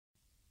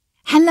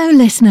Hello,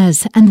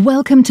 listeners, and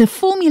welcome to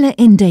Formula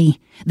Indie,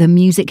 the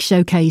music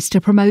showcase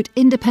to promote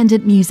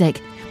independent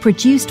music,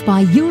 produced by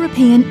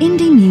European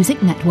Indie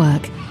Music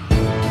Network.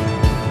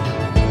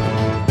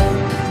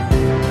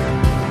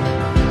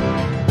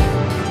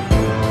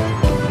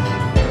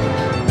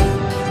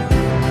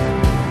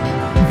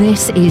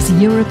 This is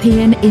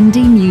European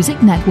Indie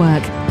Music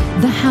Network,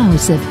 the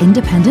house of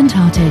independent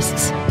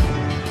artists.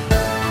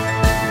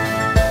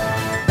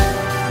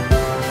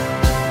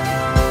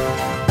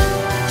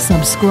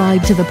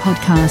 Subscribe to the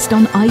podcast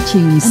on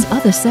iTunes and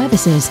other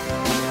services.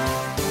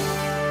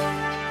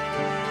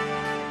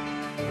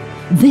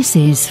 This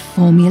is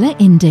Formula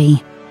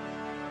Indie.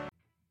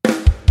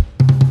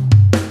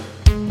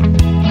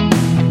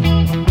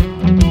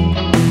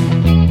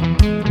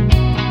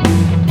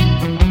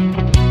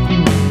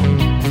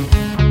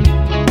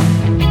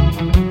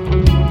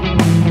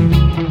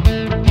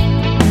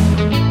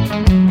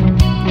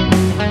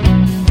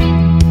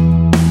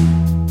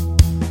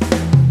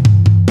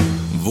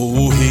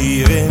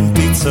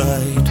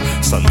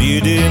 Sind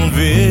wir denn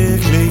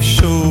wirklich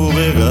schon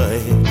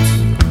bereit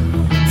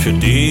für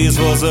dies,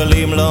 was ein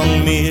Leben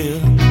lang mir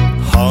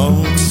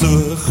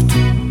heimgesucht?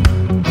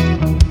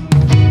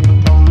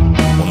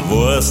 Und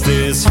weißt,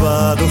 das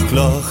war doch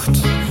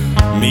gelacht,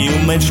 mir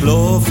mein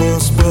Schlaf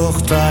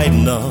ausbracht heute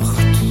Nacht,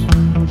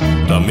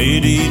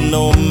 damit ich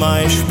noch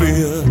mal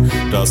spür,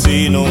 dass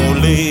ich noch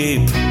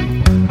leb.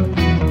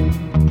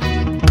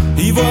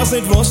 Ich weiß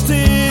nicht, was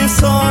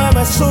das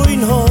einmal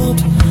sein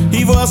hat.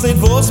 Ich weiß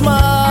nicht, was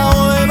man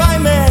einmal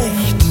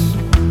möcht.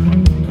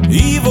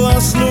 Ich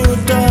weiß nur,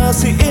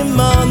 dass ich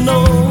immer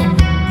noch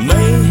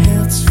mein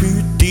Herz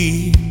für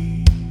dich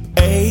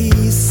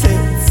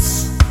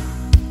einsetz.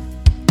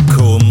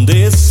 Komm,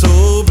 das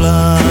so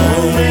bleiben.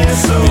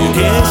 Wie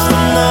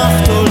gestern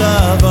Nacht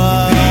oder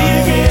war.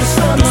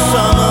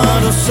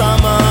 Du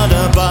Sommer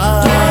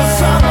dabei.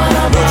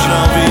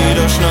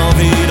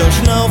 Doch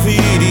schnau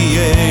wie die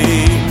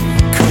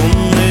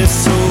Komm, das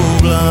so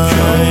bleiben.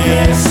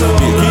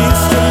 Wie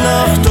gestern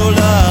Nacht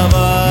oder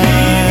war.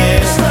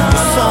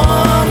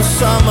 Du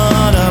Sommer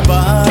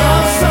dabei.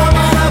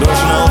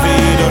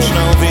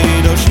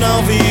 Doch schnau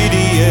wie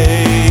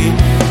die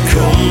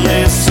Komm,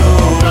 das so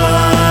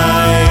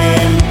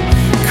bleiben.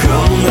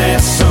 Komm,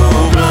 das so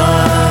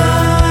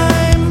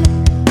bleiben.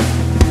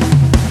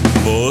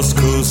 Was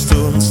kostet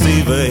uns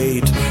die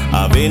Welt,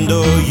 auch wenn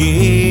da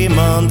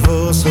jemand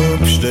was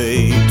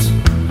absteht?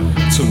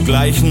 Zum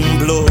gleichen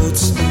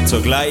Platz,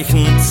 zur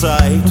gleichen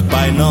Zeit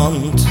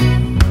beieinander.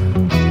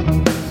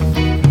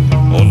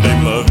 Und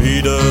immer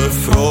wieder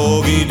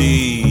frag ich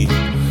dich,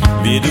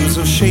 wie du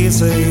so schön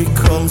sein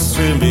kannst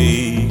für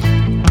mich.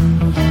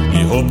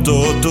 Ich hab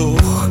da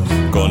doch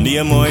gar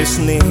niemals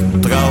nicht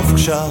drauf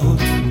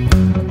geschaut.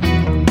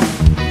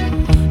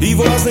 Ich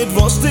weiß nicht,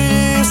 was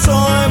das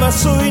einmal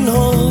sein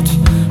hat.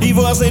 Ich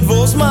weiß nicht,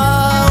 was man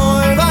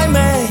einmal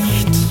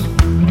möcht.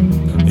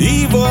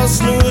 Ich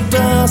weiß nur,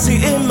 dass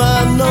ich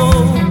immer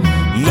noch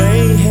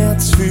mein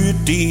Herz für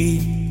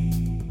dich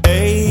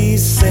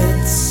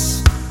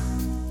einsetz.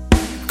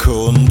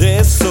 Kann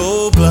das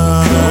so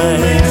bleiben?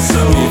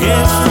 Wie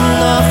gestern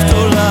Nacht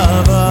oder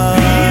war.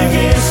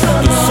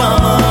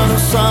 Du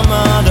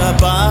Sommer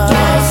dabei.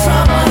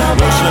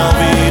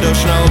 Doch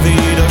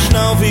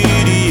schnau wie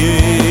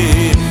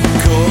die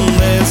kann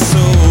das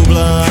so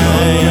bleiben?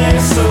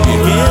 Wie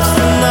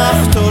gestern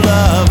Nacht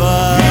oder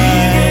war.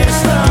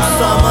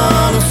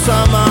 Du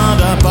Sommer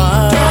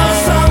dabei.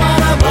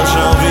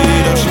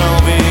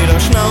 Doch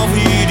schnau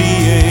wie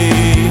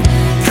die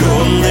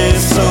kann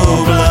das so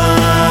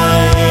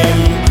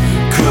bleiben?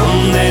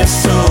 Kann das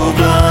so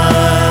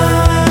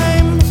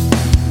bleiben?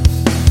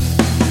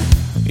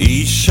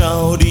 Ich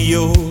schau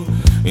dir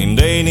in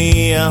deine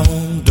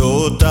Augen,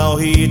 dort tauch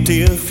ich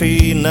tief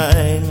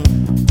hinein.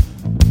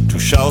 Du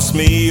schaust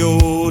mir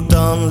an,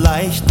 dann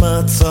leicht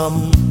mal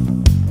zusammen.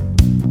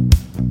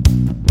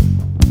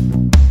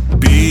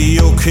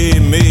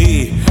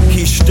 Biochemie,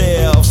 ich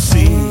steh auf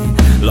sie,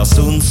 lass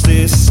uns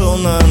die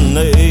Sonne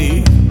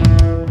nehmen.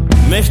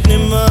 Möcht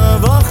nimmer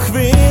wach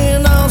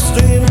werden aus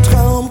dem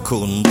Traum,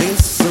 kann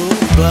das so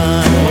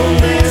bleiben?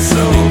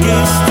 Wie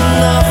gestern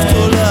Nacht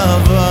oder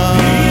war.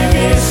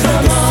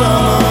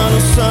 Du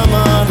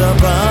Sommer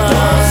dabei.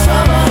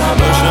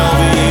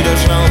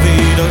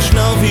 Doch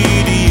schnau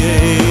wie die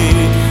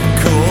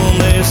kann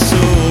das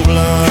so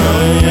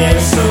bleiben?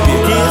 Wie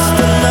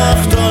gestern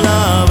Nacht oder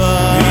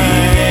war.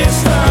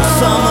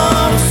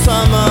 Du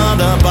Sommer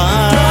dabei.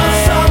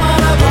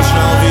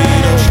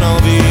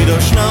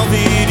 Doch schnau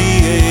wie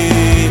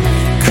die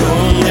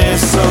kann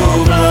das so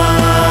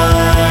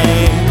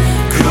bleiben?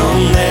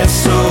 Kann das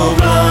so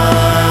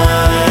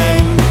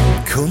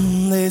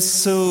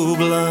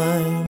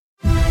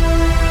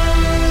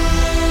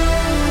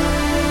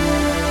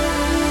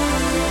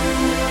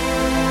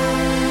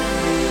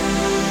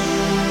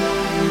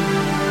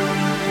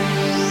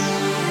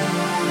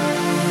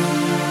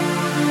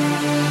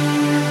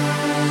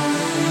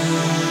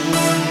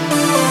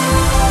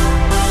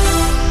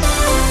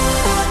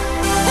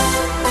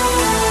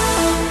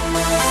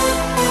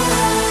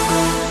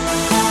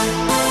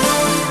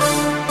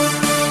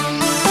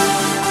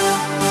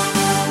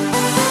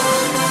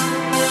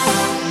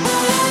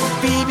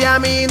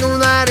siamo in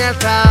una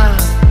realtà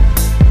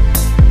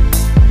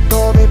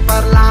dove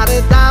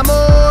parlare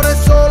d'amore è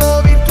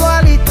solo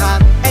virtualità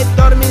e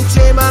dormi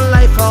insieme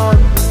all'iPhone.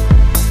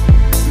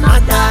 Ma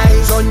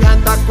dai,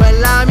 sognando a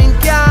quella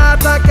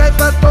minchiata che hai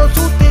fatto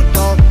su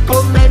TikTok,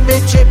 con me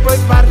invece puoi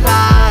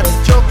parlare,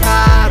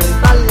 giocare,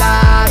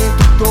 ballare,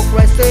 tutto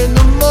questo in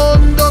un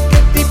mondo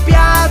che ti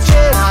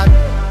piacerà.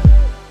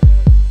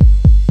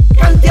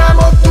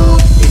 Cantiamo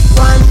tutti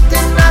quanti,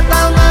 è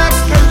nata una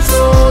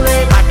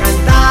canzone da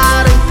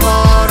cantare in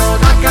coro,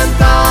 da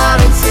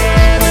cantare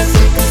insieme.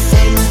 Se ti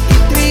senti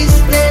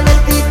triste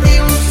mettiti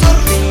un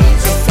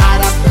sorriso,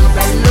 sarà più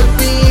bello il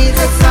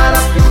viso e sarà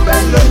più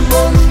bello il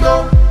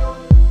mondo.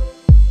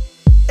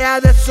 E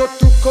adesso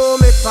tu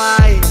come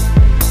fai?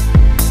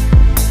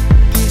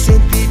 Ti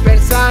senti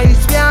persa in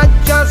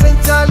spiaggia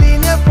senza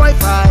linea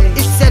wifi?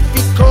 Il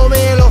selfie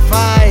come lo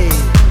fai?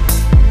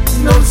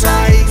 Non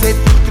sai se il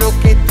filtro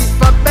che ti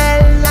fa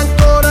bella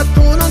ancora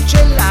tu non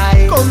ce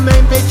l'hai. Con me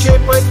invece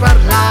puoi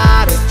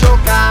parlare,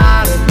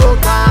 giocare,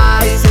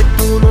 nuotare. Se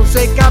tu non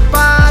sei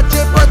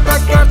capace puoi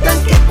attaccarti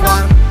anche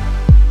qua.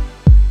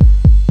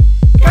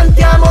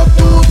 Cantiamo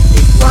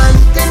tutti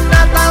quanti, è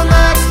nata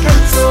una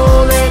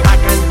canzone da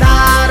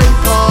cantare in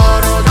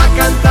coro, da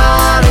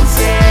cantare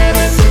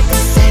insieme. Se ti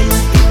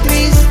senti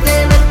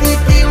triste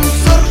mettiti un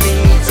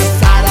sorriso,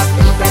 sarà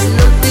più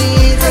bello il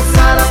viso e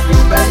sarà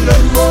più bello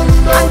il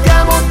mondo.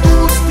 Andiamo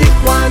tutti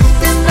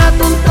quanti, è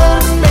nato un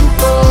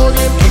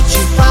tormentone che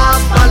ci fa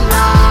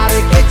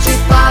ballare, che ci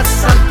fa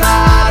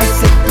saltare.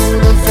 Se tu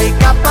non sei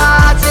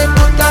capace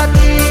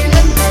buttati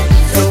nel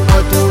mezzo,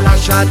 poi tu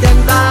lasciati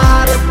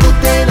andare,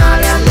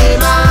 buttenare alle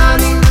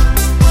mani.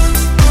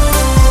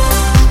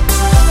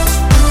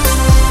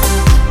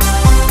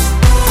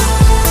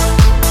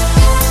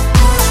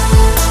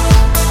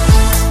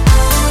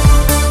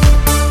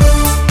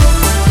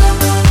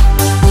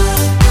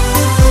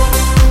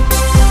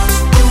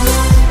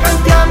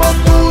 Cantiamo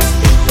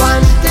tutti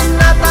quanti, è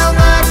nata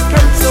una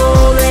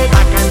canzone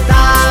da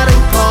cantare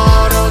in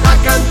coro, da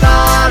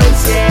cantare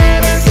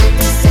insieme. Se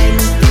ti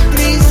senti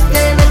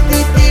triste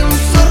mettiti un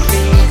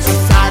sorriso,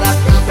 sarà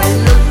più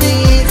bello il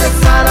viso e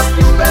sarà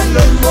più bello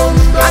il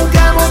mondo.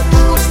 Andiamo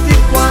tutti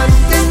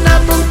quanti, è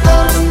nato un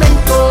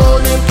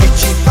tormentone che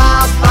ci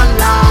fa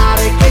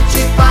ballare, che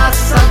ci fa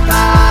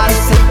saltare.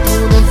 Se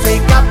tu non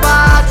sei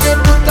capace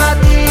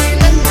buttati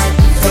nel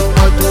mezzo,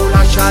 poi tu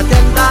lasciati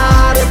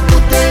andare,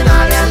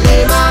 buttenare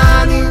alle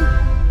mani.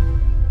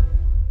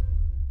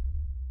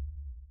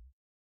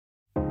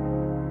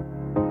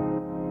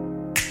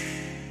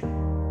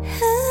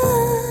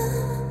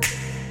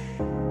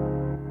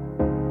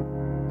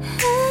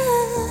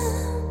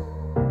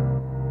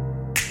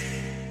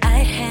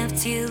 I'd have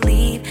to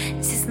leave.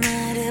 This is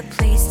not a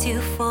place to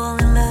fall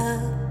in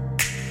love,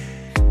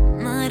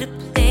 not a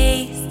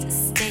place to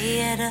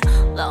stay at a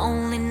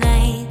lonely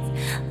night.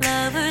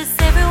 Lovers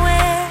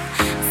everywhere,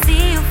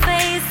 see your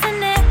face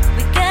and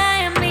every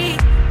guy I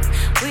meet.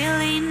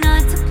 Really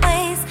not a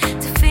place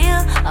to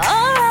feel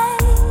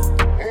alright.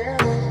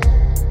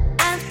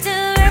 After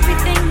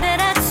everything that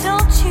I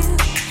told you,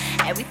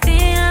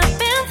 everything I've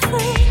been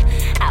through,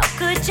 how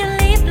could you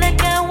leave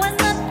like I was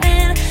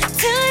nothing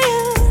to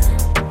you?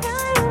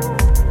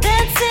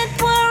 That's it,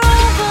 we're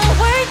over,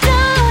 we're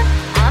done.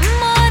 I'm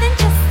more than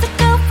just a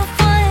girl for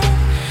fun.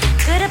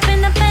 Could have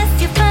been the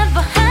best you've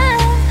ever had.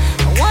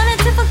 I wanted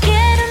to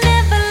forget and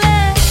never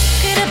left.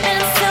 Could have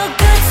been so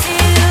good to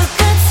you,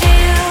 good to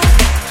you,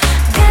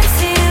 good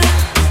to you.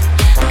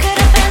 Could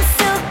have been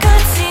so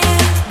good to you,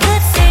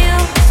 good to you.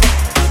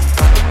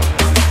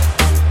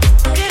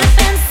 Could have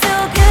been so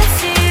good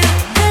to you,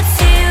 good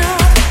to you,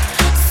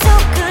 so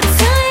good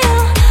to you.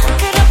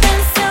 Could have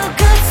been so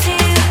good to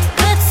you,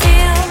 good to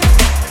you.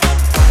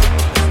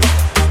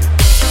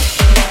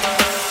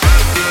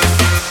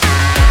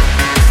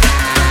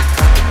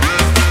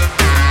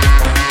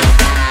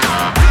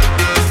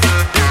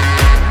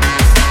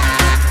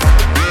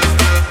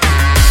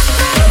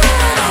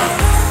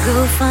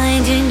 Go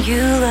find a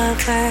new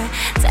lover,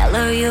 tell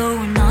her you're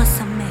an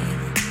awesome man.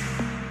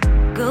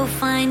 Go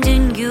find a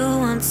new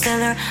one, tell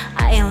her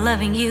I am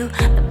loving you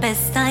the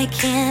best I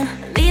can.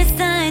 At least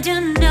I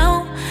do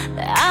know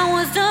that I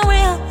was the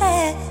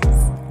realest.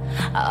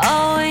 I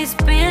always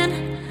been,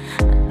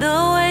 and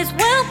always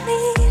will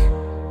be.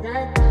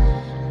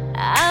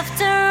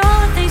 After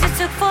all the things you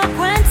took for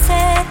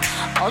granted,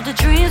 all the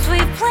dreams we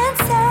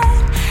planted,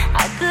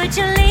 how could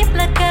you leave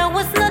like I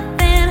was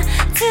nothing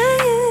to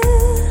you?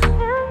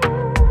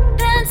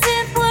 That's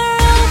it, we're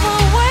over,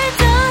 we're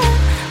done.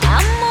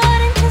 I'm more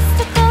than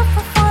just a girl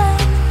for fun.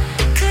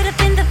 Could have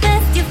been the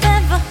best you've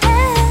ever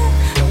had.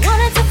 I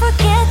wanted to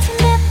forget you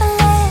never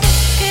left.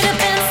 Could have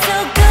been so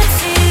good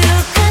to you,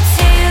 good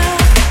to you,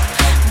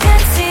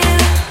 good to you.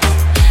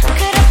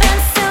 Could have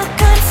been so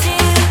good to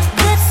you,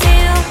 good to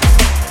you.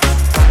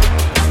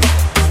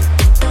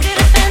 Could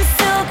have been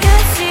so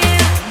good to you,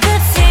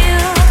 good to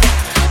you,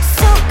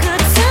 so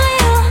good to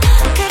you.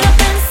 Could have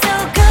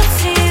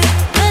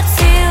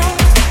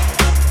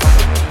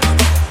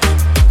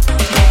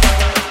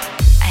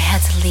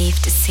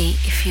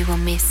if you will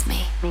miss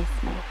me. I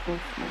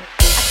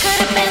could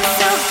have been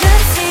so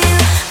good to you,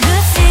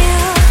 good to you,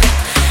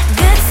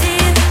 good to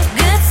you,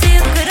 good to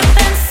you. Could have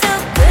been so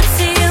good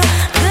to you,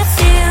 good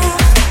to you,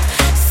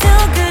 so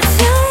good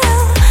to you.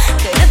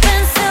 Could have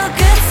been so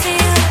good to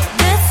you,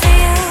 good to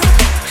you,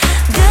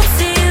 good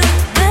to you,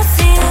 good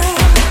to you,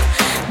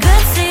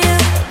 good to you,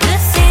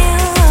 good to you.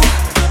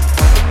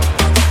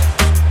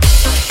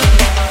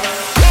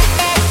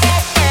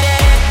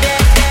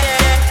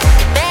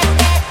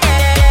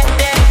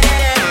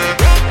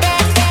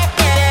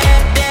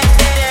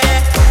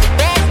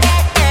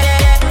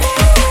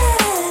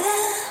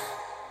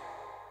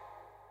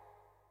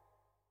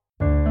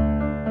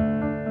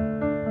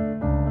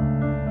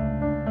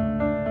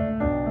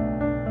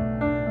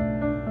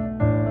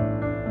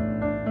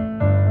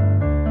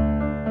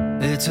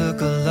 It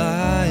took a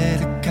lie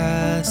to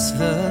cast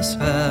the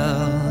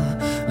spell.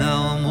 Now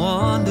I'm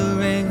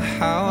wondering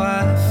how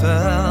I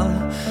fell.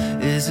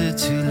 Is it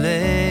too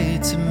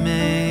late to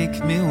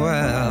make me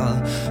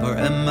well? Or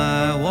am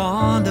I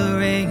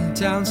wandering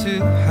down to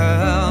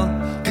hell?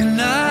 Can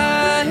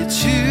I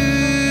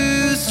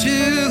choose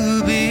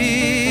to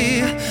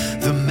be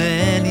the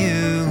man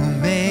you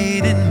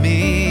made in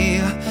me?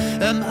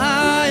 Am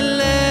I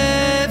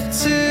left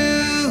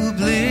to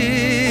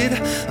bleed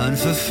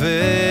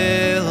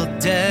unfulfilled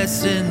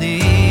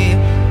destiny?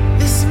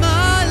 Is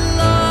my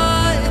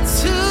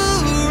life to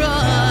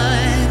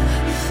run?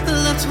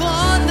 Left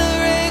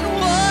wondering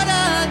what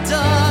I've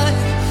done,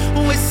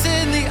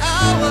 wasting the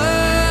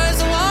hours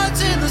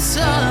watching the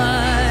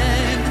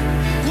sun,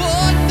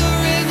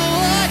 wondering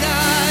what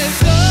I've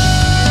done,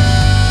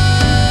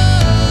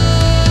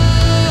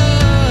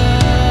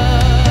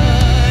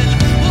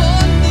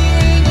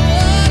 wondering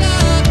what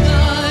I've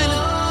done.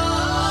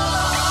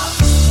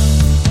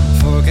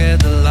 Forget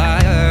the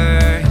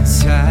liar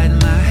inside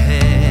my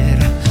head.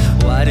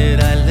 Why did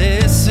I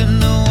listen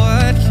to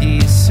what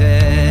he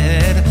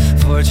said?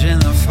 Forging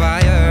the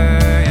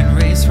fire and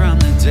raise from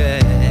the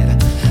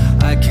dead.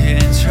 I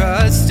can't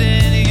trust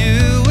in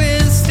you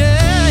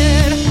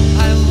instead.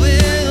 I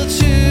will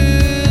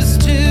choose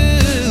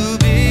to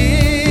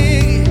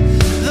be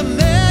the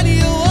man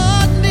you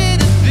want me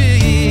to be.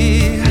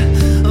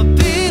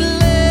 Be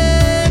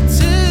led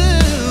to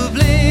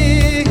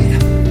bleed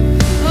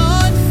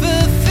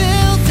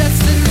unfulfilled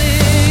destiny.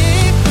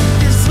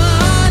 Is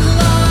my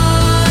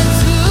life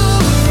to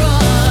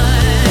run?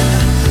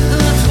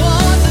 Left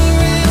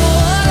wondering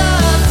what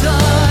I've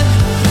done,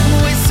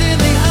 wasting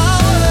the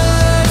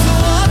hours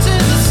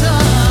watching the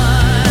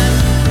sun,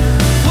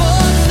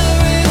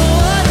 wondering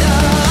what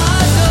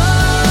I've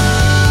done,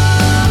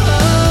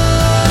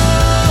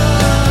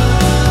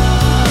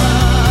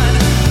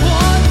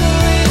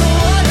 wondering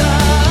what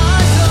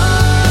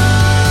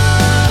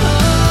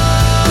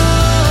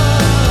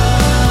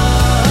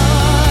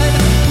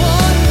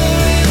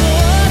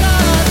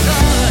I've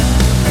done.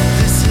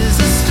 This is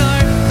the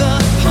start, the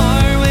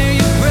part where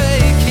you're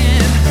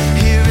breaking.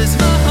 Here is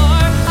my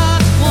heart, I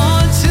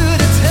want you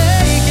to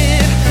take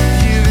it.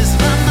 Here is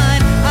my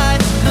mind, I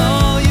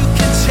know you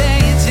can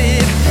change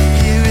it.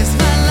 Here is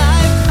my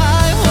life,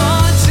 I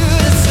want you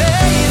to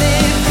save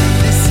it.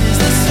 This is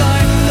the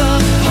start, the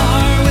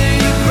part where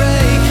you're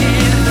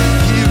breaking.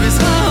 Here is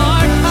my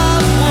heart, I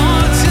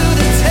want you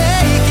to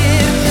take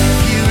it.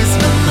 Here is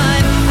my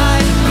mind, I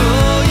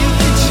know you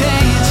can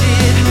change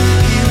it.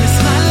 Here is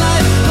my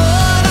life,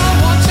 Lord, I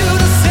want you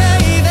to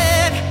save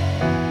it.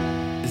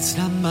 It's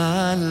not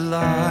my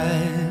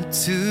life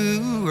to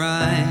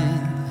run,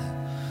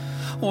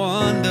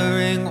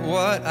 wondering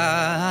what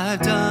I've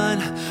done,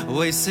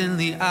 wasting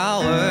the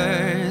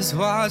hours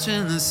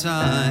watching the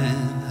sun,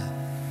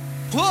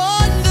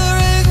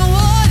 wondering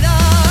what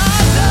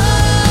I've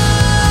done,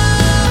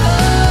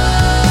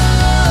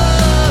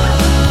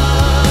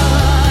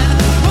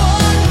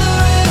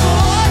 wondering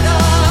what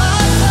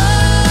I've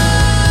done,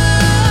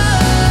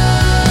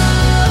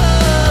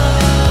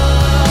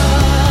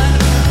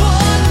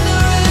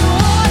 wondering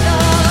what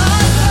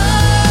I've done.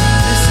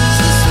 This is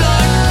the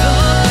start, the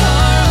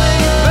part where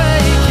you're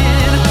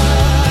breaking.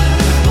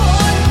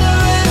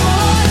 Wondering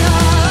what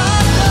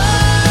I've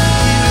done.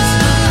 Here is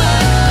my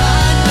life,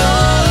 I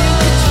know you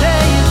can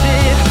change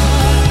it.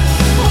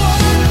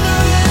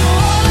 Wondering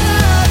what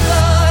I've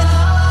done.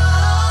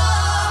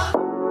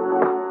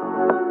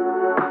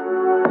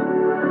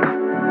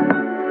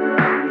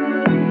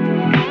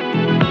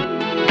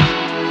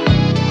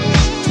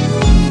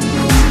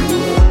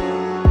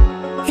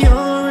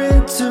 You're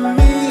into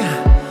me,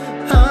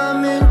 I'm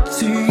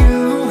into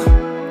you.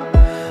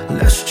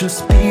 Let's just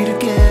be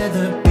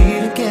together, be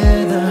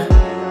together.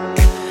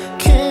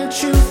 Can't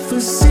you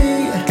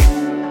foresee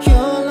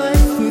your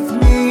life with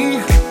me?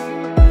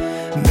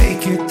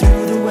 Make it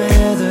through the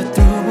weather,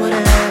 through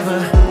whatever.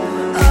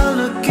 I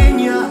look in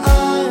your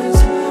eyes,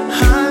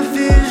 I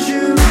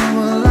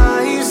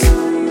visualize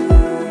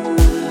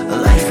a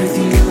life with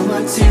you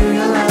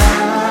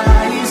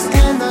materialize,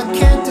 and I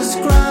can't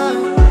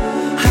describe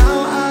how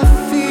I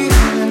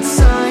feel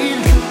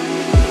inside.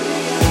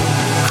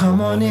 Come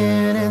on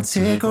in and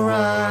take a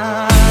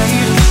ride.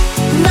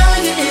 Now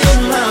you're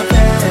in my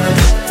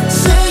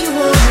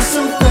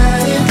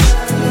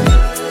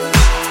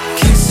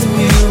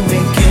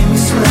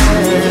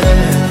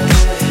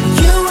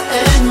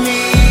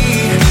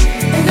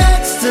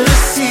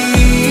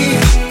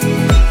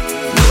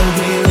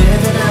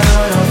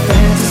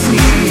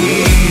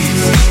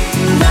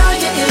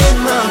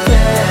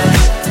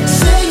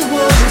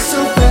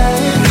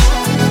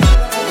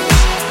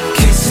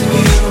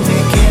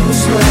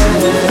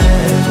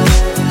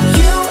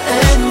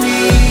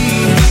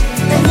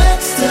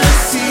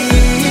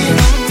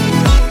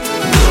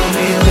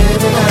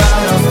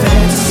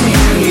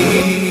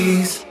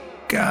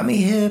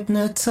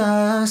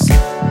gravitas.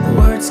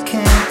 Words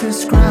can't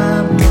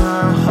describe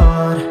my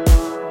heart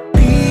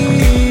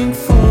beating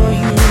for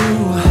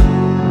you.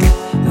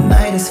 The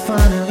night is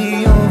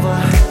finally over.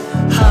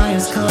 High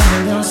is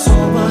coming down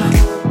sober.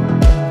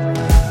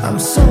 I'm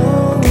so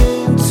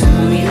into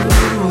you.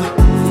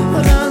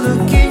 When I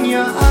look in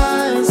your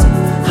eyes,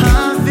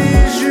 I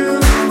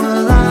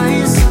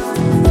visualize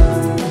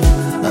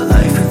a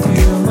life with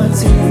you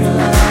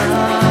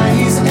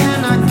materialize.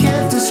 And I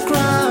can't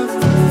describe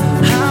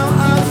how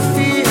I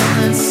feel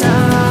inside.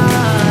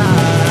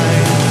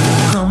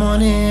 Come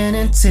on in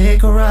and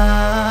take a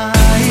ride.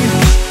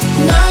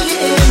 Now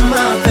you're in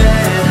my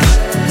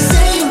bed.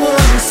 Say you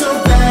want me so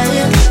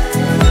bad.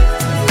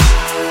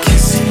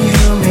 Kissing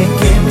you,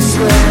 making me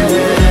sweat.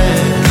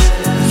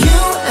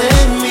 You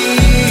and me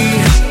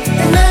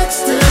in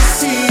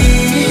ecstasy.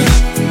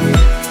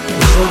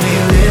 We'll be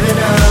living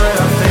out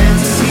our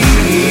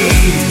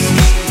fantasies.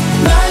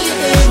 Now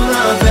you're in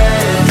my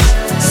bed.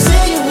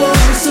 Say you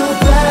want me so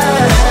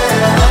bad.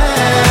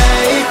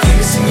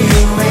 Kissing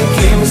you,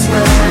 making me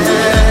sweat.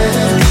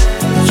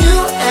 You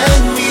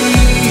and me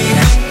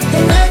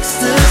in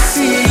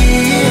ecstasy.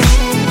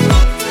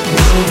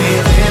 We'll be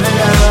living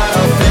out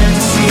our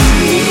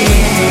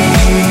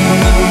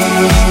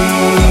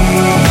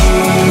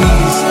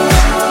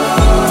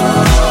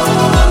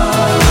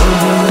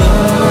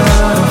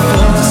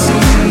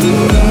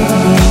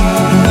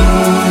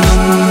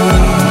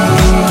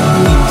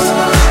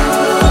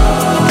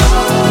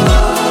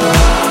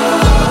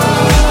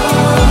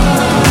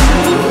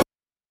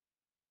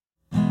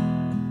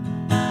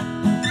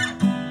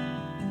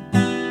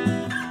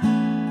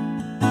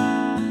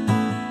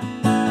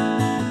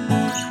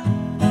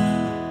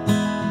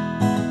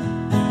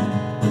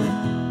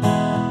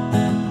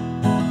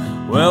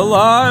Well,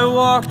 I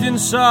walked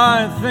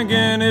inside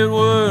thinking it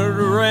would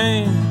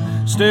rain.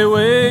 Stay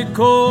away,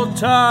 cold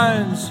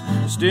tides,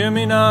 steer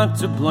me not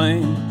to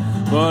blame.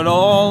 But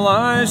all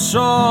I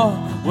saw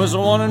was a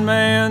wanted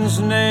man's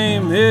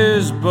name,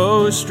 his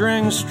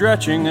bowstring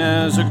stretching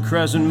as a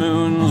crescent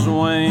moon's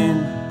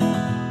wane.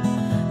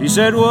 He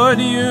said, what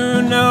do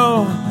you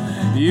know?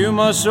 You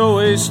must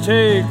always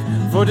take,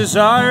 for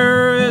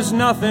desire is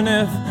nothing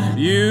if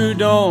you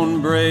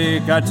don't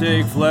break. I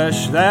take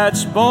flesh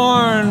that's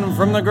born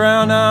from the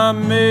ground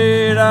I'm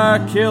made. I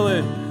kill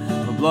it,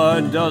 but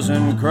blood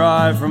doesn't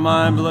cry for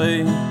my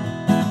blade.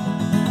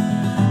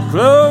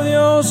 Clothe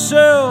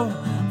yourself,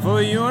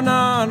 for you are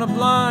not a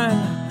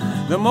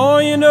blind. The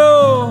more you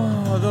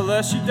know, the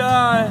less you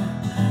die.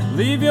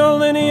 Leave your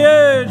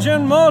lineage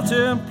and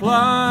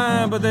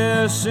multiply, but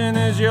their sin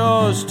is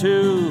yours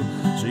too,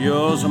 so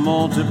yours will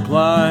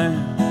multiply.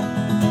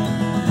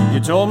 You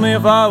told me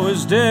if I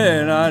was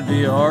dead, I'd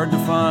be hard to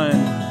find,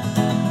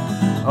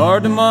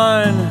 hard to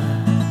mind,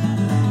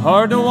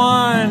 hard to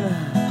whine,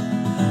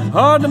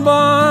 hard to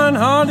bind,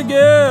 hard to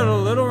get a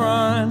little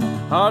rind,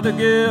 hard to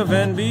give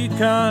and be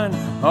kind,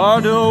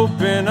 hard to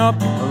open up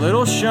a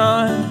little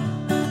shine,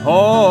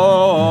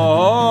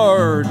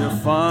 hard to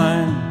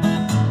find.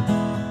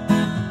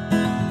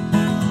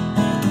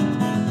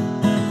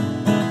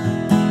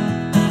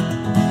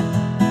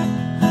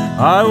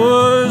 I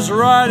was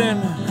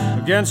riding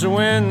against the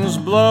wind's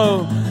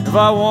blow. If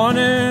I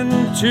wanted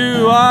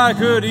to, I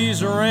could ease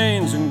the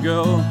reins and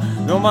go.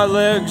 Though my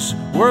legs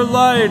were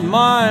light,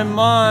 my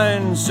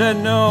mind said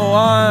no.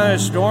 I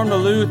stormed to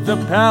loot the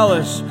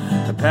palace.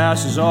 The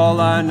past is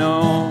all I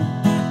know.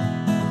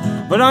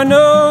 But I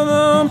know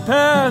the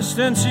past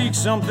and seek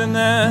something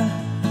that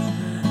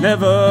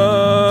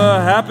never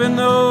happened,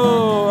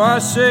 though. I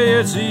say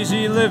it's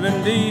easy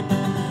living deep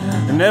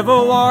and never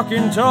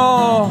walking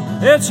tall.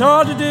 It's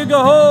hard to dig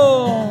a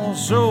hole,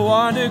 so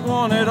I dig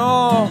one at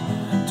all.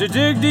 To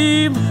dig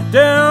deep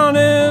down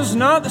is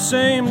not the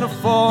same to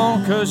fall,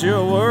 'cause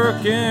you're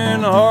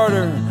working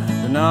harder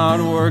than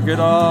not work at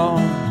all.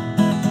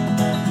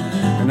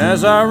 And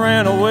as I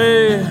ran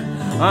away,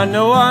 I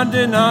know I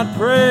did not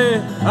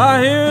pray.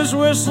 I hear his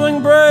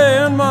whistling bray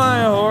and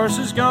my horse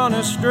has gone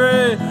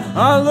astray.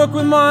 I look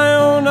with my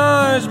own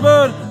eyes,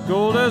 but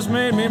gold has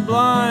made me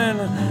blind.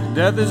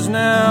 Death is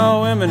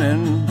now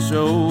imminent,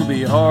 so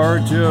be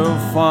hard to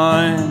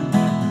find.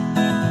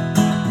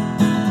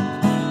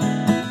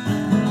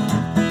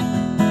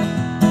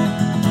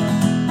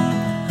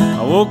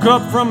 I woke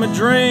up from a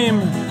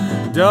dream,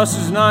 dust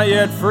is not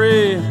yet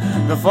free.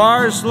 The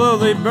fire is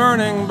slowly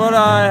burning, but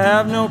I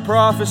have no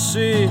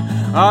prophecy.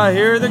 I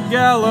hear the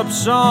gallop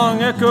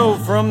song echo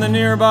from the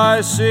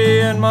nearby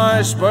sea, and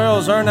my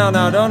spoils are now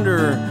out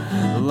under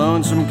the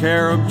lonesome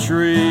carob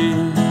tree.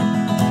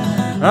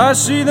 I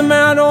see the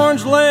mad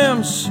orange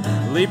lamps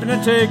leaping to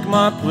take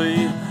my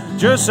plea.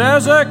 Just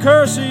as I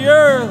curse the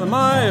earth,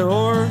 my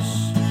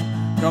horse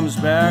comes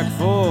back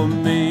for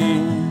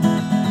me.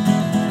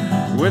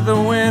 With the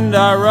wind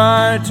I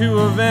ride to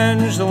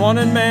avenge the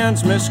wanted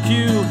man's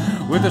miscue.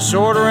 With a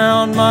sword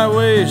around my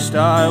waist,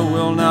 I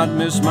will not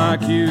miss my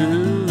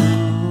cue.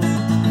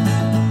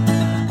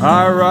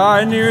 I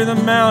ride near the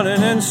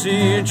mountain and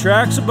see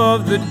tracks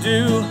above the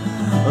dew.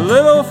 A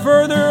little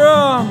further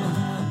up,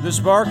 the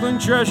sparkling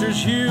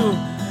treasure's hue.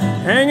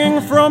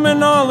 Hanging from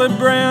an olive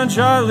branch,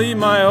 I leave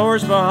my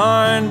horse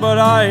behind, but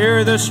I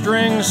hear the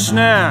strings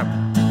snap,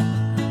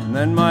 and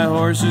then my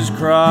horses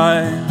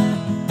cry.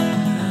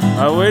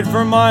 I wait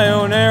for my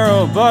own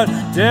arrow, but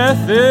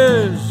death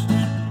is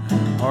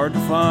hard to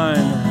find,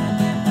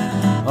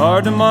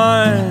 hard to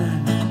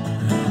mind,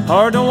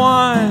 hard to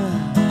whine,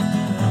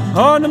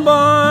 hard to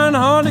bind,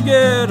 hard to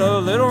get a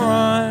little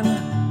rhyme,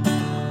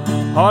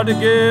 hard to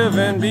give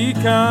and be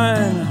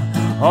kind,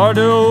 hard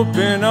to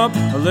open up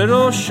a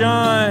little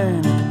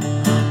shine,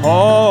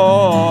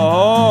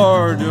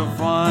 hard to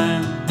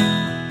find.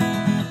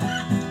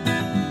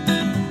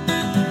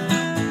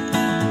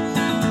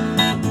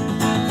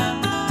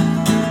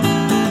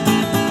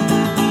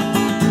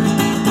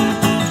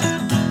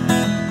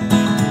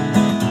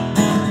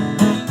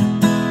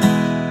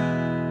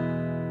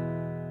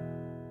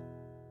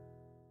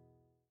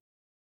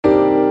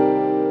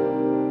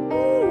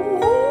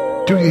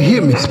 Do you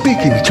hear me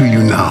speaking to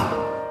you now?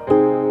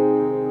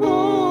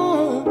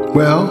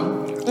 Well,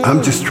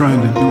 I'm just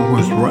trying to do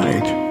what's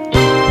right.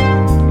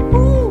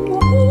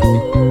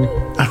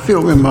 I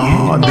feel in my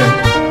heart that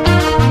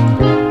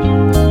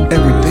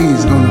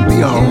everything's gonna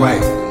be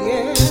alright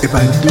if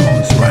I do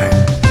what's right.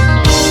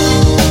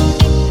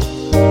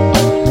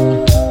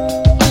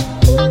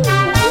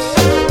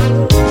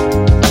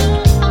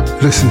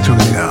 Listen to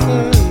me now.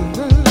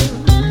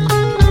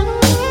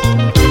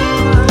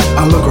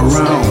 I look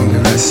around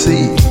and I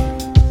see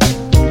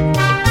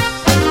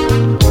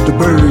the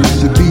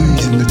birds, the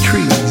bees, and the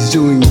trees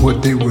doing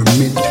what they were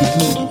meant to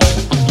do.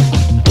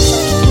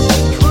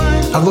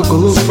 I look a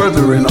little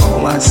further and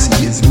all I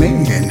see is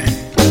man.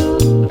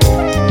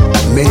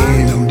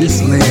 Man on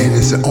this land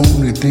is the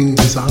only thing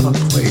that's out of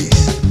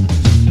place.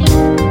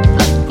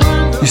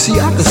 You see,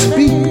 I can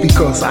speak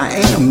because I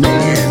am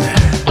man,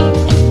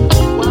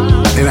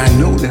 and I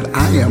know that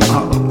I am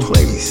out of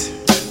place.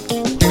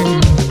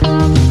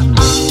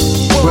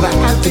 But I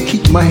have to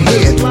keep my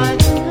head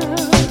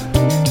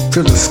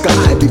to the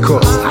sky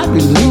because I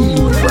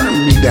believe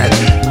firmly that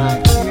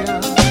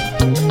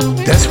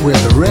that's where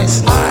the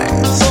rest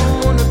lies.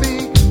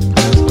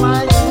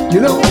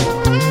 You know,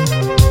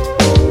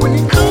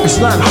 it's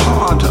not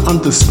hard to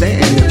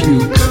understand if you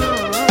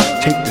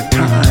take the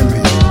time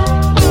and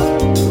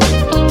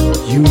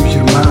use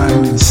your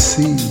mind and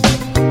see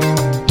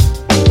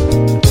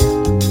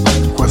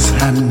what's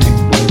happening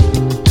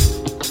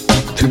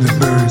to the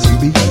birds and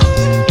bees.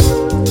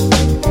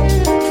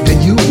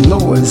 You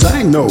know as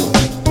I know,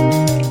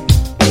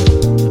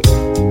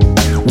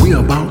 we're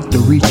about to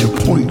reach a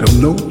point of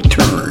no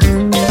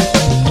turn.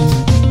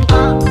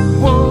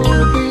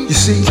 You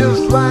see,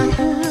 just like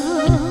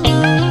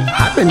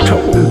I've been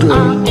told to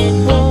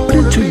put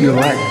it to you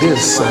like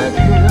this, so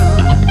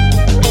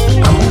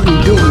I'm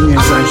only doing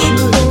as I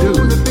should do.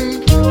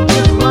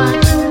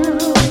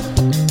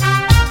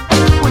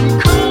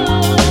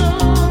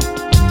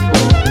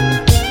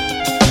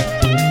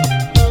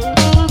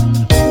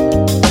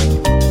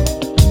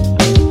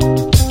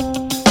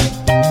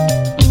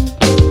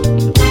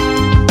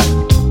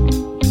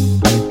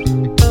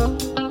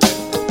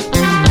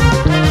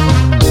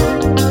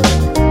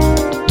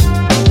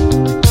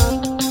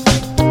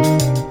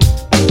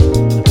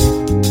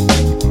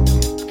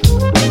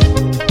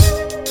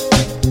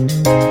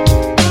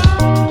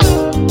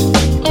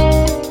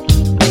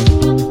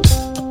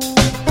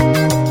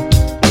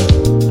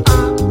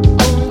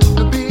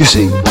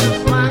 See,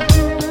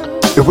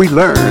 if we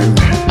learn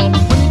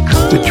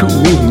the true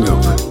meaning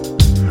of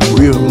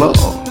real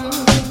love,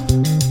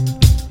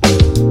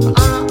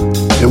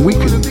 then we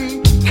can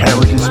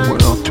carry this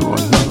world to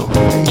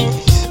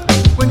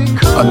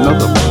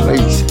another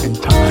place in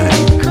time.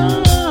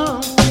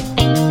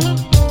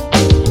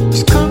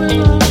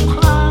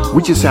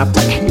 We just have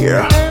to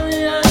care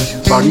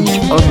about each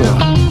other,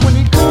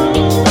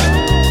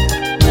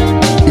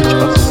 each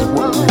other's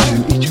worries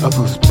and each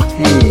other's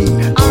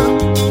pain.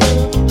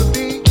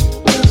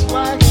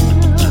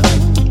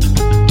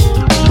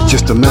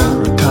 Just a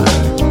matter of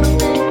time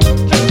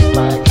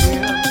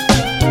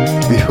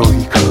before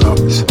he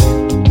comes.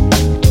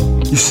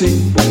 You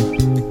see,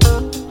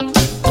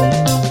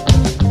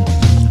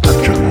 I've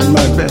tried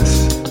my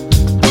best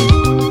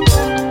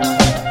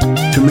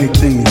to make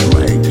things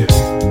right.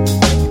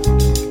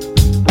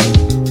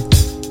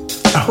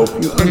 I hope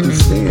you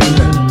understand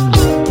that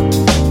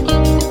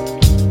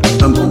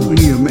I'm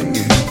only a man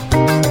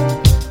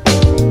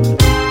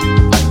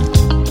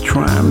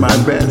trying my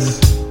best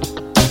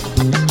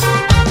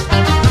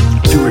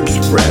to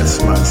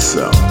express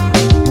myself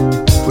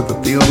with a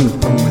feeling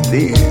from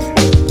within.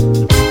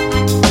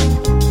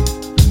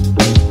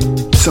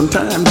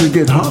 Sometimes it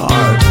gets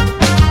hard,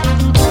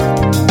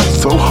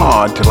 so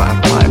hard till I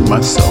find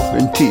myself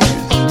in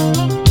tears.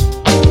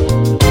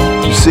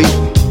 You see,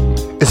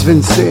 it's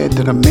been said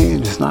that a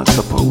man is not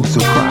supposed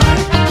to cry,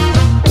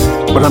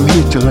 but I'm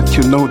here to let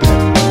you know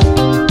that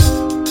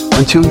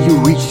until you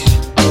reach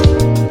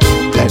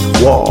that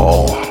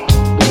wall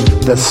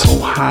that's so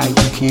high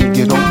you can't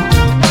get over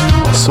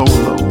it, so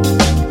low,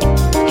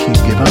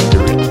 can't get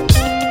under it.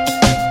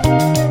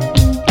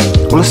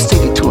 Well, let's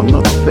take it to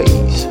another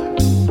phase.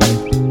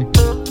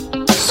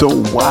 So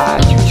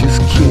wide you just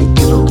can't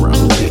get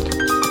around it.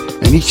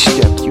 And each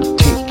step you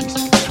take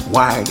is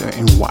wider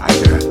and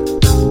wider.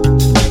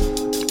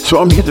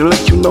 So I'm here to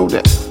let you know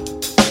that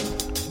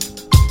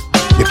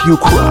if you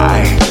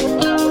cry,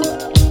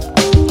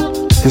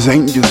 His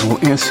angels will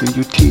answer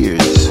your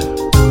tears.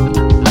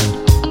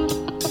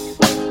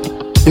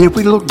 And if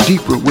we look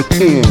deeper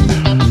within,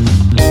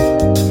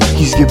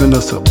 He's given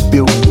us a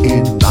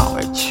built-in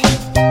knowledge.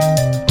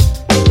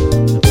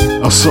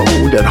 A soul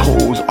that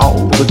holds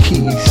all the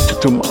keys to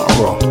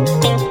tomorrow.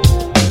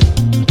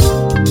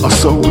 A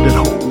soul that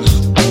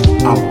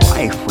holds our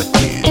life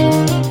within.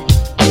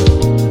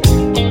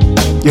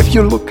 If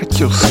you look at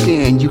your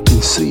skin, you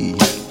can see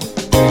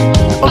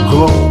a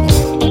glow.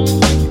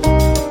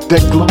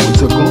 That glow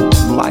is a glow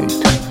of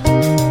light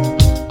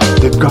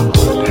that God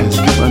has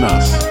given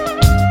us.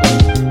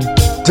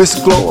 This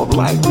glow of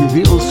light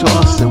reveals to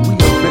us that we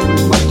are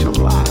very much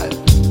alive.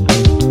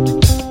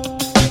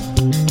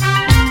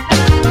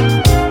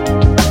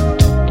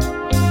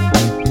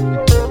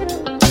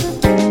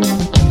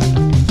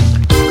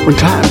 When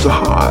times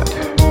are hard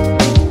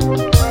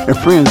and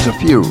friends are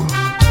few,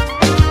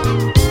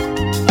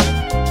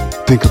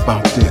 think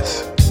about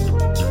this.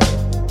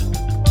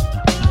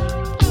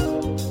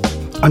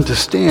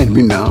 Understand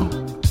me now.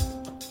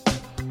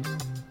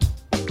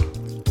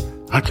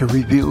 I can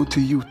reveal to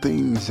you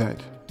things that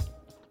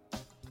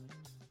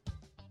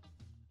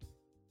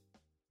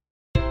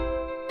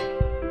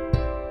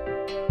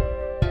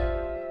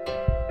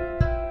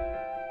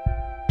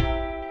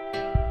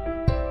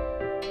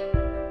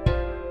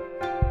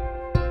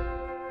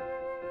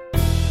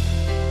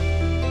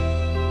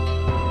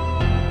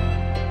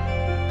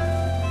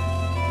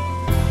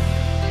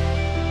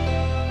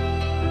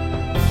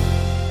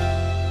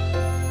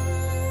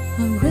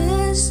I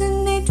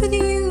resonate with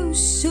you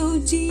so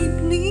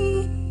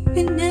deeply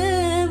in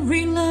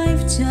every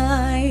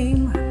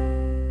lifetime.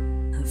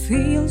 I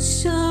feel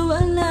so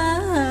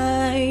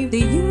alive. The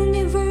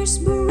universe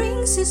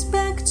brings us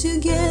back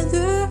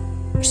together.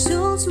 Our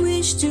souls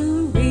wish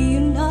to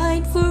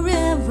reunite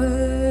forever.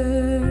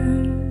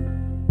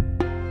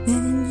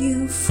 And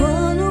you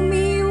follow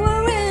me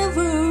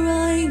wherever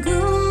I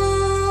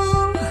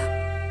go.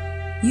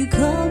 You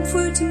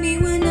comfort me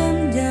when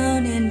I'm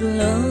down and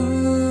low.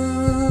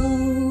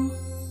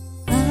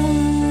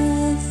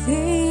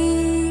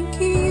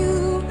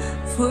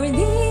 For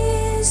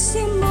this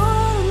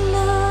immortal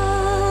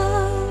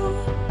love,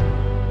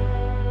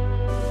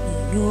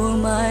 you're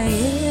my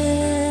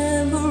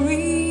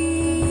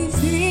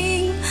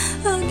everything,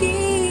 a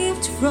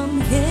gift from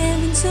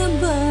heavens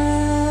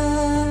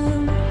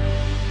above.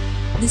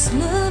 This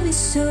love is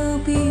so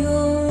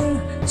pure,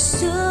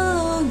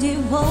 so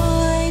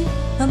divine.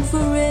 I'm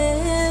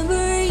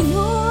forever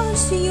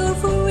yours, you're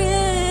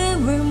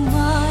forever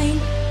mine.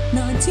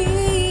 Not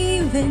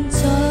even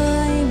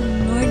time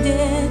nor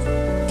death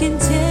can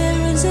tear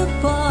us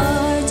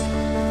apart.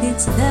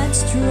 It's that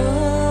strong.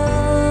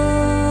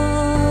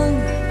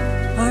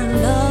 Our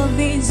love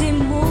is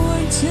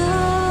immortal.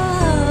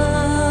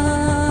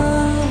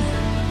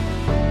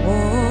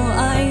 Oh,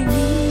 I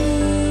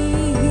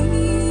need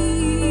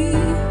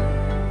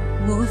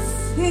more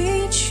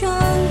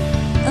affection.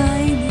 I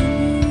need.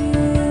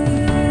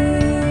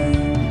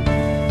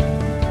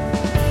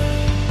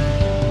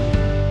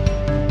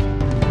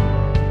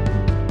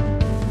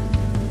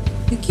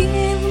 You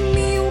give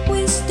me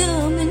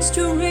wisdom and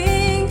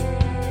strength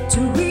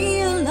to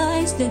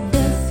realize that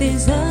death is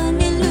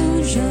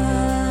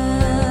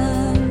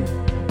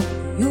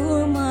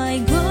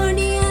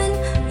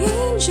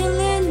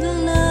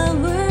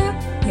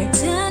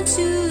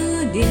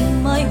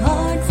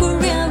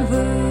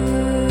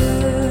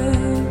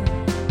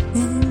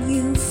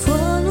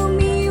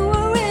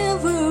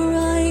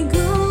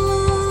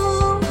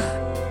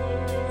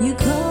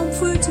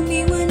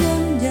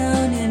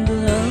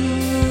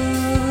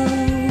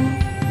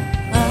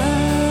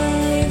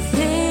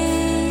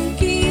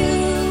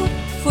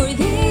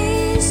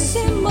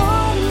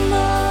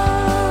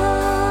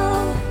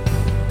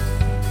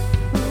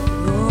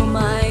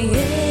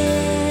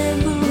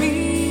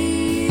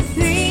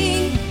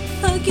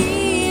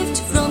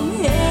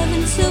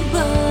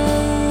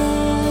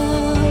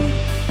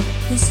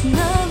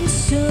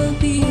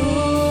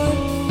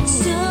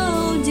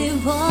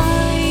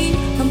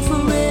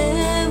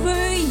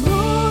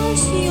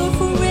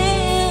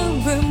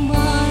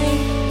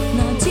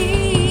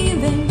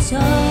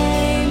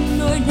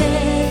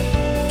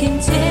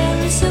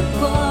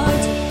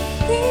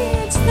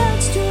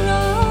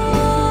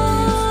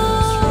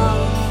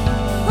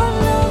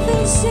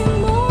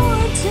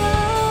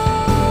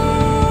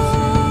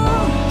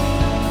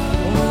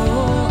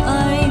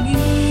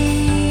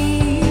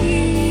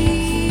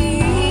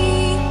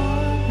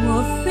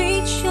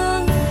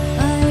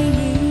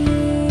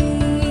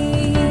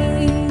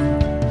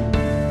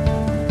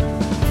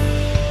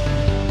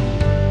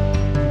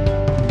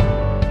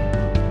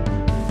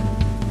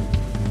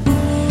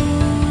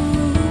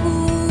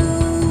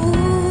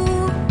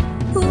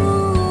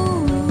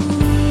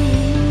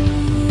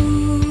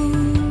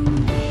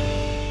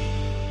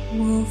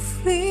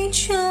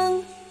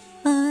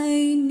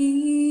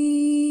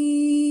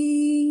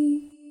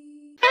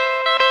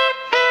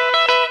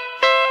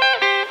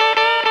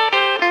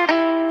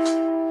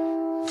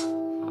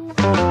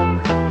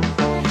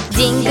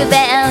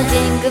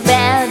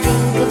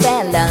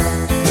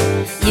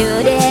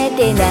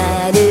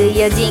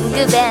よジング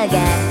ベルが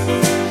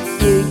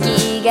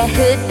雪が降っ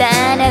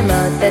たらも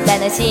っと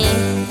楽しい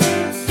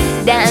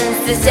ダン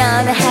スショ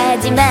ーの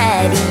始ま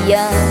りよ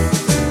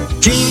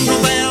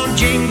Jingle bell,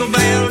 jingle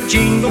bell,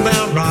 jingle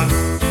bell rock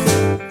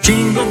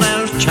Jingle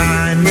bells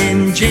chime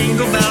in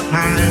Jingle Bell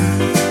time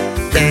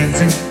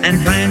Dancing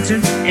and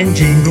prancing in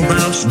Jingle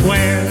Bell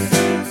Square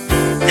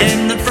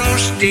In the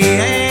frosty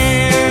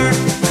air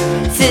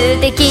素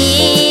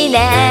敵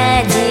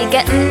な時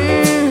間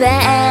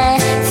は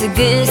すぐ過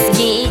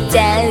ぎち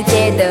ゃう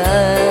けど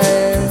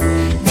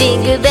ジ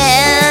ングベル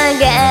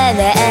が鳴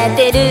っ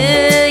てる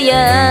よ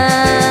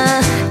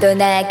ト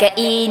ナカ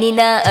イに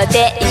乗っ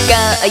て行こ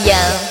うよ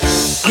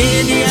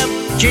Giddy up,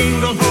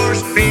 jingle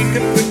horse, pick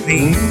up the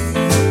theme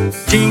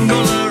Jingle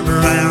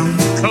around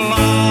the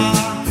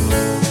clock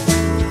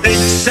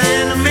Mix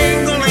and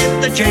mingle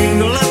with the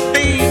jingle of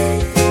feet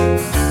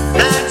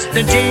That's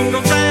the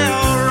Jingle Bell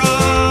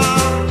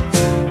Rock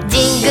ジ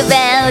ングベ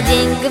ル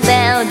ジングベ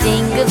ルジ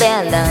ングベ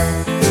ル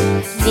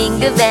ジン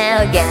グベル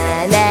が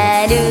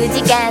鳴る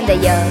時間だよ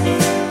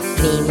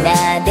みんな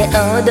で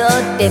踊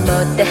っても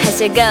っとは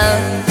しゃごう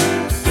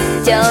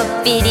ちょ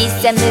っぴり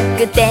寒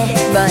くて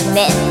もね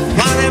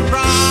What a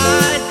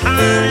bright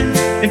time,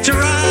 it's a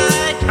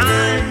right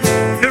time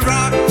to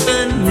rock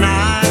the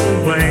night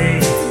away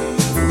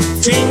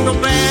Jingle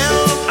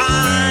bell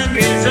time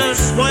is a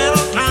swell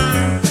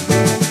time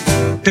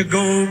to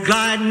go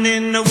gliding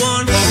in the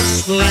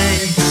one-horse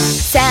sleigh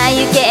さあ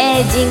行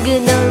けジン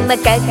グの馬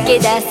駆け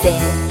出せ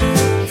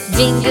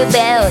ジングベル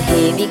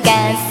響か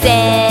せ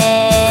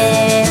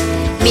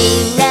み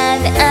んな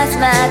で集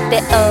まって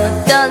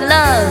踊ろ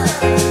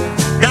う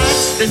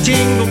That's the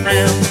Jingle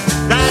Bell,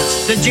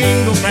 that's the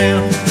Jingle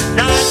Bell,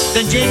 that's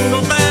the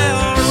Jingle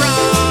Bell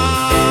Rock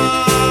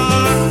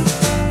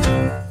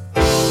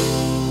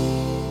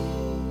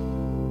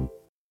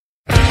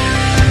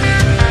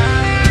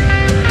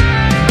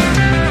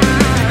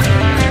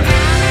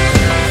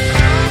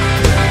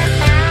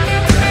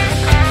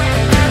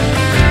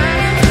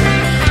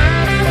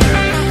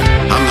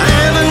I'm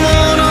having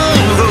one of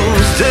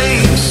those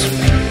days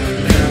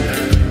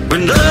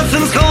when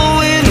nothing's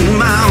going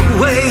my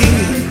way.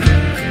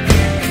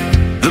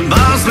 The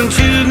bossman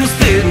shouldn't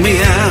spit me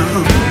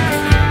out.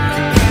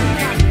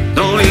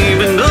 Don't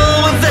even know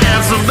what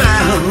that's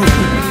about.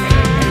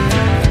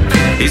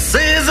 He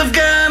says I've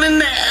got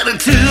an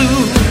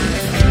attitude.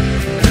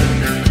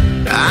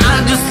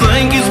 I just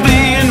think he's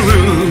being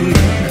rude.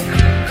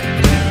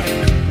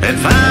 At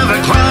 5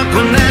 o'clock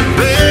when that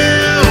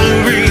bell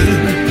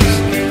rings,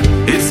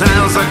 it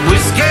sounds like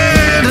we're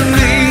scared of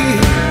me.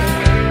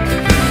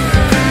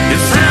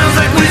 It sounds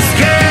like we're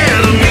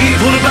scared of me.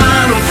 Pull a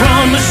bottle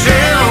from the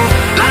shelf,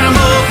 light 'em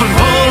up and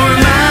pour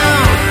 'em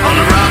out on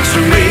the rocks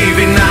or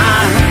maybe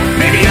not.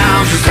 Maybe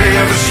I'll just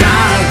have a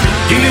shot.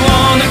 Give me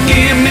one to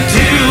give me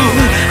two.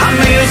 I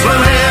may as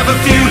well have a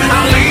few.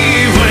 I'll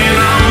leave when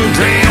I'm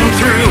damn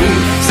through.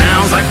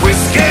 Sounds like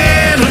we're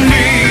scared of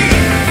me.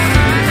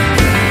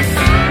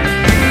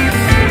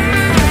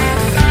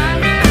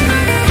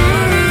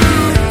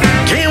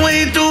 Can't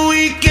wait the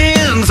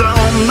weekend's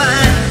all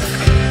mine.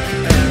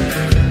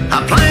 I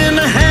plan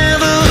to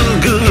have a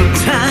good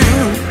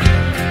time.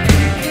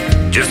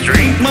 Just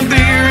drink my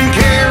beer and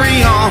carry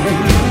on.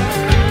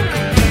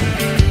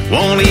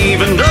 Won't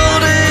even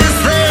notice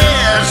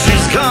that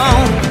she's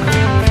gone.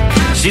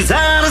 She's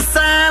out of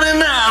sight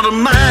and out of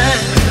mind.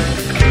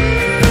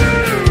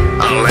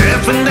 I'll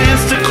laugh and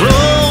dance to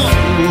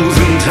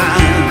closing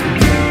time.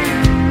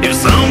 If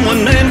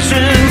someone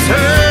mentions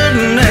her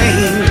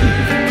name,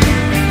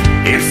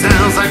 it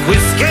sounds like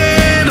we're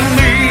scared of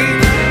me.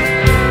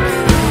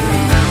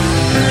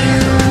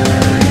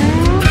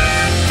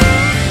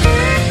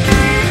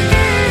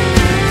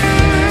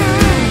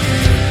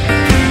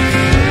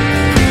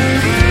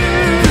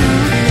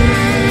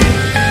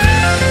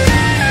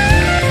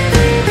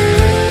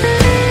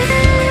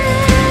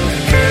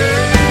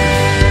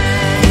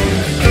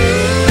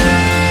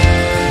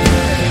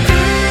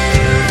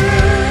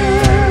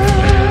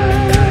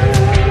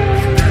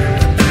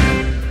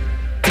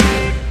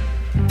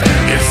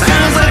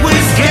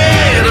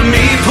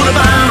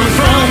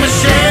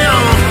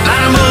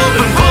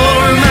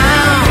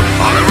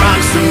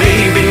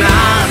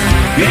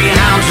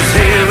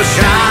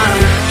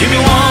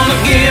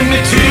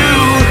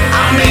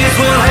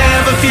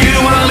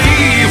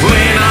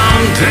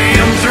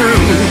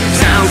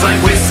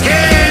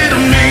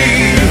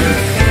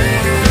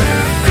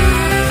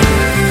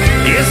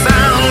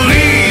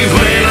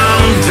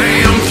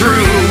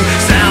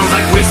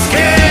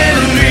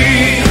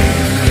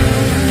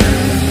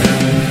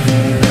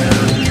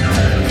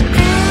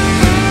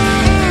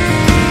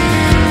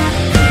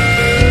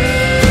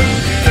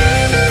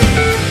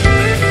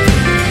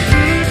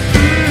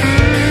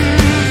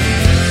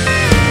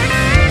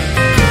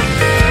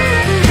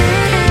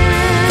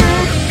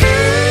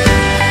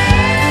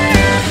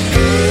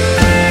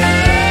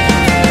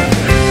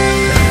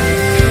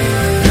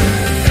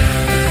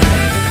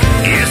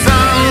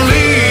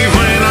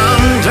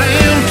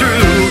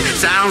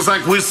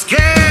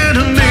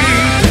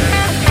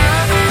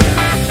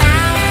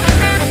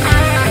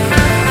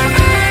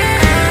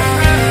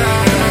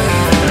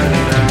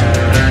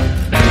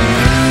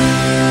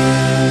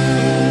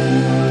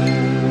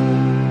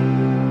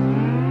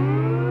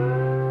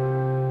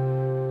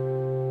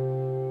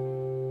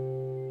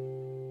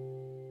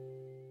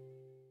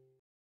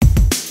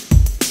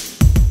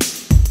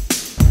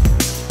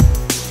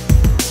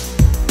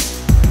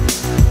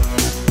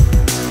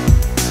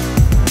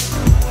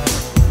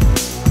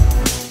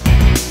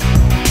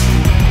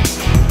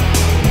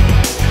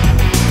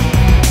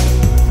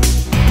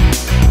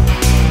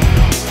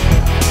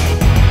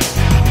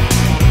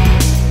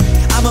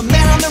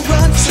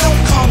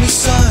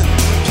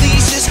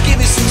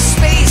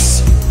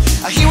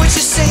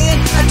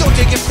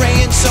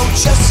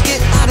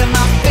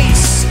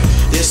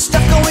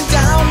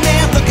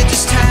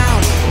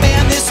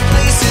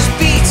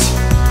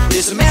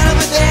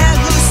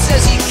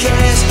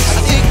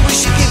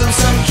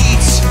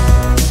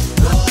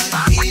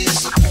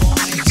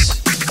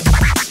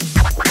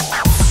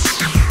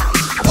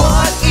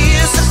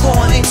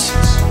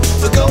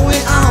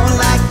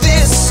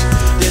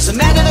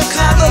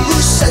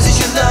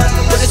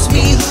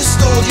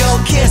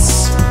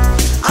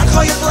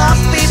 call you bluff,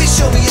 baby,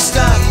 show me your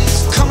stuff.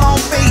 Come on,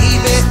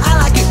 baby,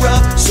 I like it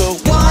rough. So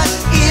what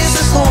is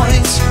the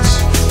point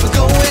for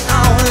going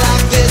on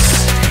like this?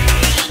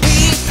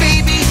 Hey,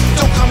 baby,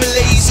 don't call me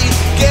lazy.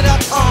 Get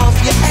up off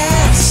your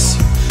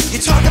ass. You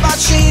talk about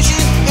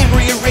changing and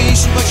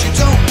rearranging, but you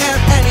don't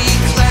have any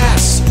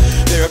class.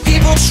 There are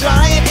people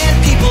trying and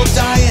people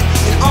dying,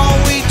 and all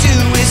we do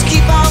is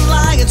keep on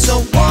lying.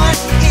 So what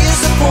is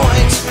the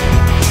point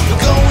of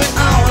going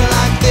on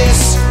like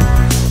this?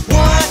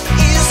 What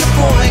is the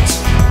point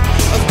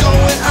of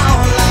going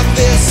on like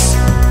this?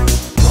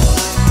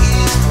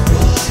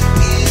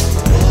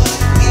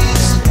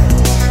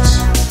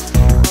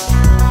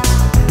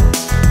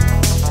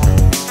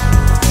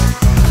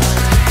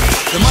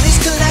 The money's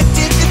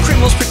collected, the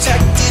criminal's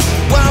protected,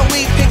 while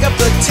we pick up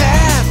the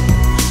tab.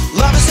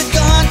 Love is a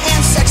gun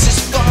and sex is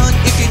fun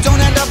if you don't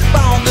end up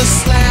on the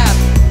slab.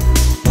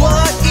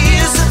 What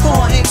is the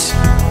point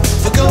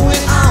for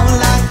going on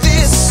like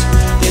this?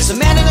 There's a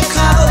man in a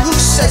car who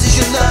says he's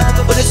your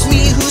love, but it's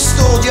me who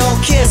stole your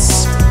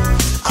kiss.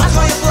 I'll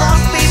call you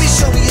bluff, baby,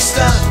 show me your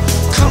stuff.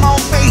 Come on,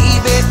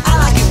 baby, I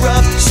like it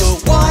rough. So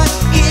what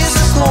is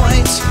the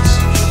point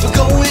for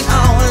going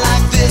on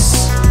like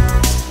this?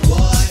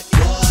 What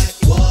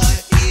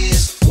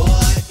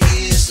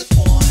is the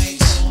point?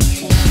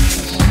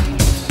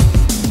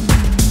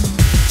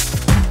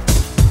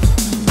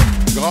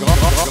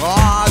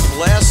 God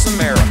bless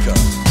America.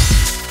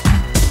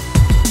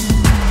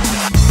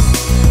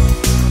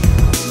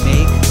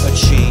 Make a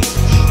change.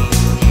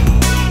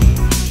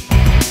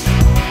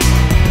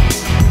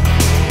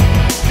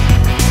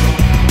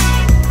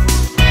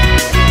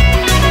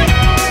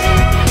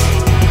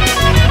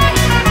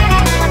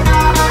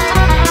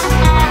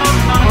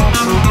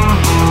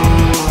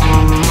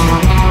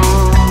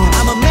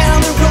 I'm a man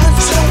on the run,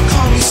 so don't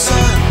call me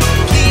son.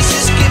 Please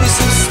just give me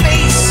some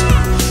space.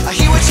 I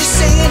hear what you're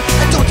saying,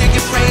 I don't think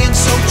you're praying,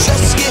 so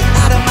just get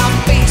out of my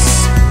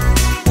face.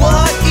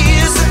 What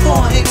is the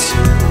point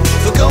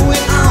for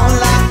going on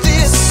like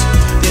this?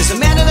 There's a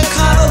man in a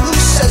car who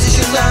says he's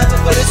your love,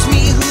 but it's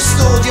me who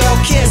stole your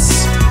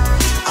kiss.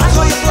 I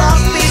call you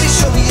bluff, baby,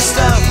 show me your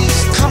stuff.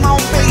 Come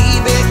on,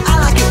 baby, I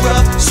like it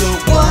rough. So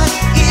what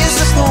is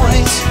the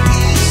point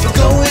for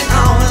going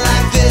on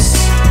like this?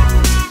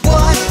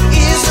 What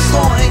is the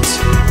point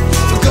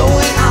for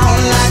going on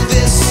like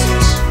this?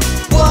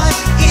 What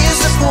is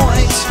the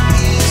point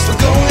for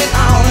going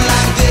on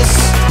like this?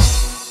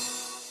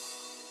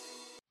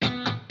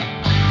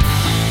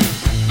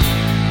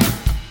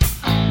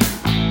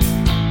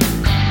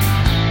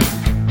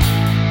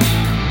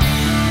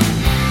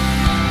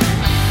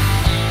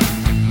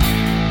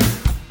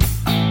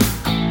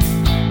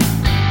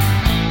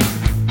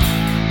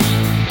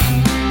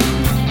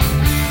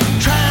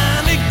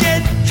 Trying to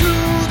get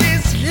through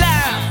this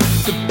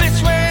life the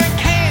best way I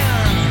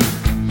can.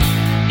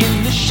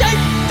 In the shape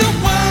the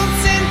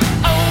world's in,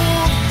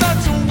 old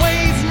thoughts and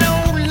ways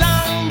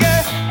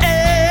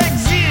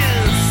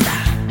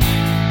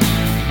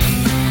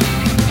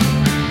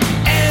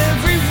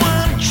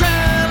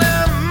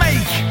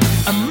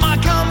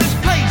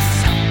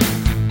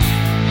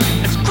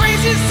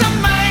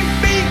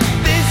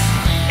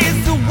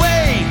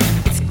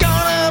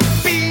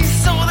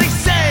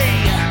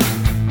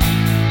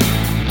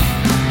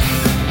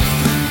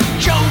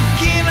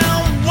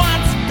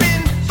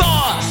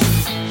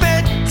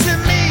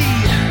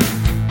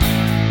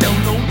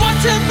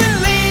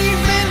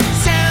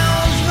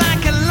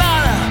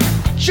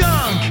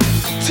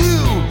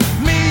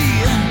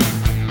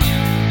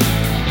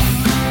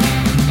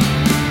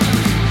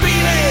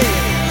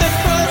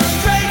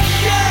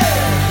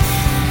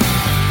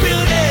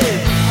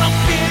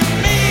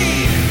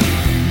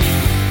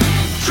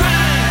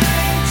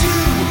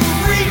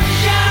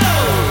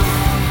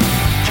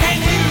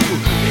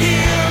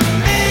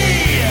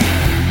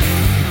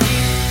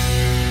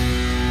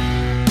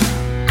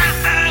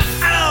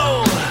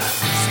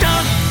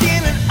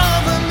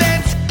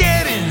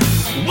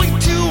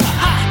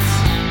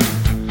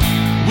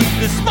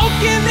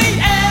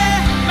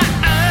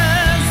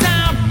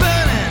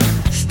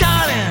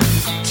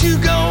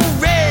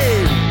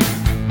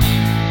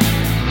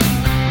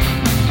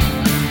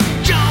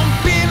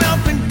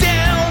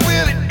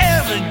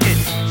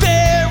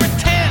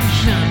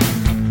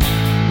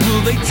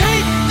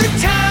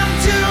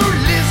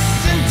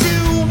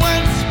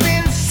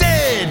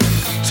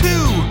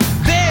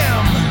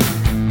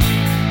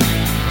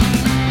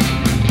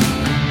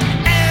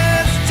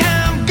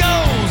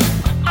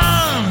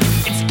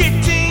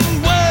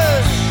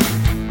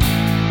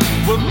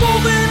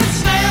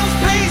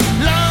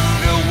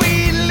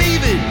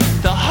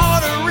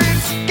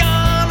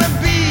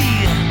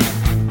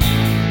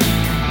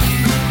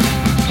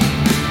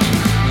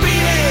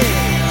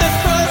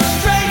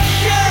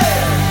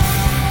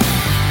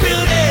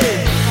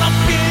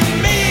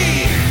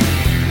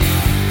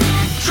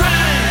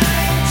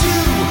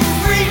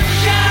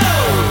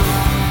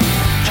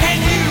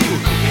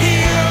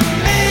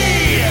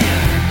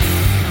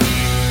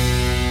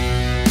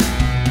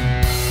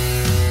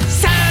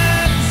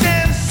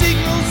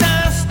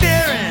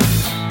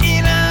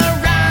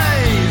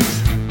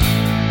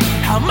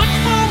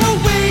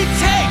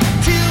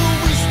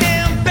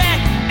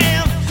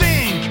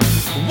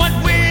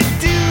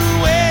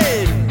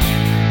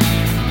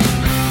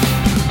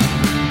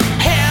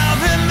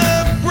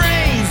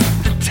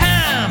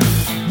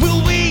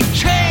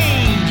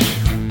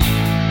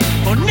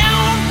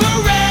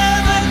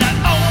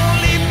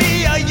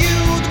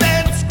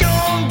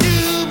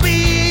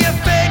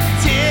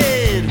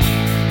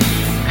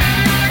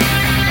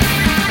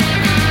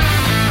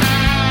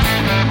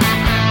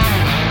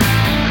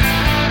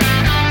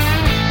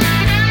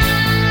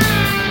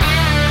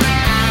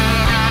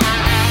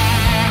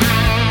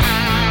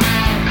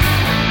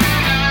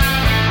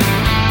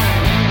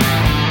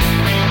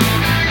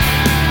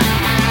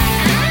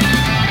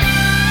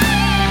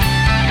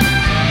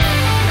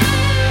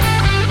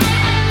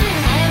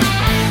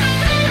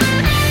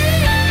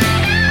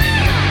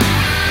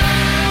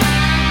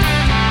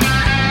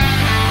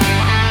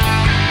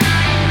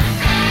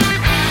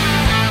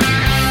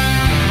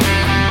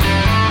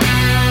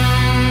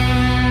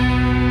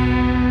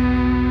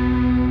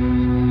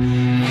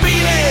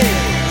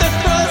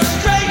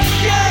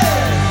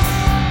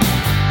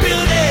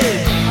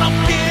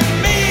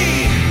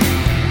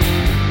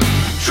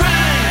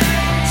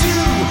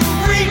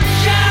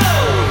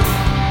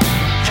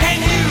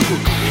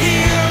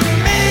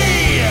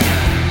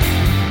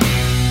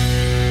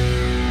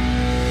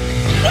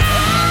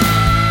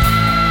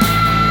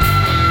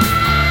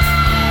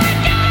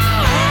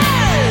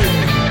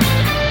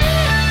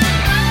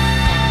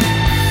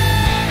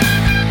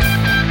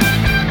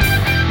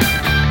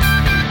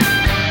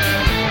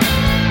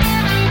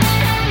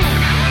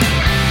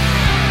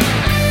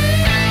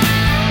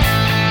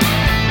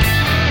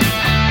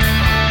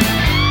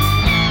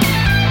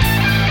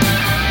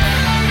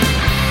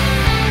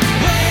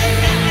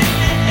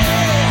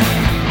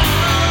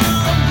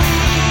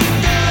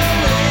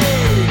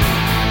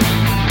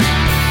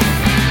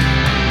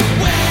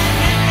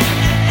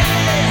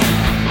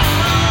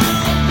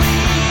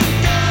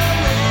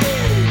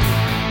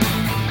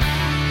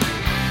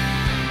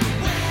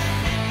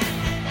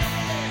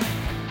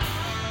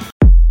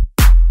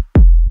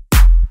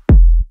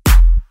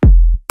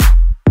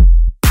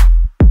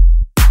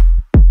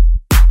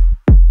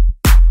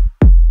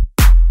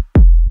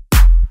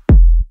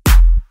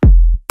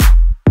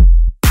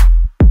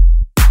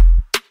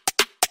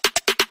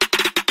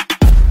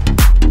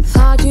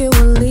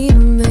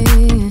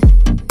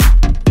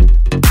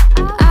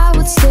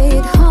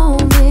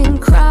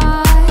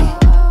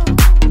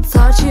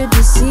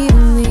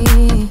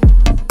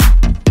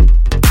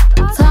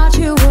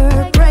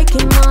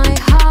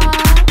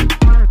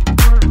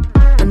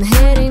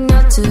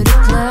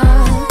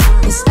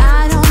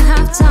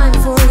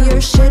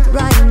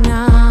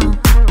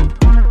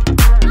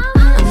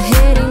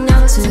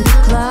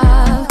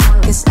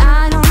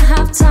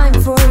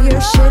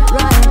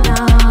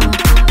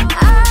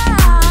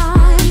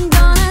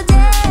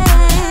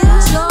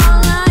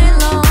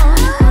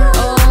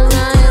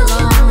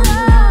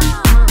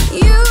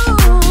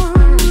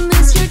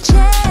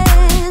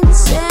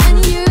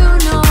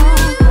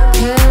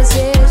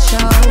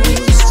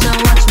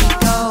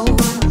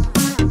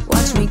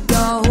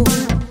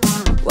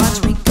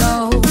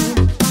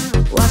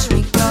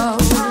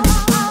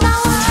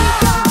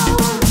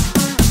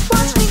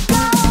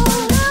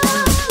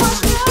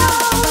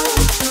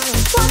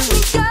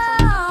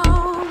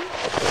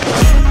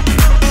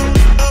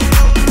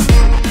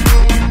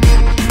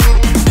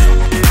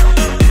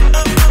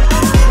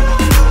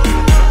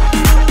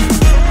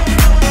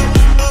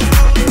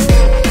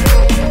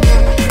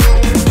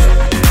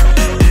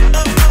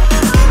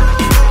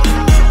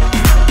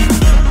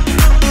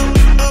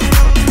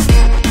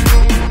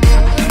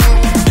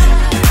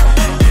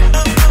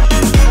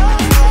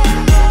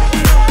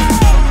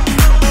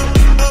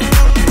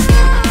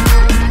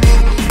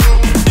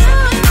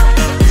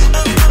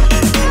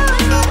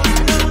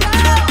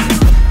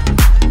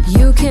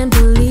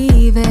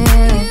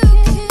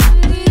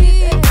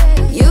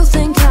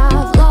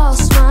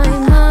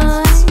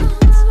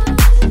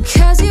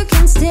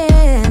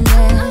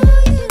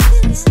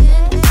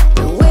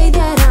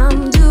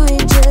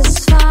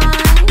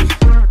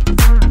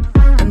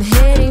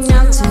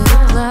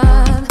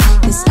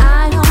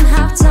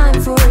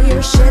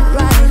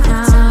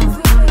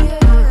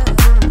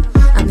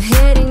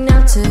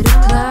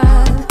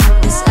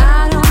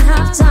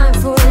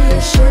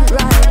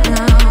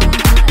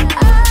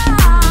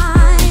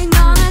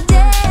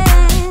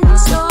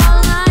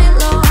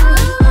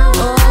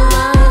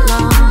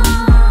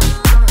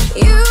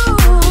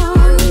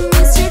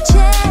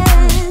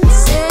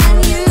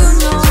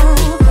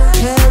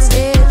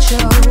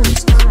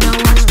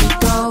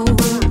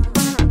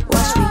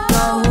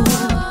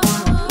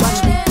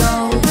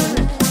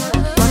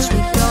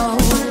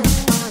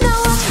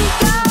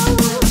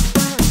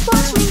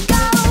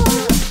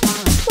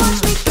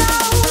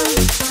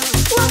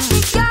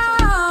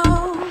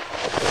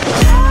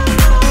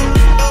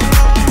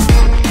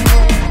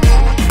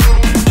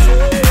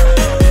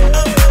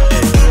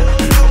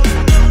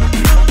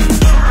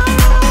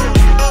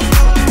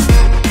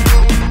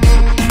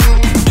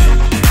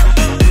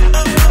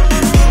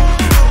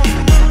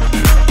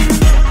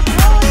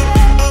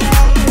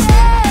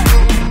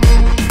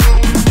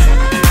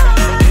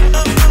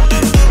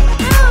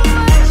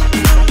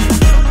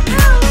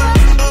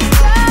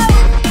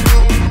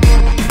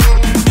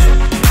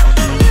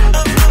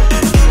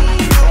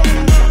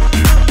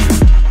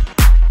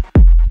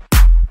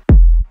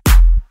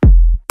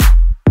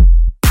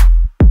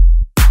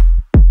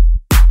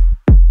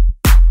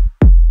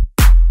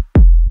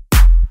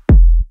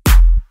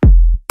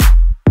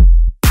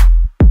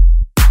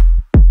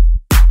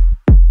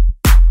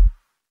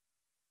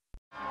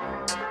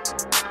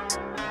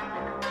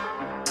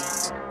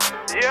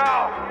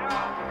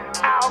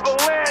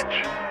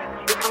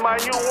Avalanche. This is my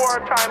new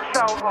wartime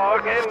sound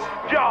hog, and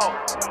yo,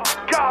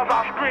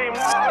 Gaza scream.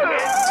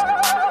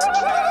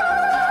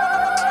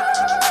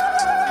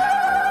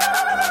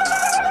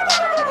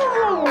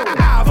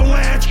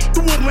 Avalanche,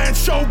 the Woodland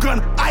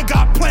Shogun. I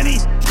got plenty.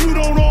 You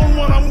don't own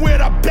one. I'm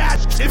with a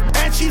batch,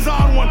 and she's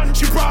on one.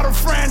 She brought her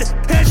friend,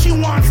 and she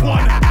wants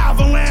one.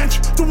 Avalanche,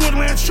 the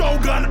Woodland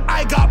Shogun.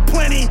 I got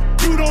plenty.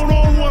 You don't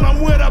own one. I'm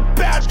with a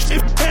batch,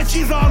 and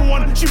she's on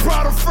one. She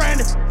brought her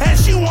friend, and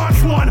she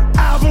wants one.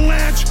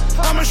 Avalanche,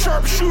 I'm a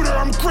sharpshooter.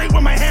 I'm great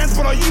with my hands,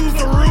 but I'll use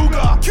the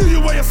Ruger. Kill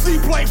you while you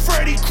sleep like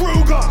Freddy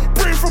Krueger.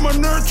 Brain from a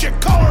nerd chick,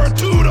 call her a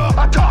tutor.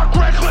 I talk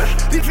reckless.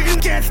 These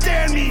niggas can't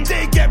stand me.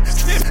 They get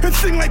sniffed and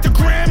sing like the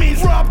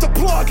Grammys. Rob the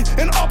plug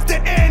and up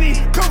the ante.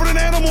 Covered in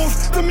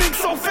animals, the mink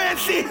so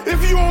fancy.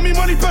 If you owe me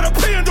money, better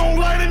pay and don't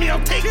lie to me.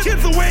 I'll take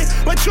kids away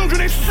like children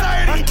in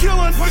society. I'm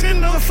killing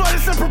fucking the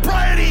slightest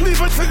impropriety.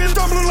 Leave a fucking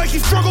stumbling like he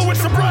struggled with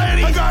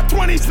sobriety. I got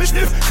 20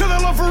 snitches cause I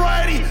love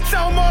variety.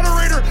 Sound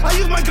moderator, I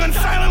use my gun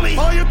silently.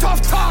 All your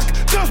tough talk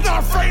does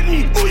not frighten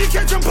me. Ooh, you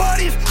catching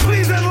bodies,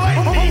 please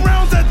enlighten me.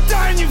 Around the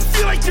dying, you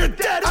feel like you're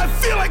dead. I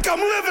feel like I'm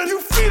living,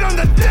 you feed on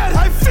the dead.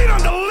 I feed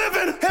on the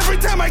living. Every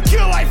time I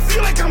kill, I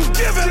feel like I'm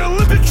giving. The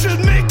Olympics should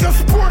make a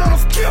sport out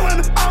of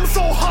killing. I'm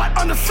so hot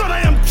on the sun,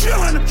 I am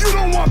chilling. You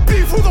don't want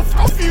beef, who the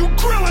fuck are you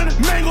grilling?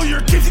 Mangle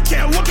your kids, you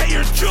can't look at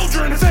your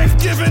children.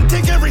 Thanksgiving,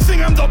 take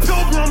everything, I'm the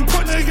pilgrim.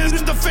 Put niggas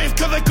in the face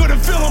cause I couldn't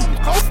feel them.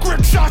 I'll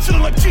script shots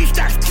and let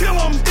G-Stacks kill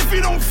them. If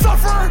you don't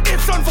suffer,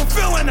 it's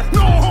unfulfilling.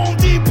 No Home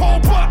Depot,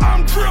 but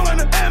I'm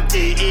drilling.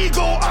 Empty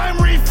ego, I'm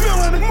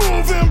refilling.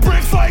 Moving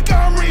bricks like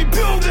I'm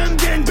rebuilding.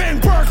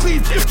 Gangbang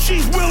Barclays, if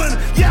she's willing.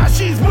 Yeah,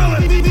 she's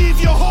willing. Leave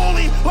you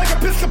holy like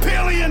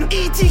Episcopalian.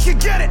 E.T. could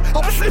get it,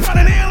 I'll sleep on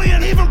an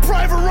alien. Even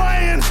Private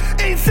Ryan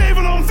ain't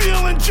saving them,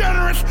 feeling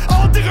generous.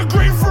 I'll dig a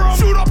grave for him,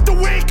 shoot up the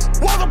wake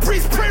while the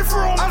priest pray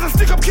for him. I was a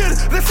stick-up kid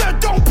that said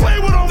don't play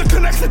with him. The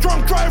connects the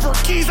drunk driver,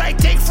 keys I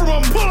take from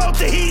him. Pull out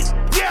the heat,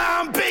 yeah,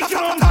 I'm baking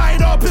him.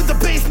 Tied up in the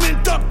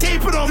basement, duct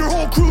taping him. Your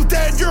whole crew's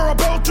dead, you're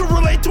about to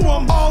relate to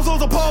him. All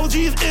those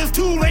apologies is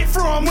too late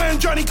for him. When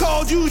Johnny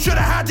called you, should've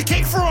had the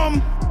cake for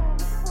him.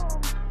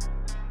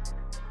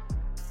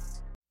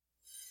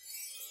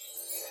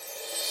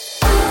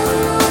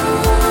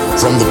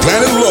 From the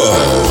planet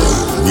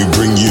Love, we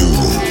bring you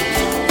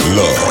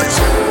love.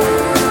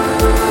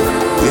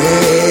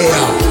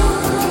 Yeah,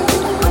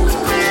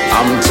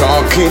 I'm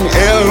talking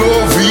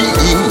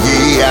L-O-V-E,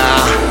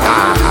 yeah.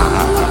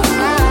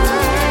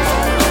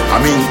 I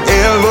mean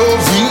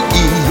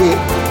L-O-V-E,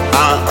 yeah.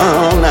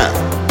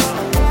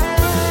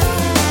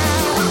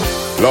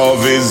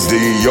 Love is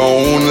the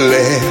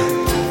only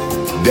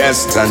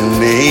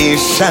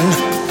destination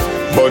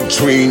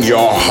between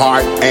your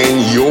heart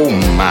and your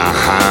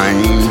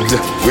mind.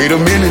 Wait a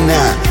minute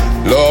now.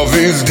 Love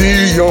is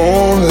the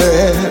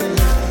only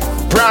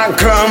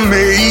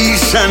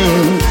proclamation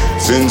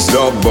since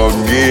the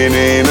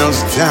beginning of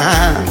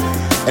time.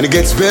 And it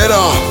gets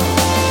better.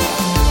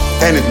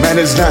 And it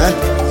matters not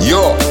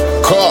your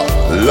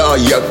color,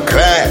 your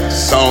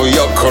class, or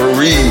your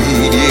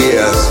creed.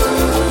 Yes,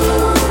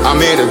 I'm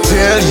here to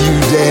tell you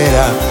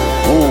that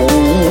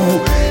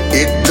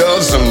it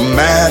doesn't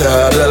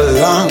matter the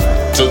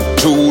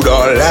longitude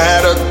or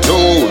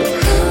latitude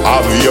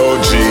of your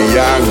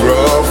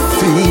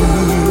geography.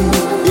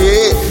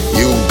 Yeah,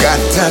 you got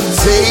to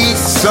take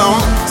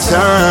some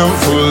time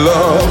for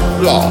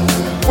love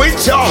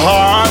with your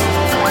heart.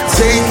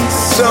 Take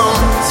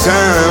some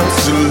time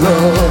to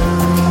love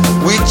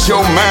with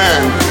your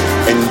mind,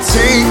 and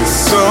take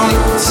some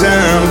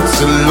time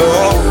to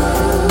love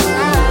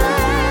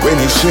when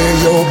you share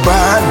your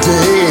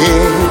body.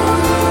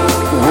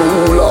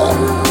 Oh Lord,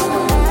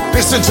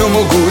 listen to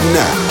me good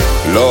now.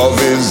 Love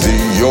is the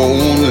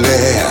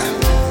only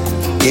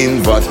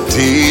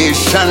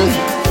invitation,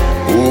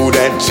 ooh,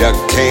 that you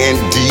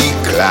can't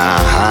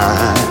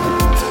decline.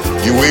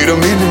 You wait a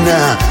minute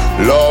now.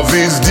 Love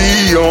is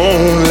the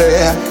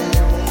only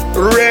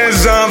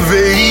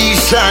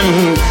reservation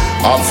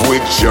of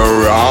which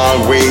you're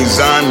always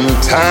on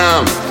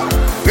time.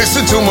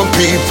 Listen to my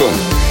people,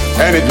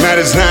 and it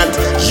matters not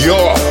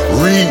your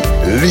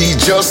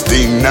religious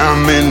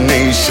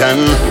denomination,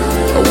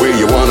 or where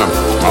you wanna,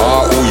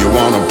 or who you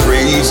wanna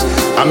praise.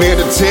 I'm here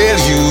to tell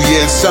you,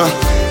 yes sir,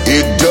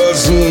 it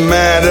doesn't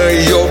matter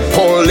your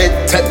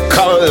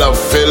political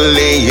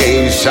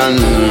affiliation,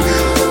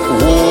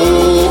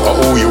 or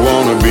who you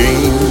wanna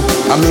be.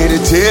 I'm here to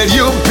tell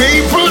you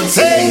people,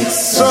 take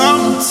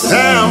some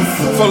time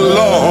for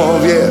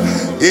love, yeah.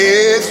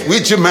 Yes,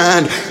 with your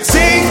mind.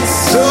 Take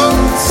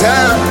some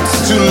time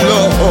to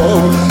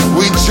love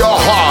with your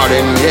heart,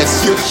 and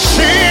yes, you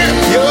share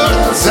your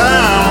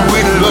time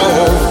with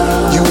love.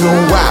 You know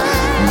why?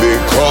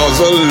 Because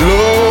a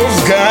love's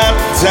got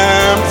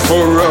time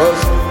for us.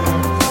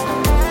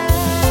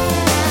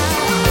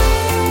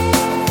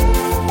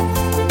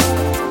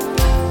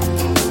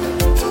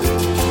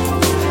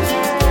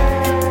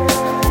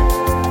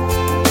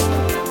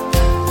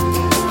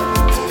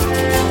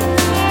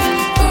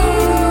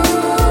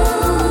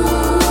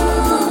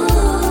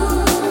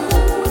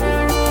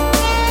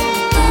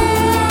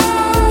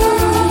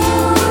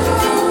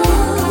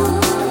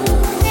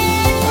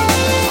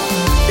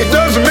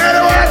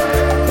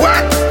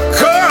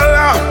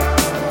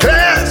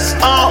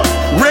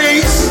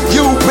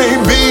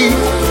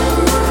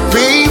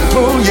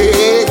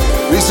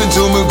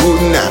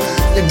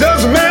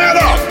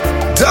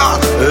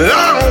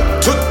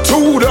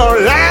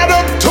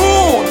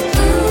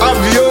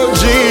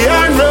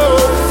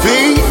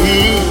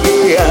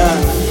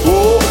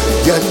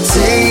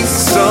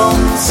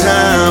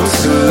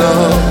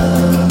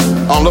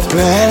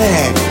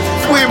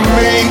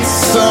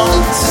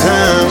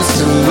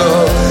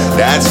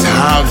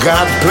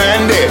 got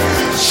plenty.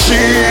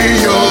 Share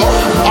your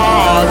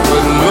heart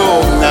with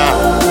love now,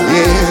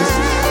 yes,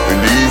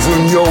 and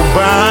even your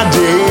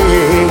body.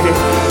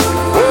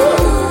 Oh,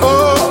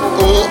 oh,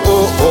 oh,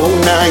 oh, oh,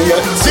 now you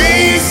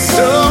take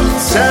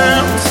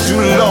sometimes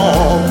too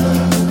long,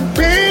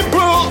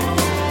 people,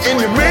 and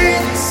you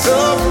make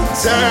some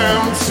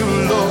too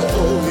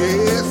long,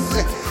 yes,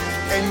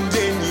 and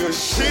then you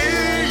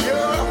share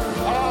your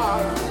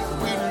heart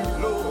with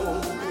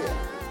love,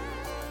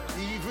 yeah.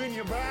 Even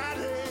your body.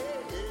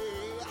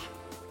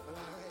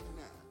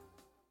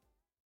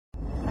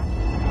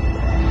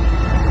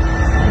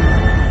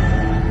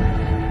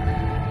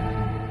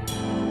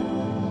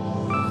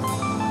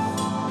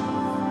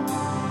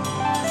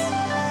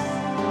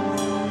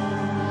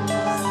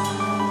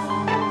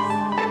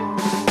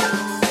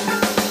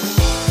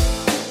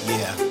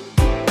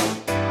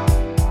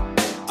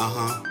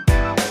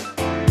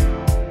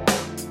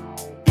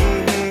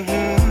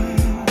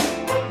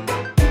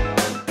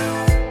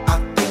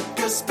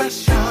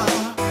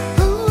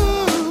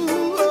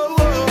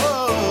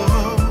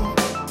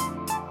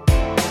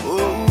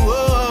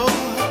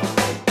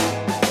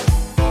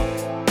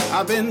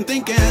 I've been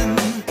thinking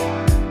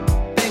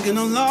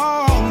a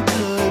long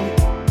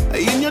time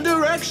in your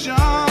direction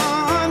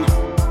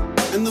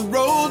and the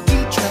road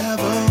to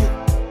travel.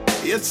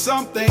 It's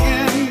something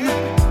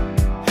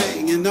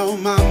hanging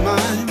on my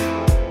mind.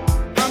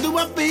 How do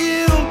I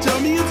feel?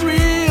 Tell me it's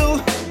real.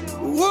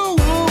 Whoa,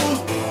 whoa.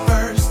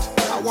 First,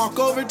 I walk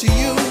over to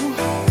you,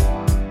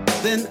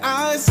 then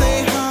I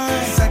say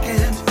hi.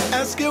 Second,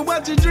 ask you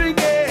what you're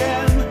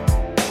drinking.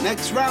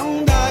 Next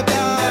round I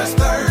dance.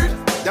 Third,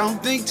 don't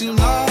think too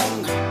long.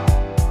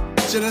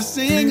 Should I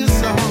sing a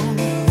song?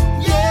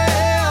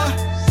 Yeah,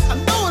 I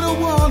know what I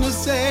wanna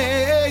say.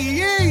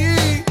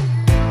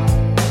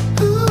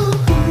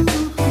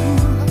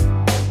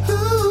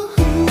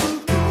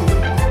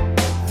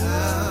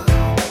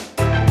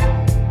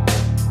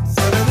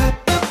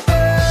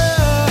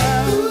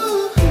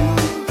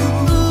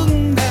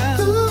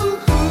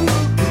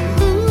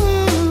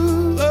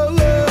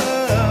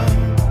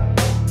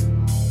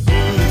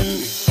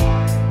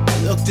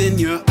 Looked in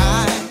your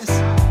eyes,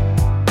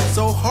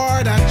 so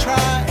hard I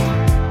tried.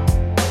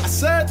 I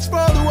searched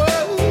for the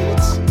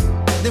words,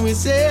 then we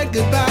said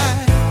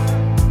goodbye.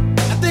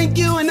 I think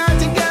you and I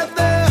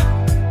together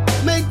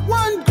make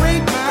one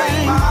great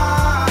mind.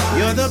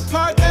 You're the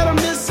part that I'm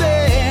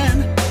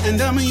missing, and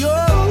I'm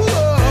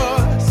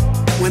yours.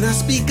 When I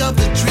speak of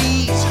the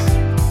trees,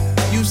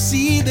 you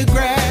see the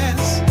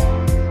grass.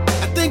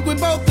 I think we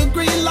both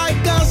agree,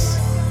 like us,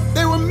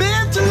 they were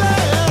meant to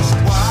last.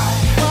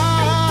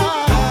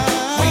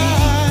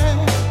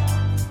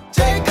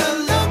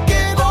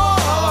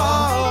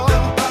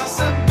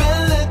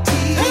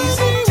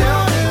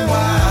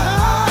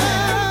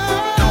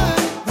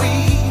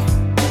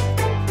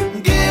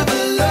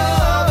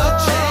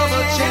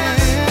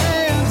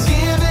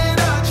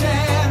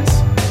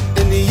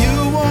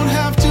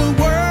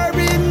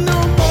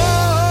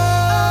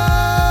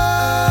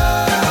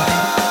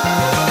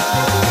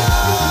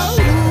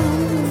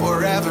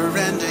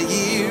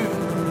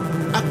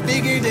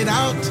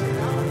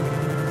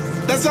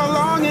 That's how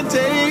long it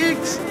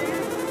takes.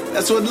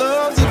 That's what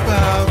love's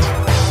about.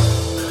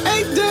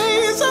 8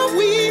 days a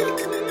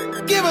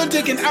week, give or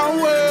take an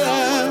hour.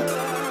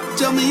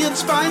 Tell me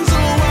it's fine so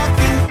I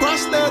can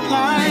cross that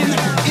line.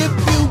 If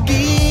you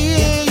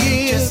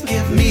just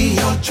give me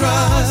your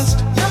trust.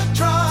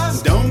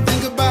 Don't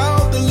think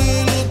about the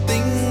little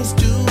things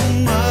too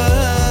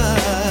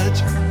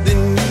much.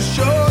 Then you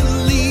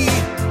surely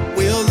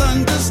will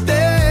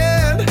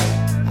understand.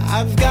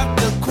 I've got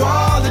the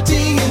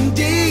quality and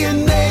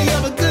DNA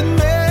of a good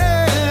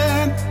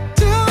man.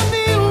 Tell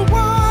me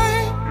why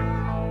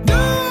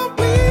don't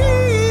we?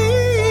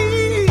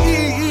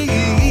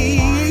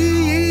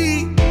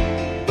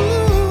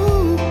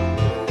 Ooh,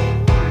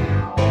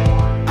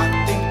 I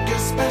think you're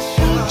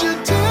special. Won't you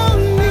tell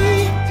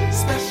me?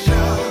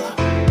 Special,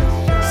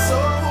 so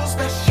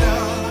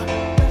special.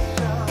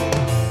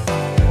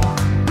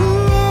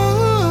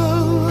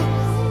 Ooh,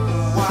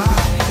 why?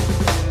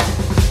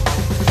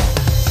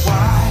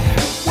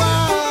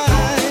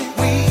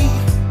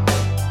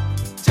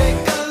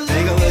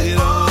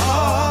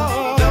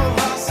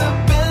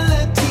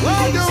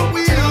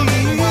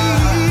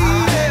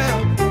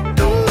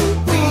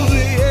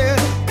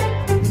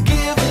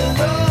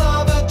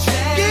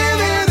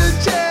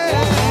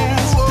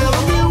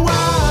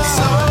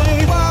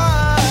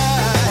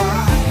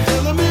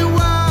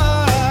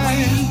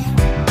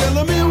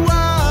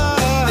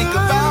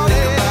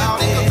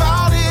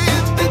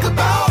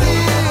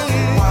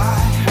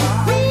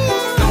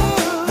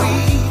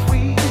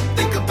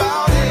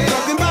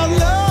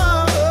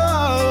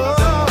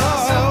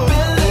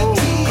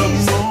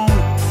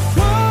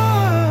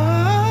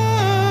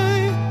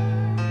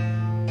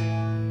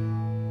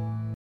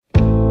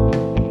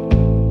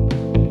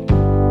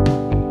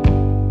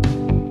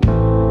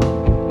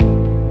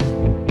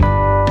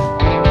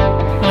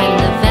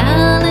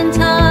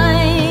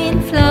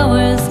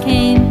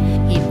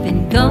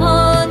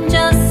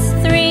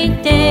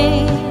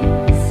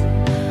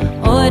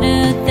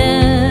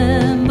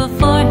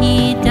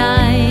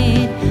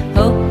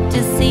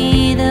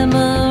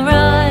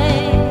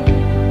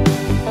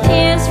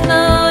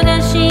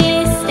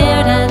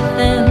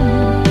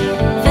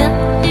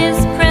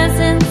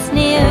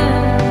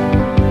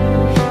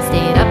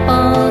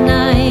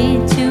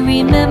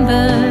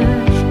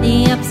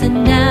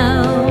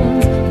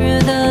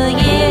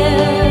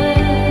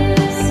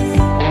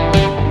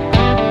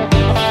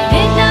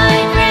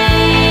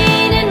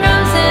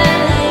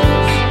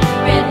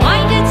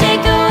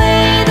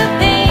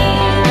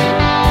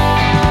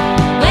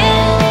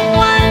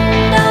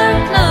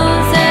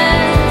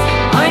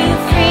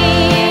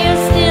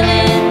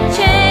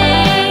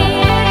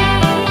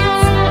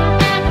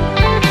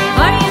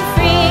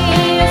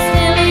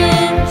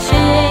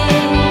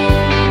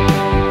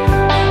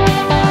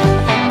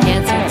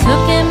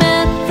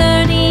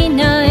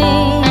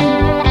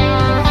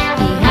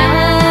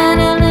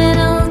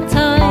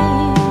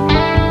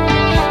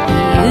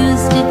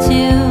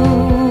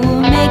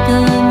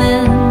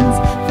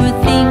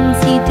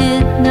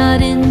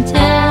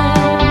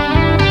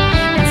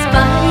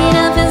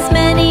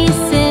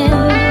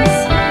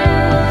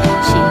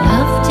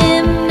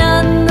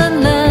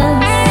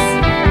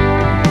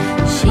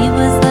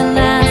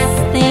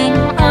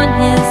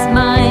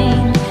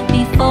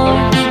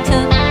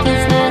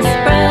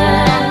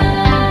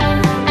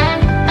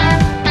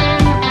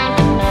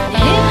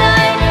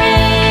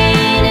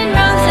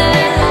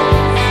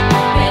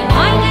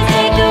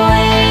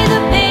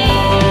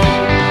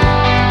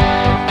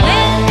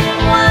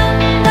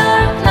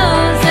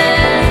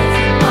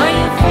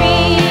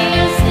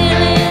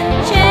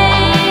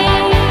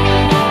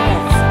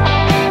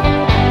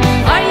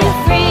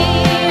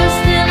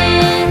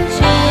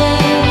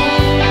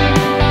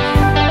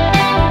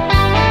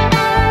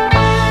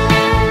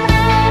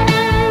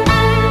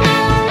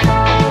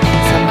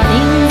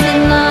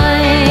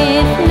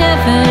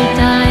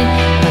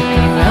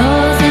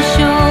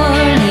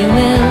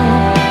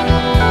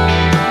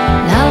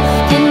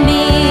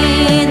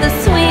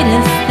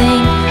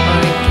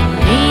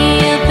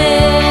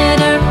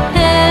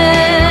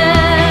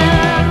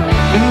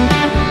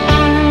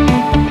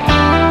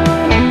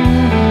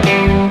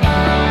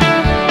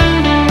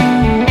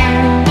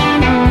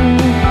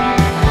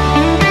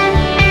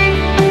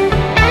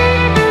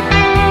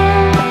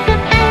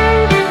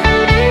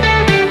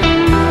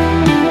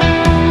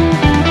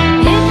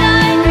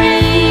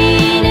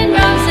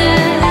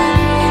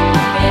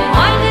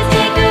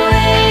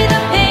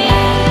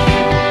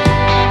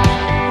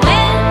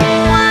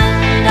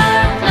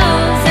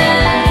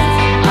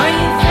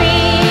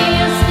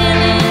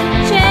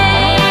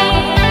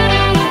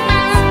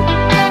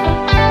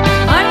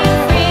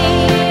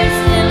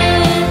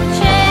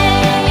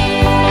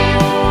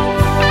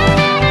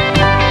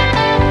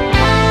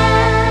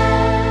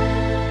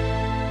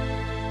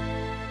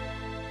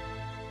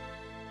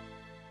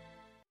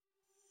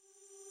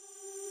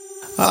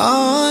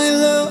 I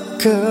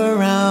look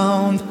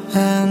around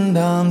and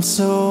I'm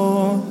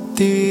so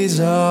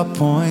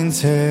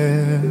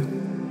disappointed.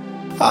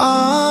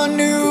 Our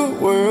new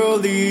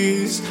world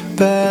is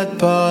bad,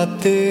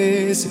 but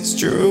this is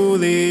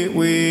truly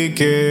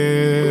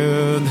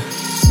wicked.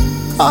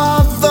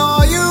 I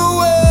thought you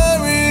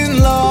were in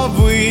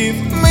love with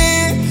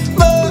me,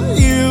 but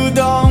you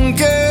don't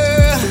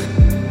care.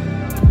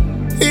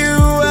 You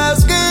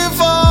ask if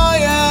I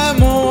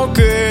am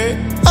okay.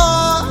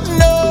 I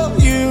know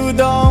you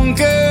don't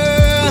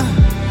care.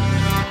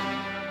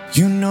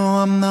 You know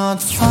I'm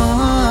not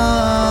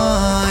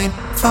fine,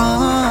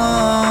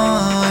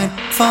 fine,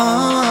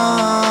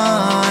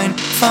 fine,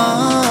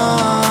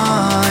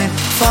 fine,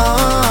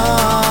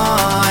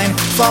 fine,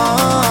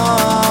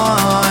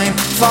 fine,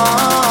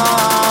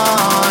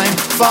 fine,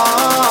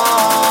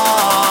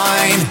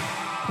 fine.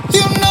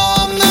 You know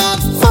I'm not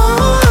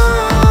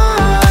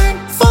fine,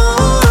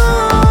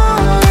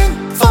 fine,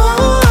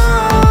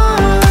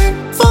 fine,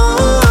 fine,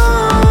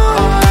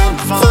 fine,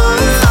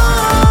 fine,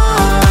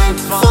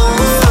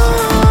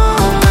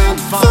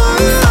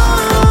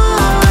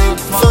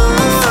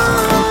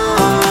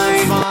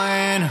 fine,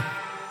 fine.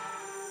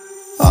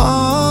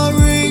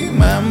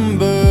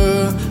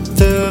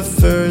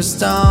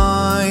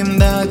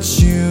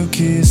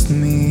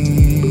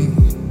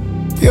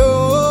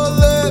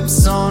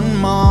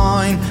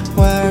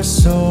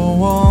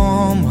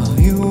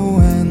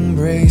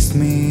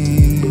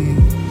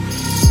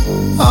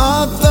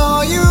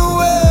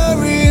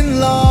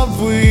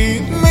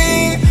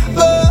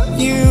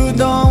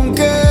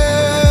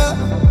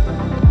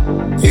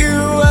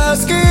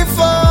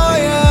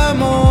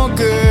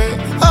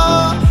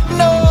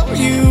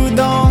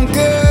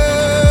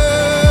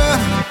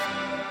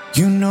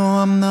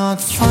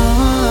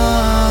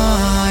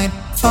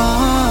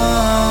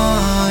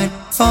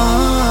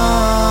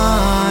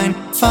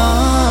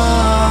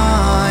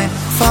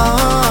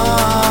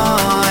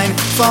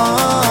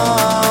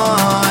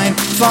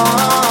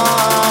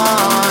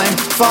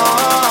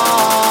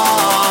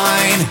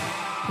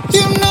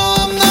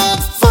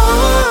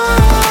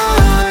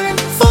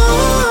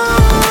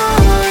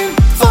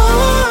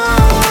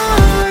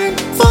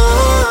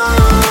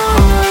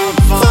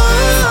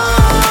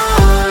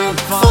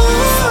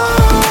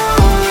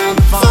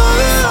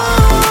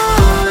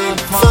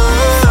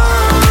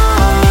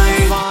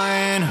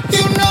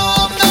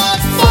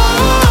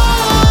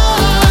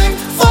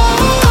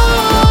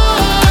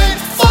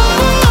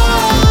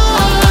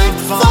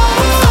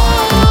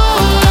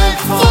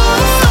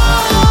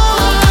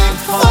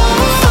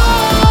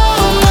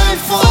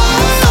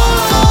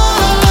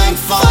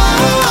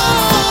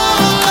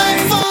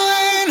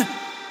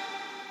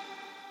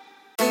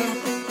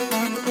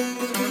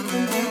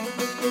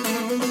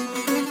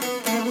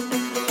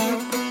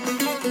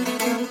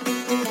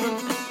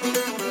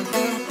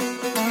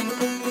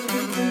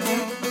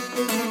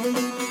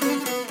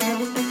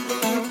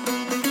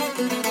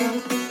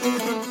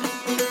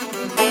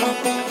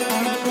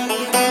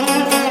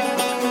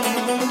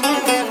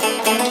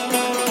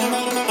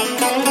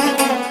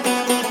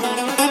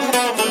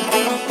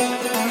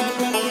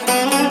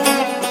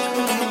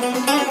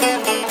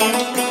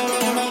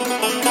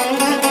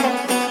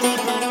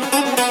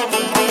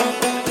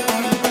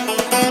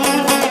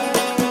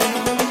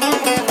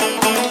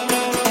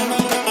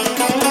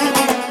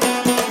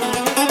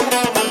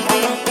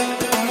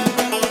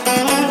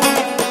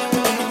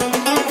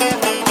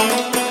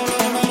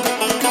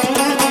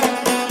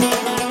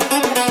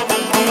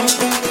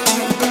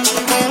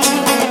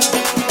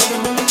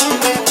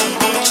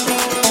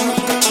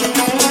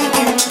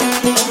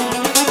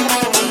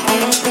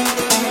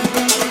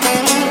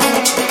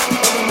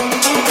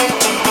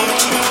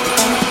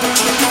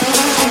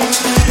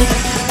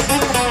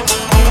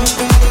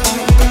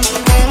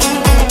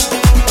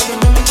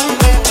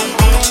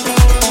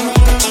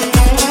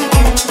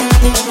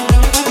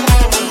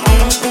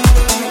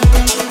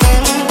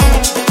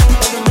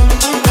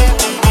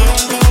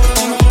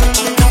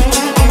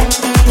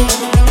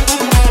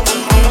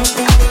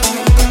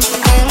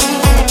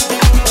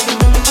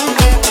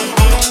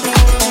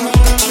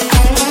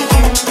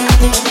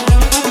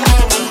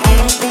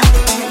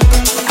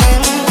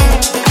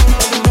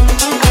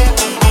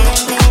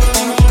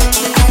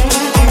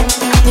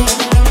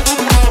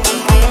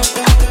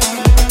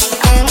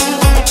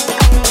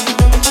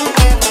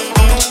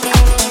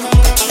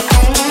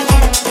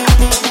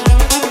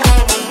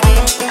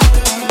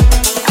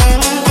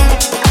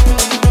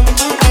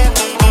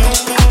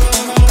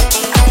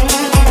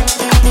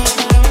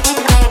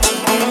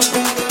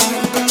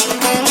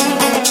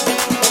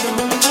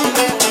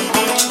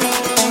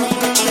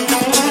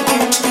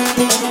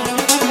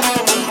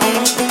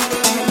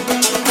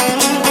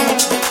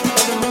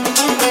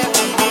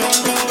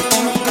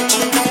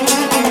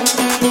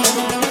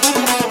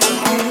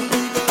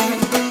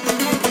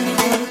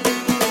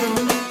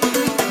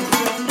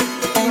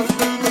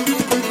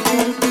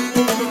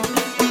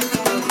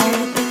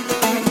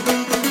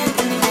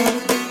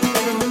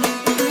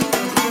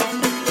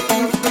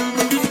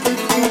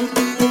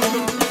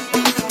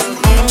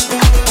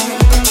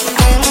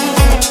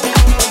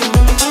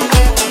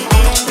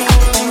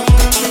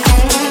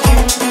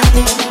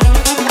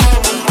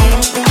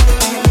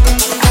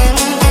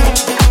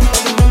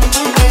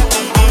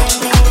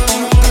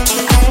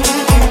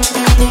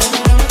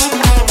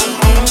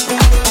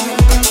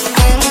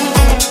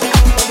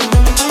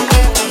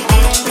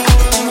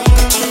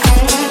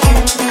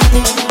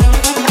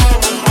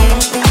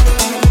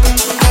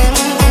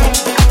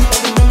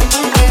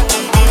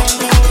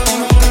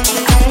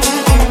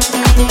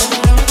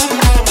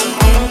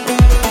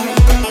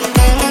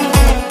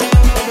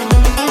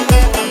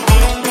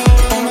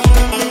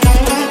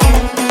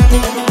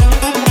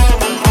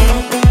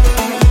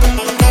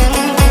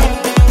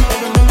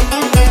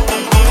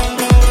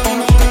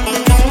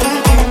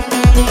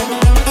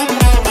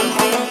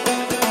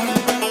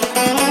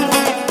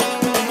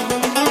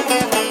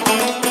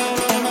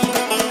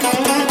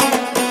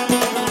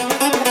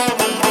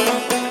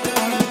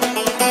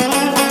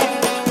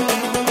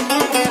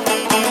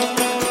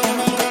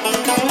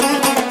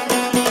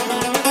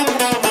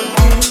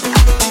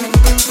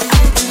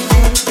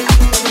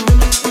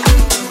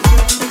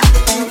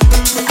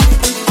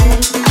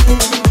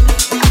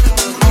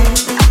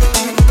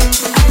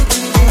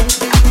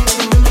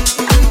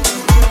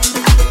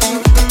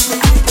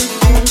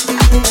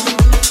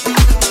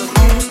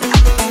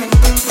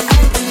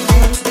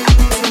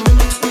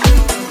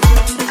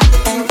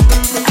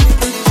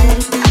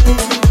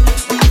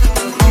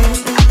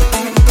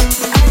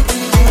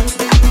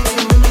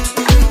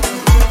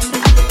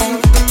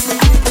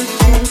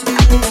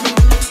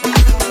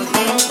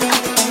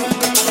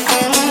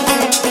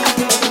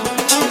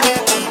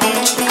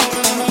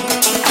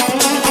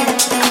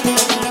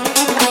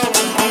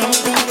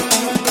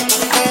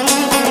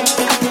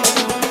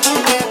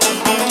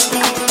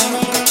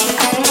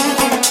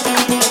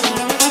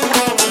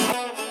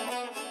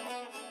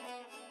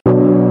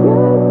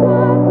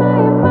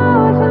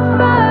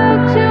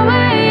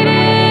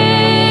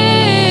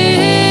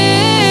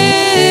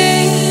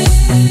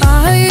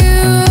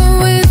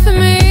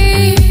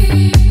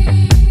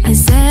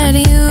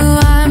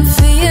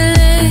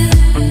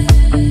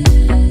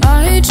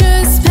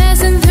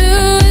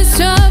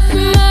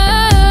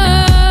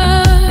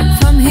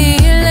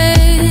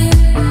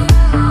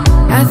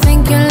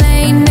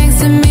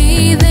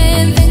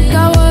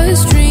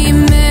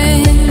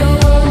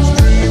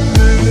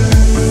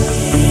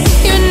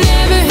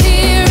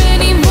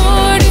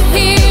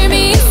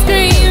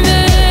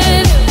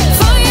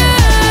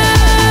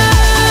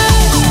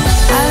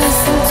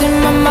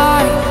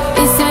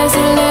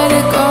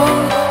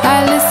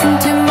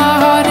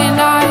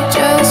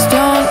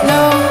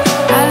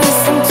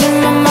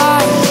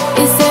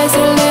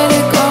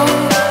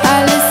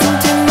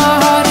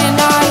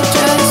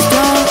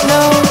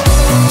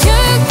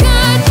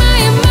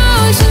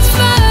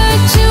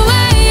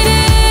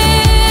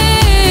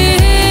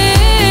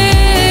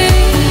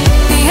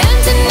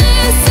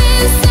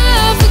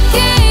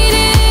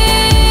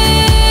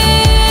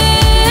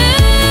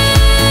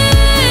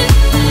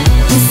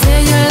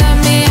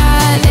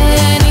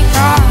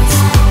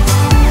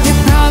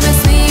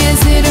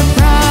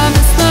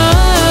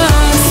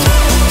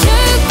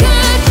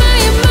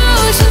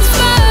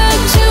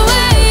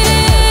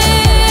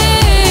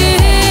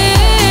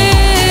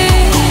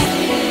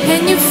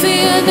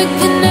 the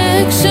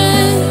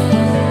connection.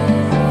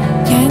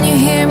 Can you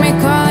hear me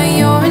calling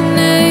your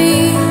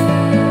name?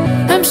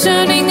 I'm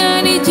shouting,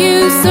 I need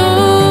you so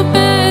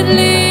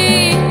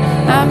badly.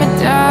 I'm a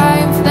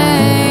dying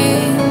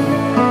flame.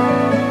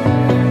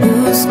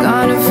 Who's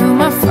gonna fuel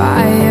my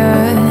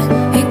fire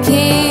and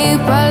keep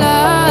our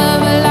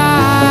love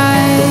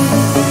alive?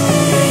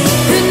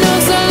 Who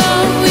knows how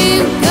long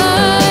we've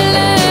got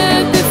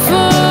left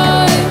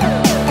before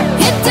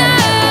it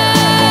dies?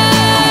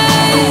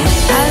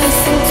 I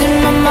listen to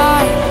my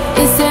mind,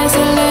 it says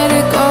to let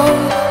it go.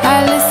 I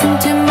listen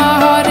to my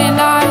heart and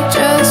I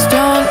just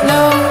don't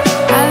know.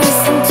 I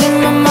listen to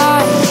my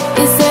mind,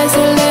 it says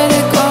to let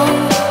it go.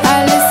 I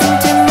listen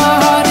to my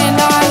heart and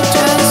I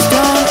just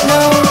don't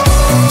know.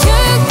 You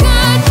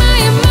got my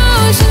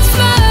emotions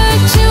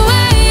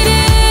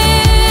fluctuating.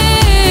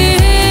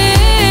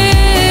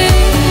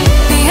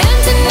 The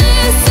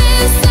emptiness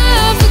is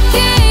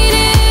suffocating.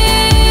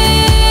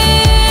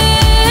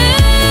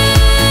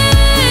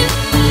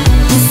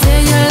 You say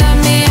you love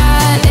me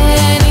at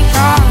any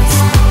cost.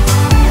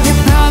 You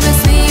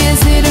promise me,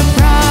 is it a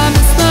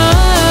promise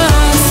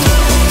lost?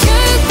 You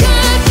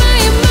got my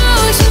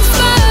emotions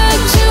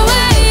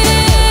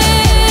fluctuating.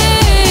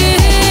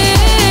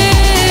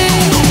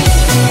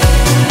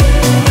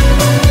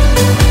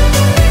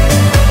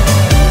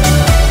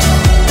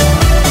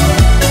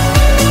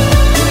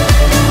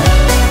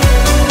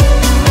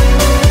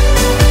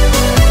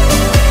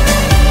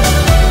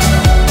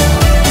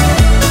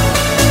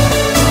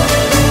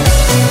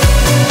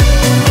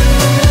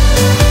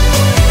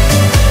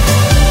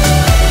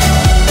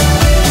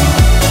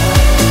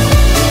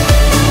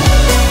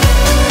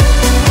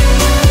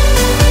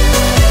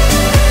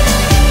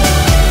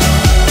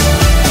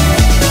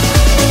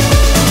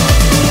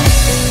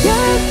 You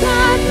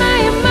got my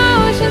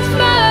emotions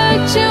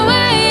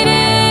fluctuating.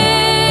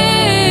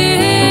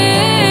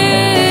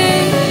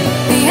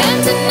 The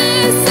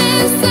emptiness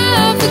is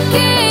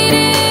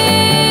suffocating.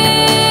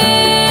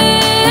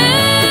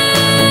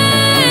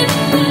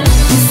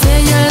 You say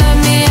you love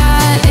me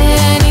at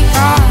any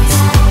cost.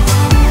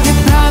 You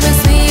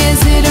promise me,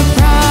 is it a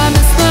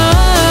promise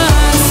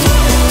lost?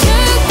 You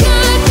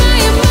got my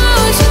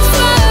emotions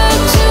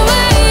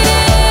fluctuating.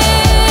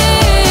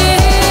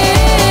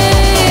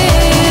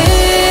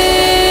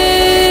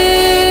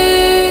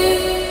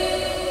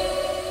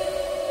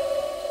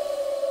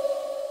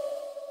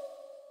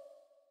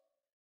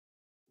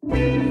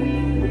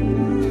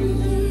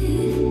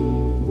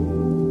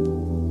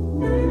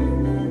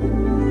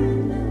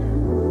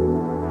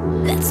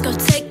 Let's go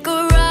take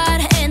a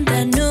ride in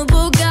the new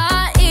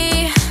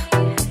Bugatti.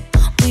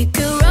 We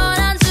could roll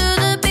down to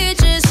the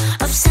beaches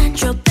of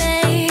Central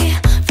Bay.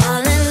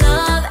 Fall in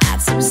love at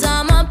some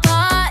summer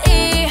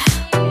party.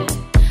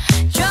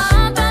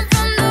 Jump out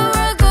from the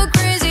road, go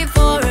crazy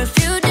for a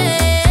few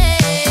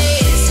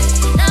days.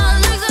 Now it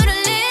looks so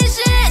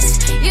delicious.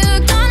 You're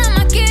gone on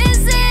my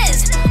kisses.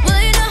 Well,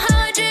 you know how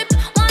I drip,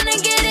 wanna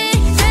get it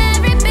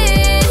every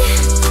bit.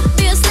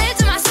 Be a slave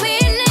to my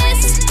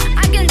sweetness.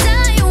 I can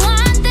tell you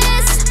want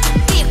this.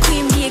 Be a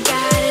queen, be a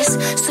goddess.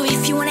 So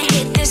if you wanna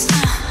hit this,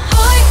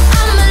 boy,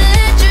 I'ma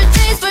let you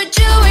taste what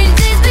you ain't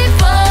tasted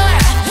before.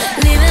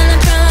 Leaving the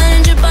curl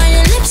and drip on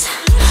your lips,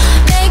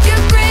 make you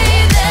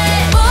crave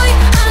it. Boy,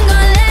 I'm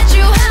gonna let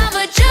you have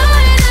what you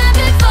ain't had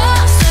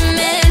before.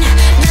 Swimming,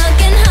 milk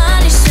and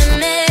honey,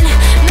 swimming,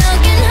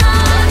 milk and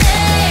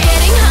honey.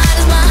 Getting hot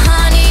is my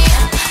honey.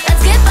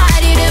 Let's get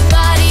body to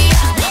body.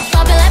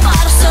 Pop it like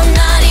bottles so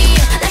naughty.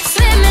 Let's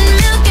swim in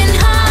milk and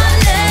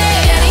honey.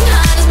 Getting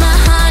hot is my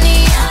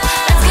honey.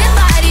 Let's get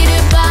body to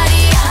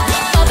body.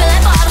 Pop it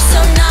like bottles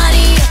so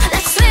naughty.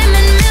 Let's swim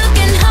in milk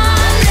and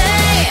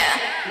honey.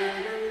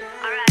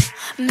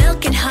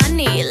 Milk and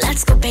honey,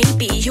 let's go,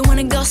 baby. You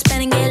wanna go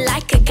spending it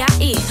like a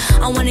guy.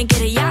 I wanna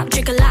get a yacht,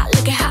 drink a lot,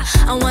 look at how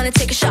I wanna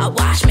take a shot,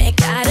 watch me.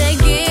 Gotta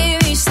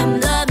give me some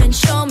love and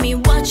show me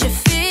what you're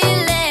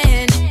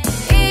feeling.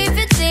 If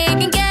you're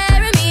taking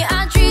care of me,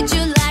 I'll treat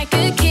you like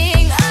a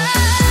king. Oh,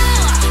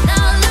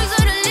 now it looks so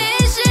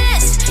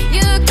delicious.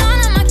 You're gone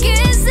on my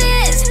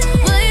kisses.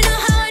 Well, you know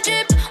how I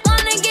drip,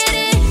 wanna get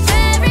it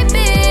every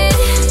bit.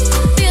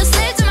 Be a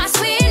slave to my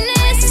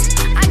sweetness.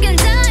 I can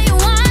tell you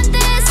want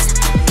this.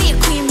 Be a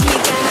queen, be a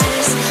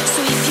goddess. So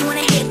if you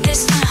wanna hit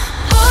this,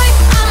 boy,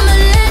 I'ma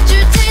let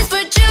you taste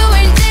what you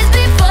ain't tasted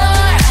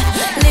before.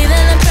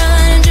 Leaving the curl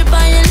and drip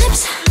on your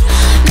lips,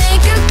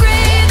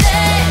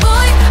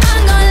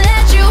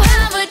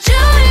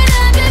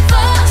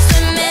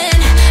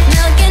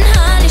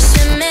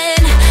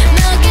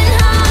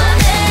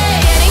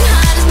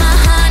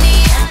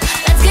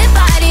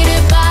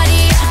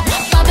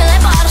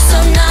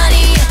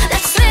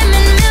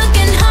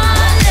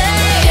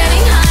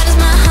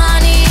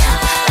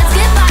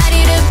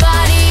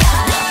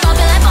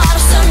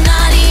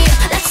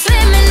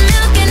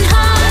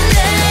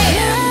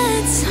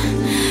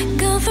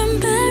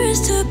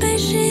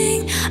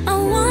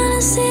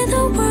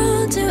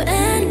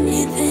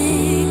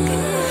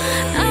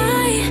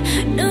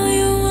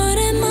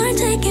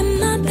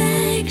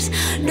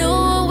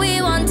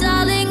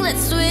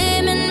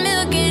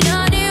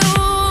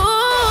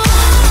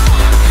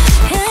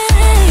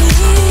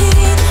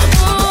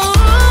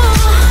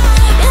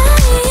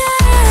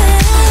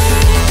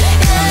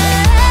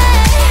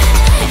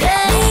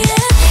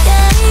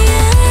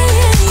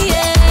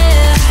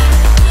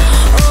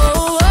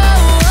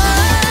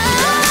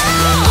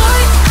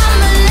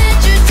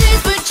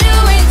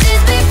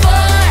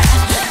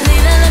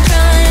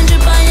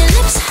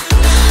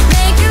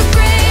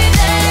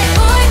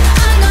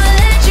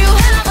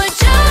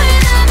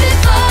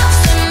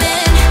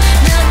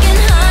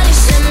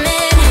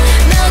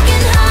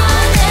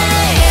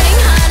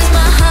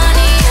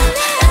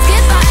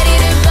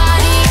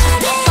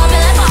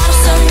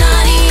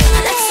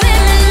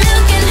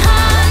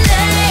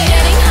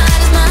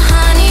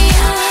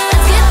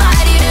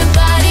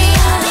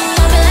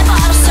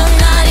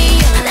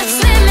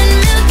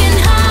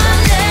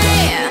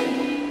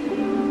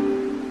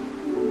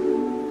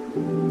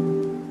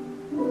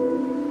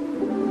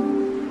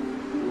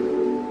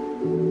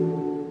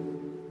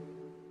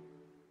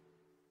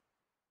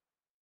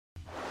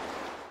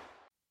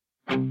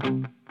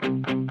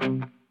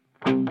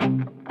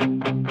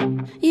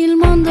 Il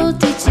mondo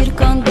ti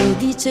circonda e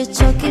dice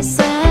ciò che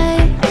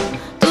sei.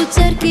 Tu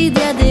cerchi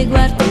di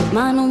adeguarti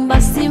ma non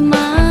basti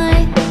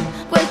mai.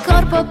 Quel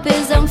corpo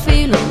pesa un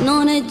filo,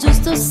 non è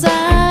giusto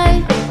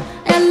sai.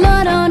 E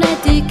allora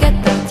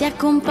un'etichetta ti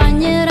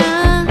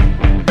accompagnerà.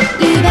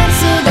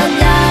 Diverso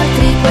dagli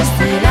altri,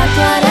 questa è la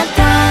tua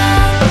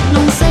realtà.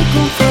 Non sei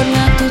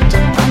conforme a tutto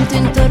quanto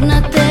intorno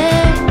a te.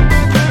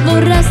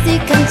 Vorresti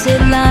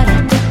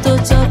cancellare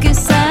tutto ciò che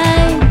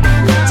sei.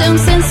 C'è un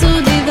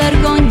senso di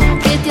vergogna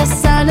che ti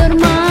assale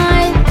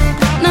ormai.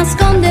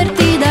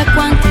 Nasconderti da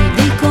quanti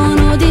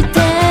dicono di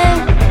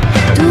te.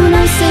 Tu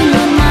non sei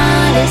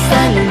normale,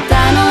 stai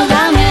lontano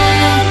da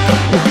me.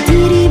 Ma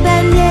ti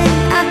ribelli e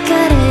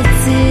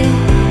accarezzi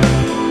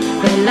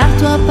quella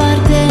tua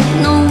parte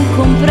non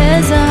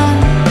compresa.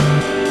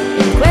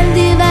 In quel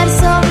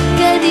diverso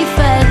che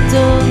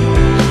difetto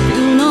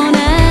più non è.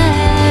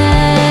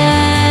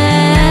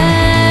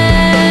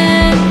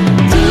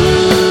 Tu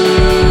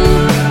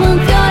un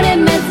fiore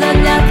in mezzo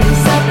agli altri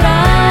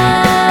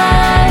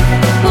saprai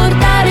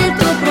portare il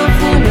tuo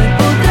profumo e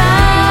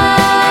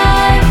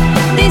potrai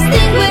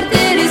distinguerti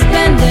e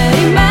risplendere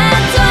in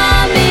mezzo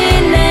a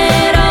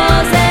mille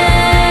rose.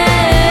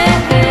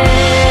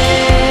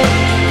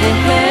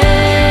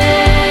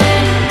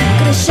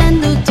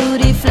 Crescendo tu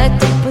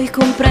rifletti e poi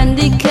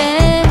comprendi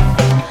che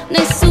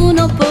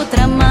nessuno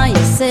potrà mai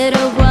essere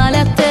uguale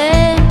a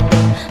te.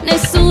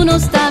 Nessuno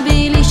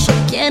stabilisce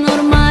chi è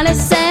normale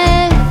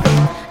se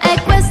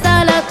è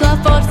questa la tua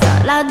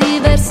forza, la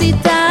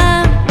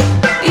diversità.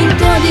 Il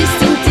tuo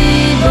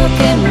distintivo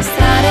che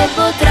mostrare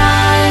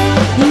potrai.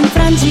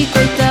 Infrangi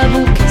quei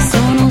tabù che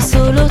sono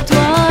solo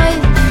tuoi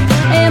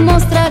e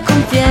mostra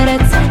con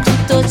fierezza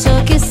tutto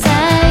ciò che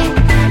sei.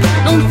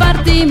 Non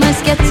farti mai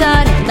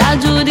schiacciare da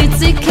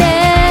giudizi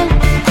che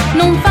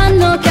non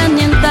fanno che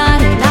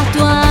annientare la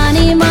tua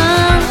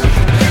anima.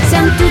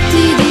 Siamo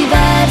tutti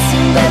diversi,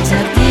 un bel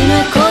giardino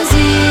è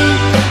così.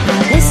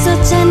 Adesso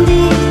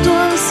accendi il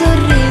tuo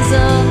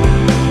sorriso,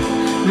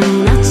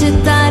 non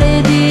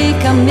accettare di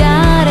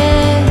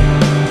cambiare.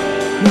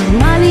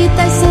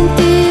 Normalità è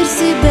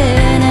sentirsi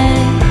bene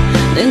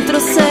dentro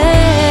sé.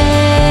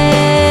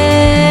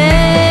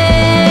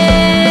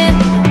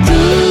 Tu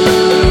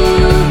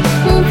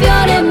un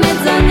fiore in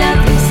mezzo agli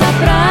altri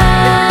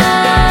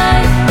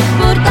saprai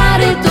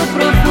portare il tuo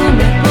profumo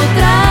e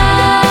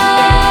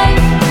potrai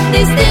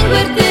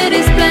distinguerti e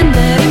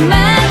risplendere in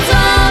mezzo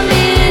a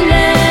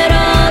mille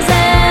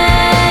rose.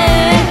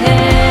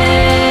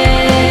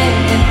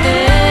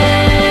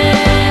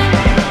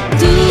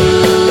 Tu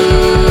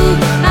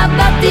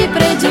abbatti i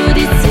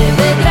pregiudizi e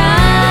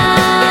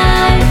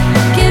vedrai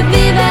che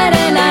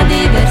vivere la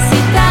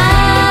diversità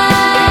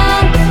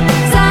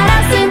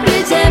sarà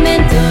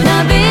semplicemente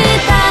una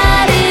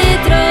vita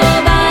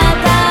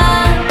ritrovata.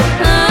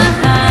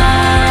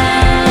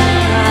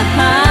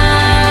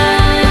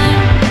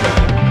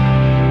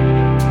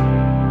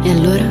 E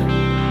allora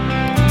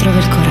trova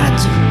il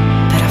coraggio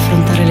per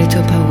affrontare le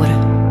tue paure.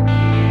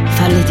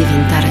 Falle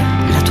diventare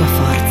la tua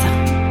forza.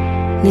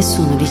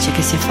 Nessuno dice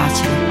che sia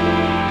facile,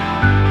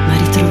 ma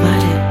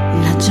ritrovare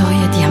la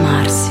gioia di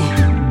amarsi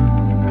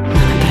non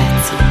ha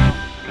prezzo.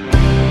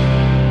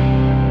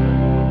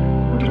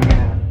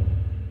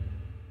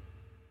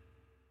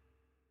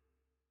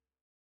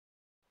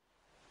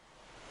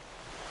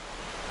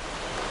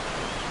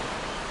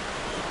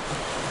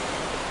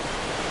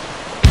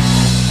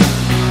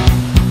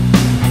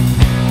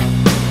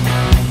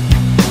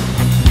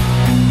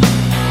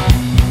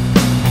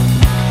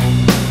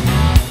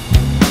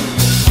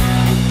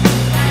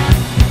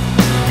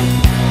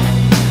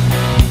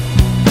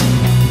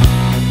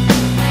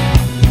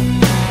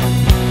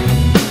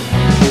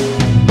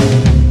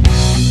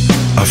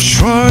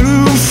 Try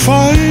to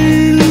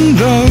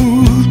find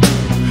out,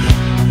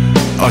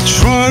 I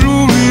try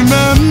to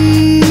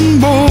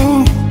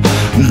remember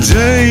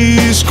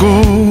days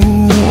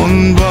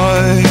gone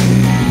by.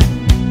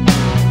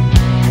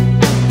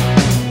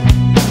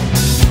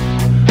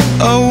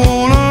 I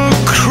wanna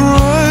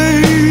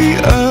cry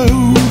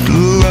out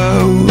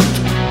loud,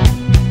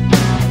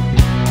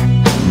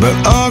 but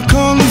I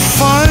can't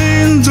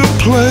find a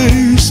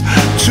place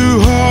to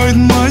hide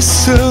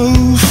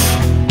myself.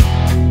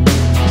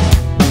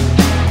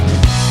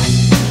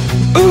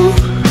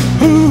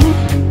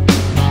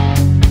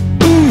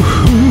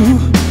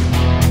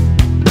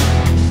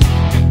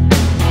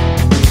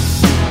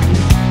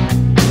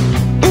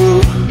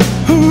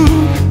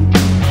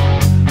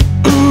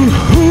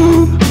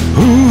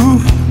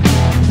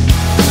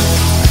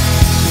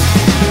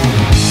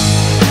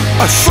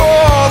 I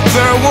thought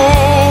there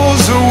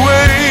was a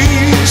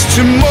ways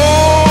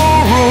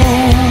tomorrow.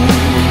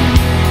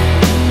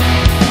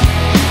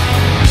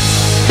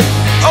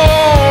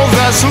 All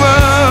that's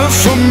left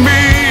for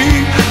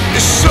me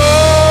is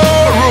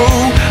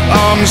sorrow.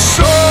 I'm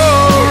sorry.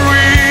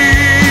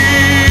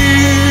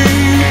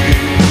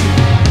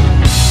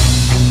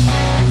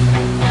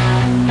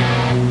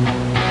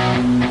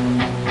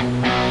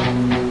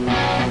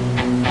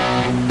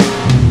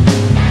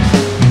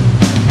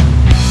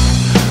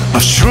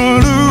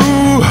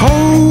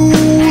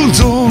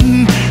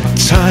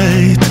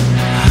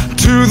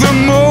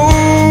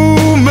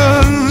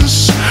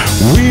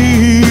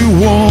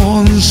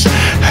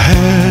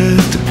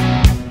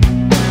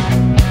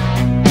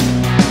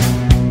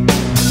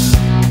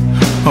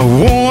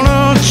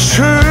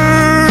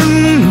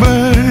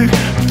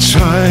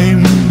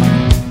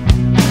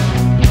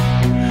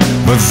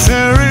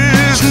 there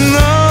is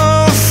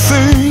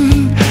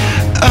nothing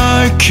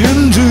I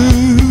can do.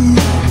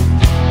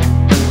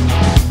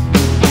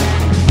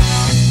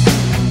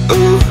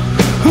 Ooh,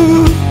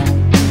 ooh,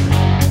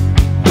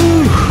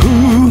 ooh,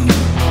 ooh.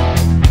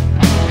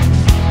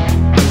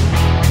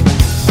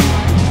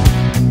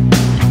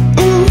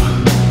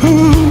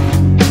 Ooh,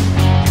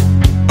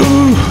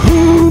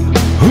 ooh,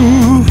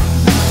 ooh.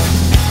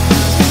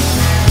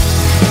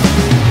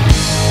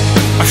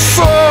 I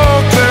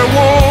thought there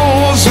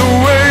was a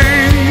way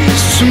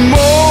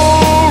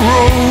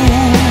tomorrow.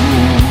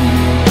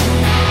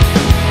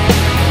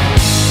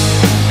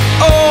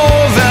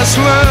 All that's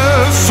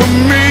left for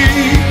me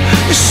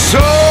is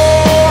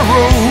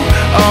sorrow.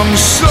 I'm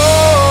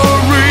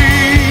sorry,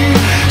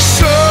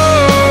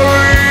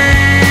 sorry.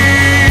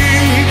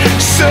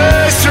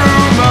 Says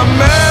through my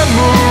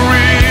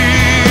memories,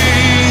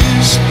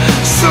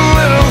 it's a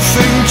little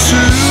thing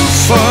to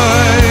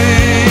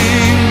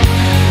find.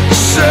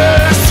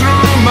 Says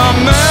through my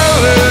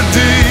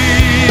melodies,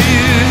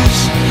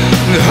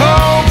 the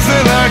hope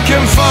that I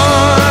can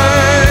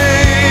find.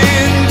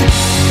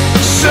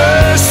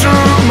 Says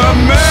through my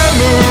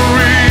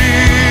memories,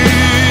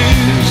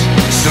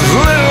 it's a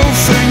little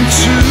thing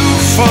to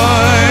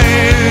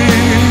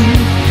find.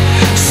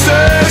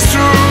 Says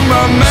through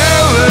my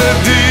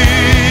melodies,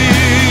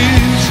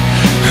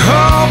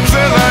 hope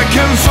that I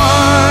can find.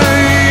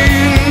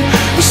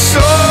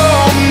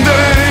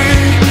 Someday,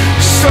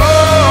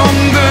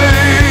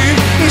 someday,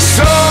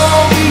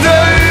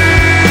 someday.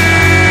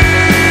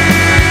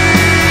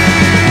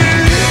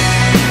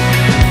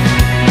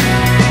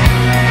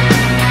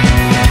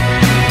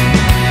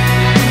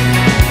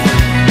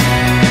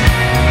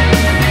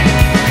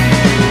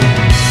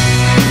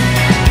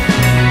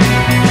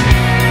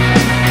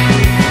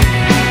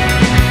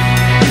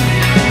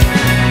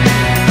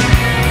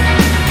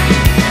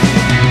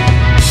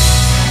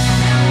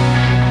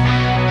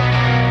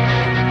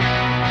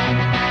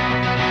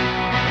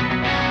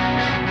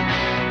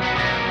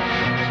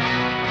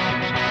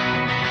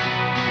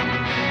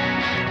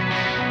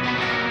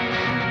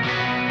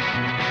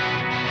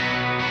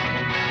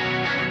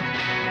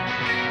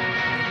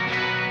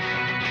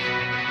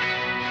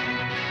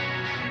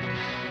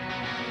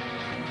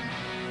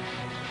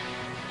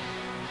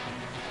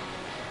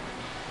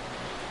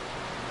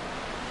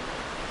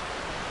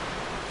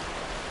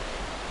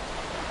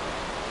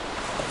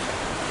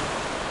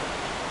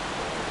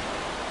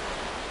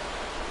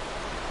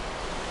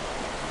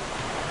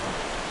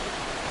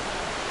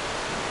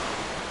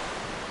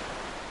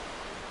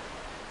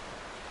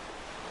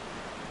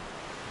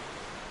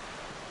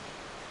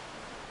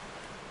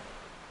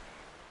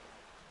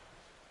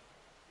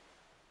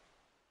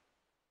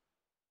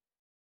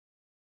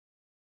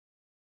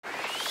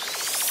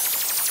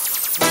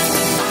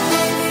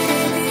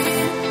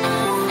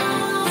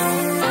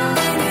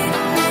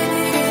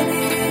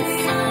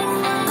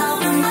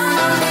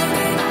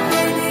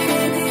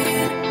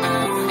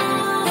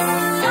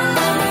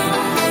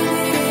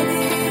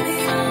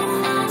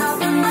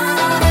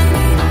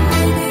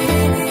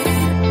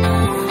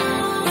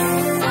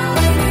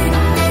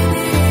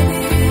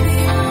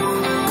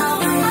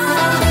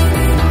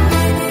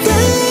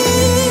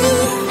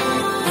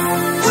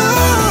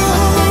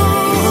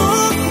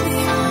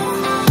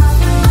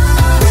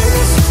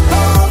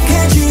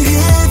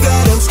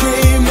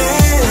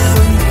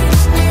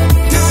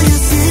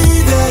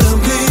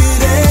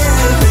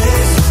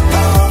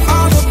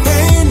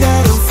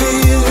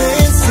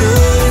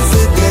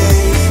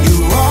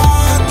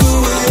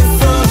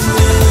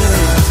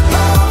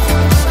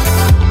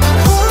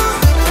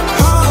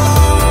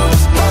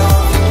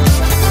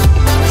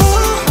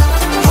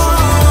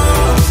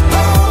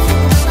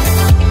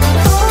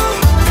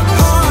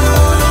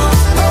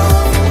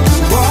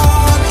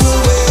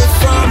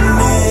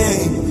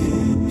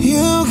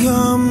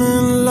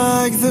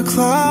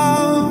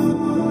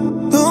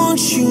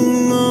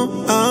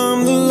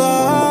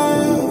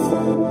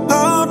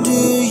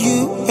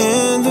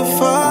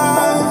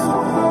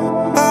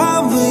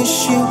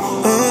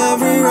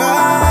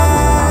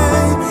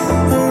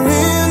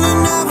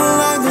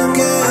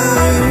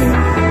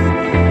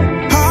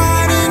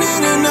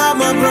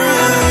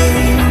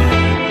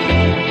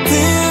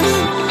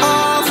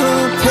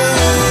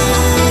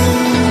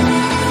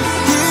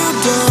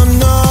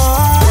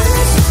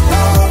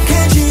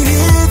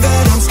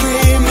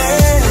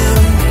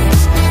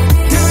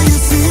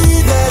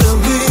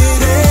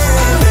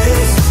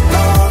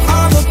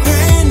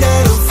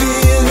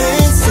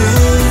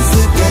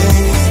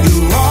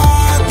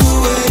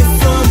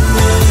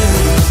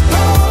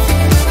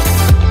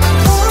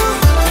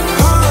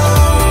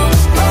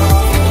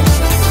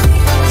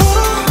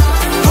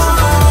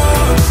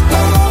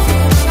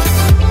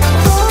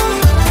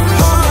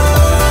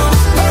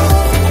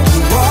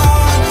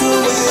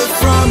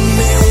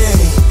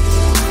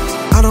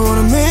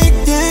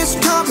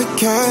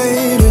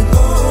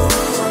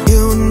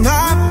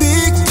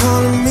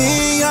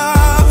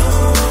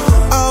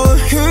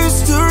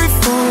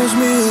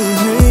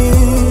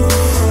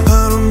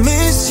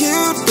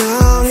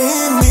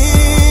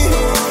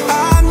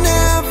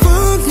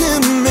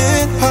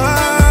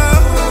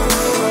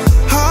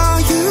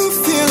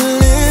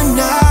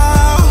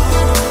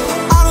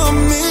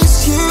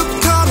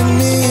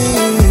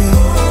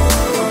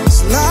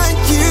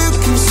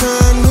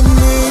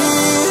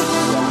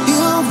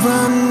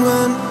 run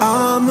when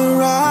I'm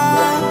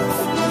around.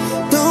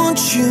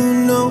 Don't you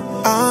know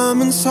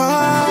I'm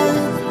inside?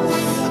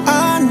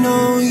 I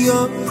know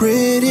your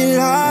pretty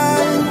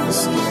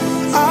lies.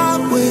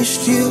 I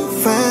wished you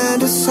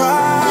fantasize.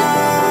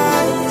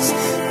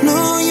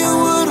 Knew you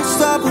wouldn't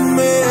stop with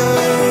me.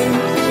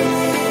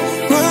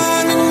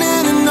 Running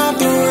in and out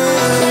the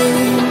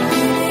rain,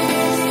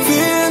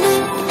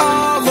 feeling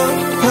all the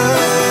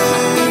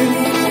pain.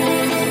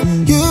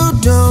 You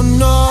don't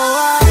know.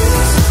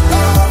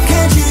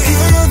 Can't you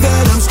hear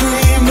that I'm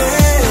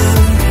screaming?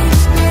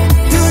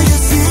 Do you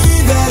see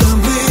that I'm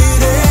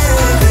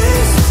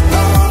bleeding?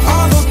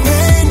 All the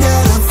pain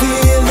that I'm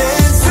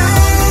feeling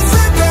since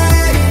the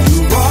day you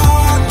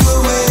walked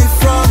away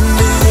from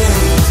me.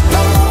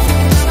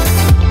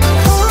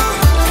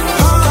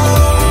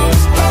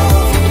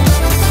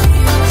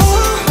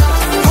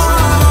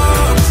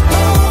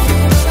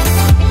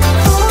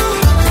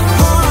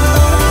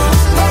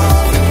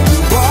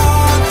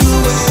 Walked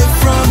away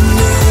from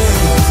me.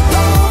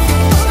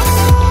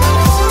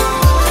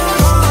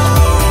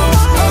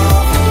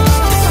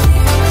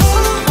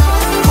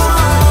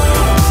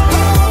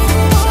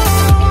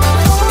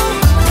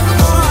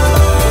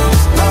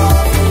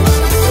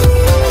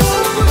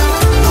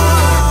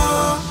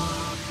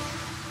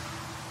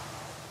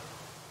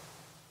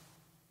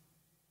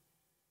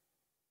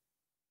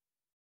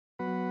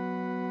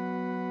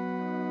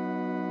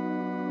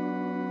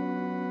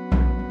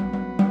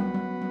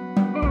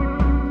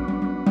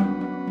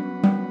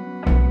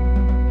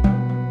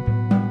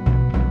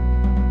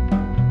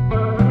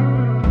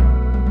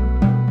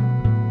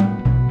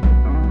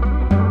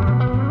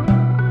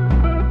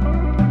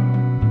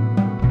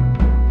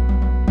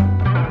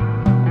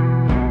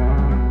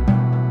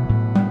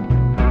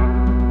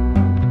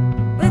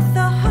 With a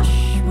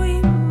hush we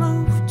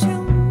move to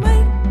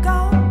make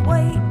our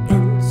way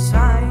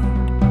inside.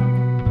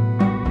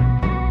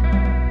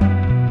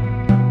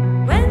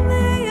 When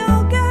they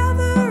all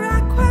gather I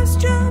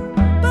question,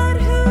 but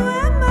who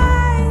am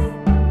I?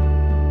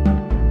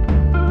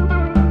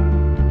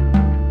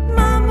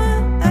 Mama,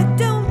 I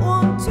don't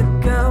want to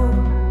go.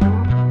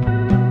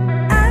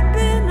 I've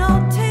been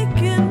all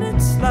taking it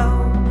slow,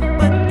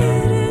 but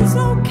it is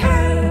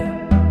okay.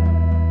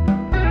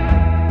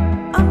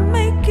 I'm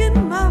making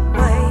my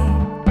way.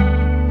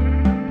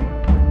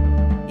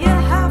 You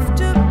have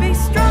to be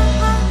strong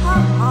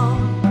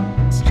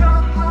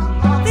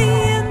the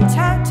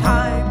entire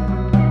time.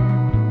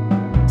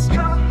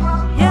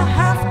 You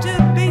have to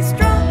be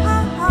strong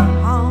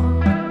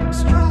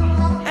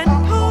and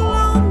pull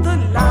on the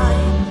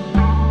line.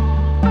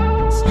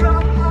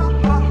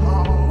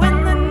 When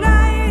the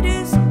light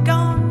is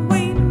gone,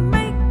 we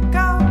make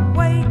our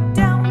way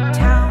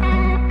downtown.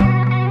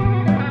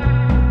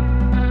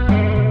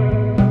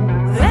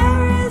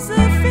 There is a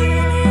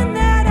feeling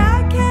that I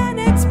can't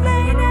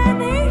explain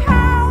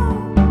anyhow.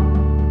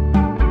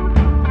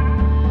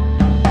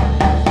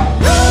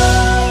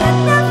 You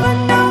never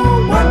know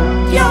what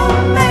you're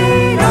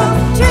made of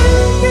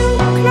till you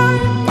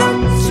climb the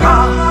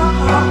strong.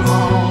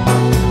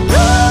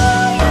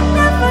 You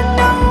never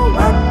know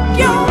what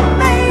you're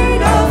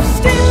made of,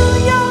 still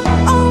you're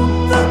on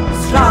the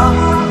strong.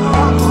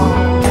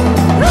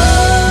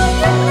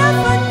 You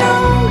never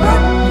know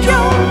what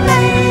you're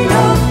made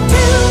of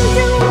till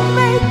you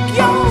make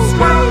your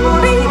way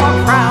be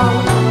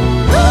proud.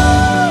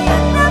 You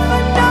never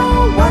know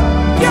what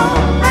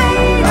you're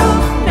made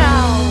of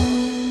now.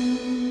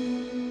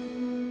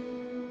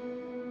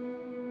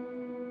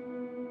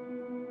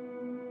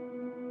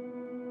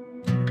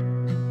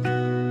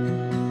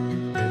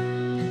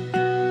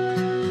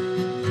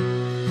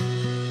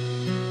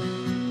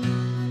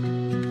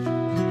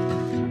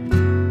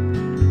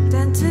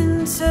 Dance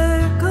in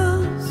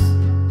circles,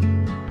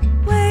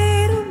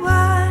 wait a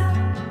while,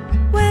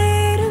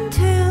 wait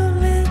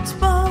until it's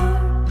born.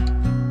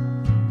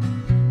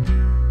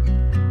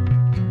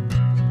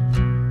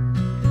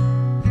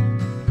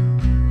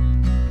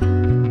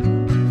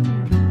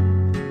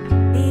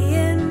 Be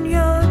in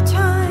your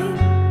time,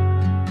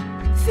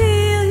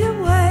 feel your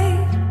way,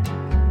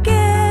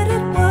 get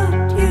it what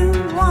you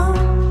want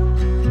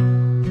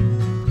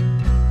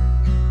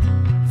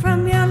from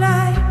your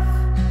life.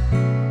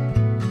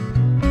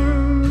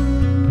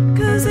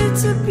 'Cause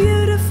it's a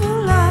beautiful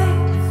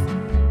life,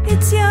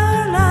 it's your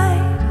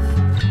life.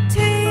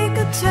 Take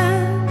a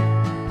turn,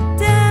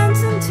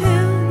 dance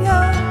until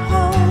you're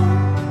whole.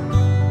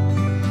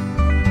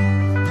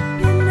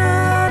 You're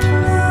not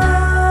alone.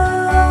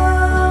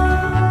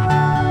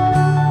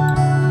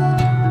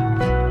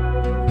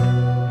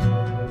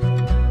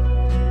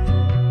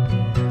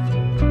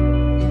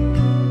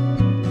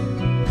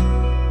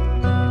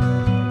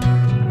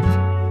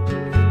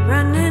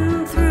 Running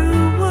through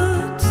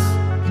woods,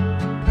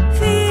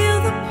 feel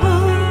the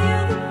pull,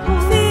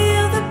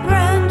 feel the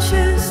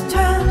branches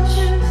touch.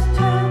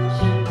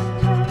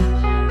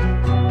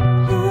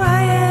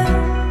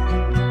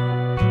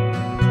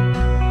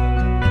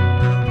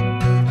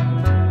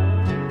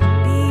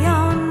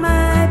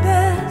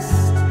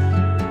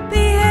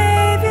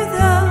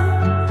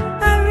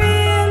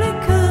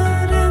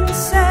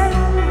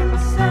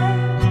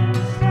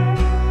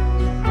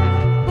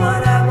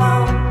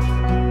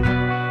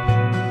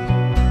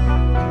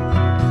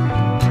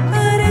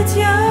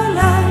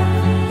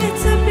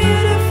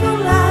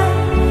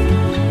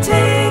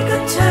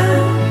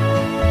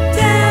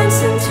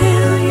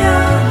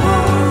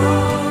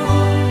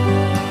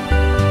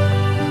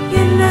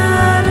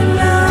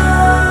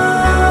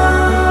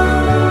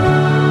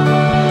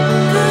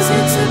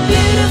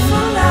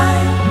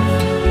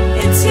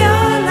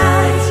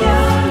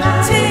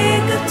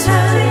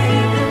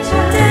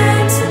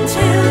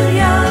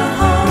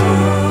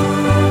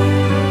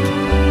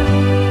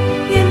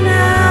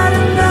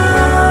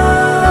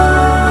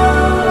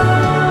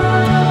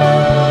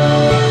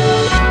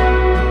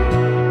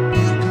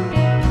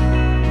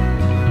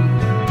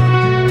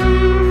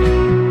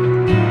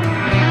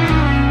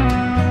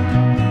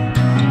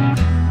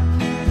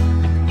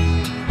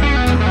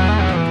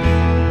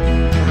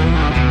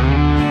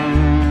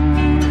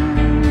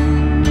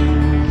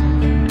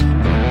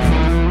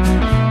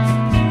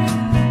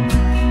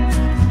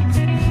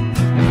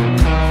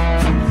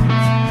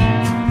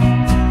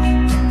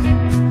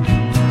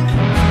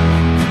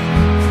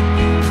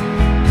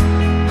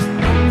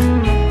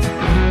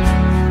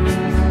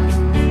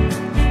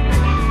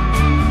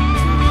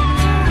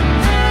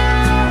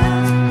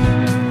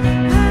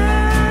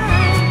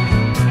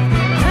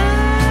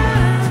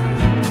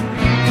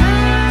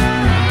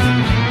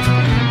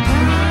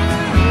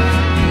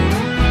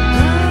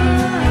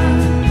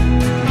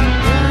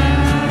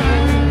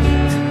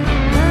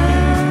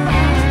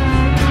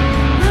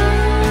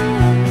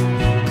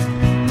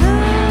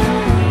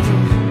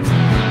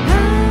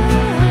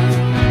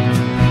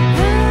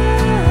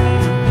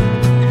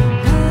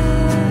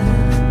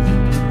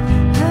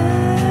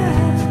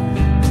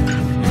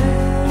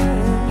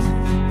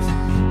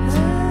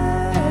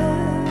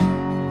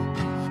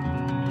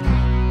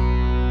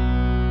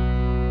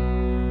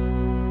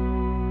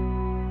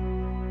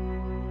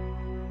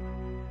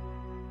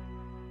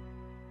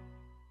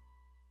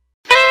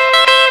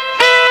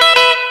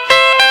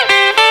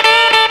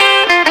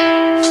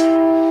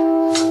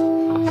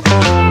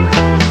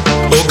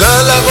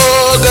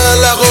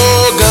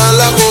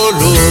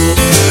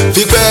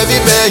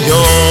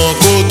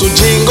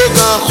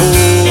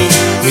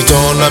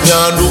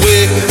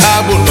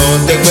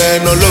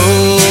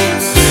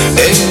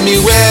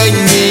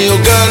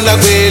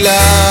 quella.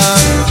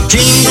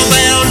 Jingle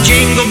bell,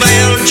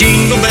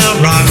 jingle bell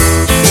rock.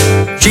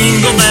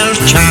 Jingle bells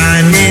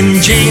chime in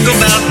Jingle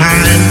Bell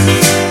Time.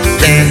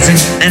 Dancing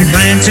and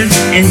prancing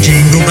in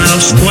Jingle Bell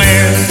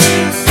Square.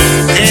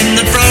 In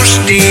the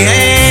frosty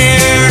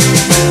air.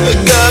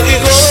 Gagi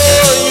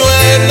goyo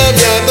e la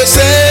vianda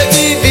se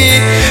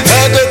vivi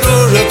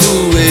adadura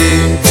tue.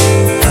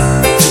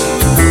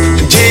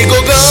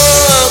 Jigo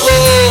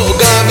gago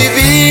ga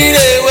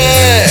vivire we.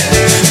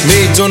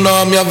 Mi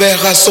torno mia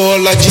verra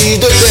sola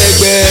gido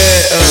tegbe.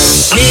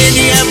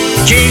 Giddy up,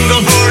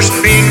 jingle horse,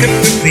 pick up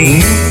the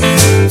beat.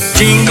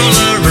 Jingle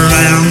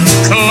around the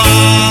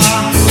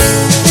clock.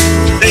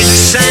 Big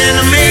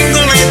Santa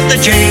mingle at the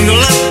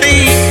jingle up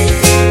beat.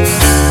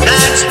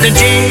 That's the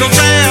Jingle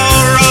Bell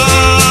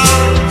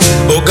Rock.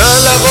 O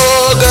gala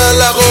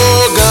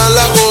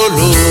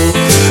lo.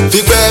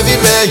 Fique vi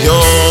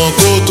meglio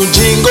con tu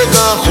jingle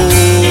gaho.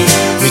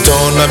 Mi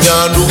torna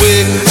mia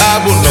nube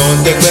abu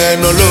non te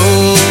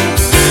lo.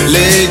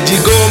 Le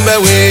jigo me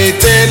we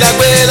te la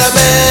quella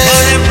me.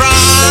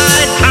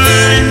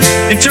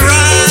 It's the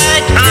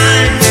right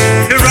time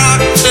to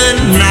rock the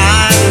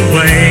night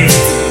away.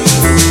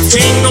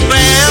 Jingle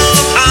bell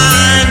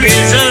time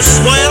is a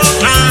swell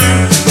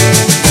time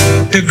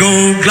to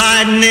go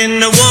gliding in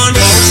the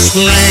one-horse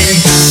sleigh.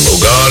 O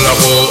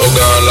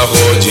gala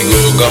ho,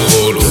 jigo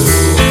gaholo,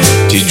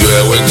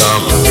 tijwewe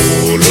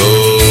gaholo.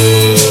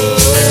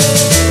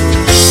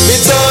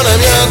 Mitona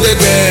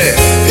miandegbe,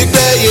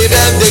 ikbe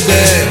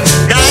yedandegbe.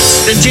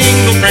 That's the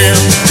jingle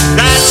bell,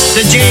 that's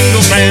the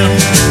jingle bell,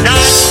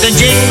 that's the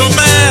Jingle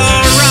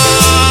Bell Rock.